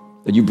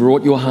 that you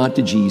brought your heart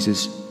to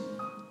Jesus.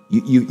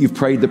 You've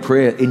prayed the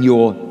prayer in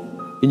your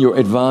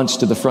advance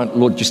to the front.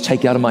 Lord, just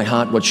take out of my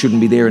heart what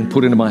shouldn't be there and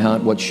put into my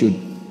heart what should.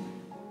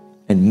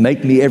 And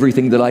make me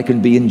everything that I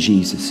can be in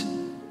Jesus.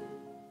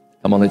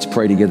 Come on, let's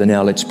pray together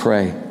now. Let's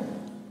pray.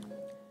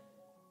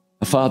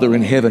 Father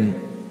in heaven,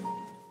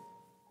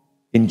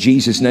 in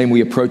Jesus' name we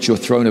approach your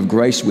throne of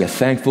grace. We are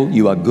thankful.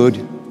 You are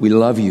good. We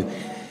love you.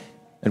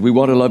 And we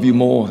want to love you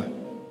more.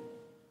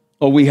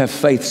 Oh, we have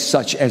faith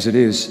such as it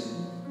is.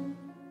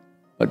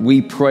 But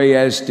we pray,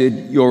 as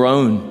did your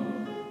own,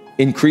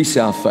 increase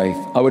our faith.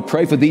 I would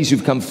pray for these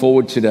who've come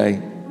forward today.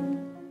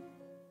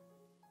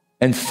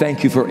 And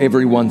thank you for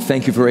everyone.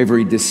 Thank you for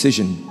every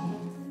decision.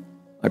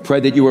 I pray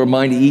that you will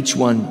remind each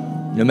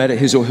one, no matter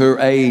his or her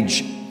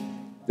age,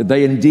 that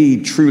they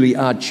indeed truly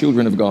are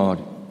children of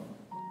God.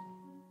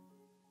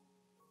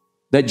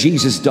 That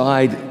Jesus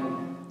died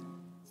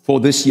for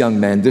this young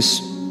man,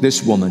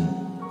 this woman.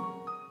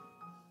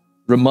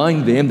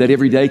 Remind them that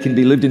every day can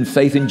be lived in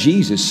faith in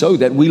Jesus, so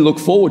that we look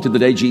forward to the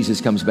day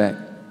Jesus comes back.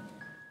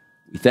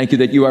 We thank you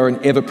that you are an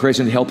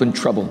ever-present help in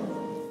trouble,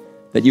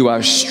 that you are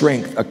a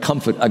strength, a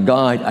comfort, a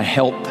guide, a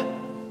help.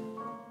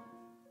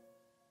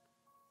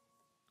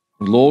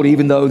 Lord,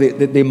 even though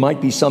there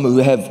might be some who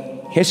have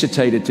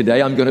hesitated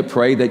today, I'm going to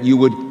pray that you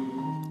would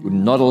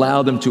not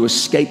allow them to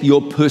escape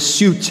your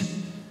pursuit,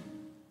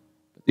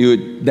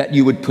 that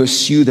you would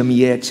pursue them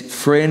yet.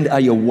 Friend, are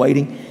you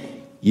waiting?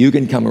 You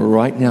can come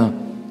right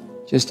now.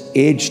 Just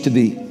edge to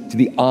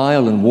the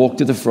aisle and walk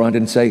to the front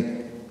and say,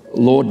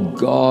 Lord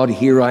God,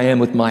 here I am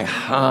with my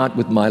heart,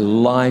 with my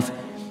life.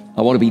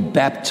 I want to be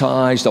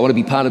baptized. I want to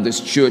be part of this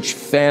church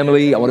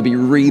family. I want to be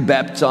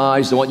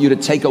re-baptized. I want you to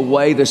take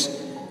away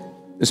this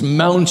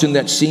mountain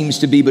that seems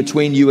to be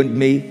between you and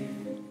me.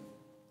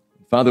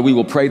 Father, we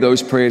will pray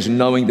those prayers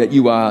knowing that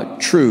you are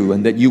true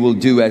and that you will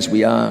do as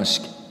we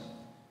ask.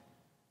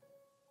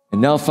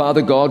 And now,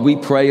 Father God, we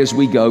pray as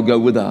we go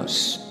with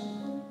us.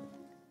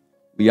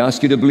 We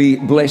ask you to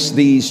bless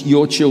these,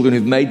 your children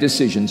who've made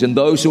decisions, and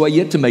those who are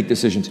yet to make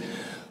decisions.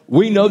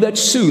 We know that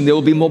soon there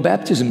will be more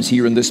baptisms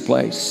here in this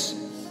place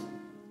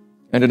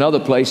and in other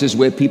places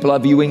where people are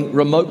viewing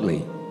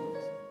remotely.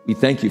 We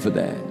thank you for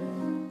that.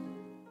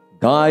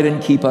 Guide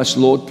and keep us,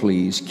 Lord,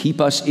 please.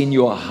 Keep us in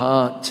your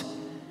heart.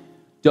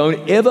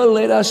 Don't ever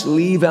let us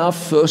leave our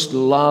first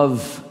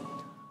love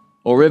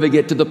or ever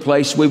get to the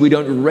place where we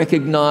don't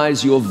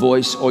recognize your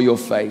voice or your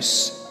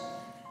face.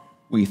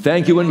 We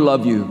thank you and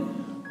love you.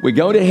 We're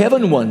going to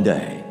heaven one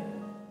day.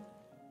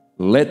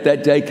 Let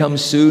that day come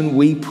soon,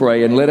 we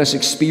pray, and let us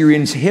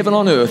experience heaven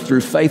on earth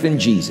through faith in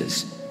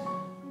Jesus.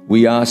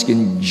 We ask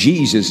in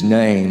Jesus'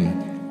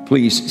 name.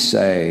 Please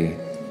say,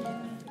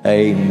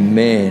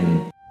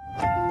 amen.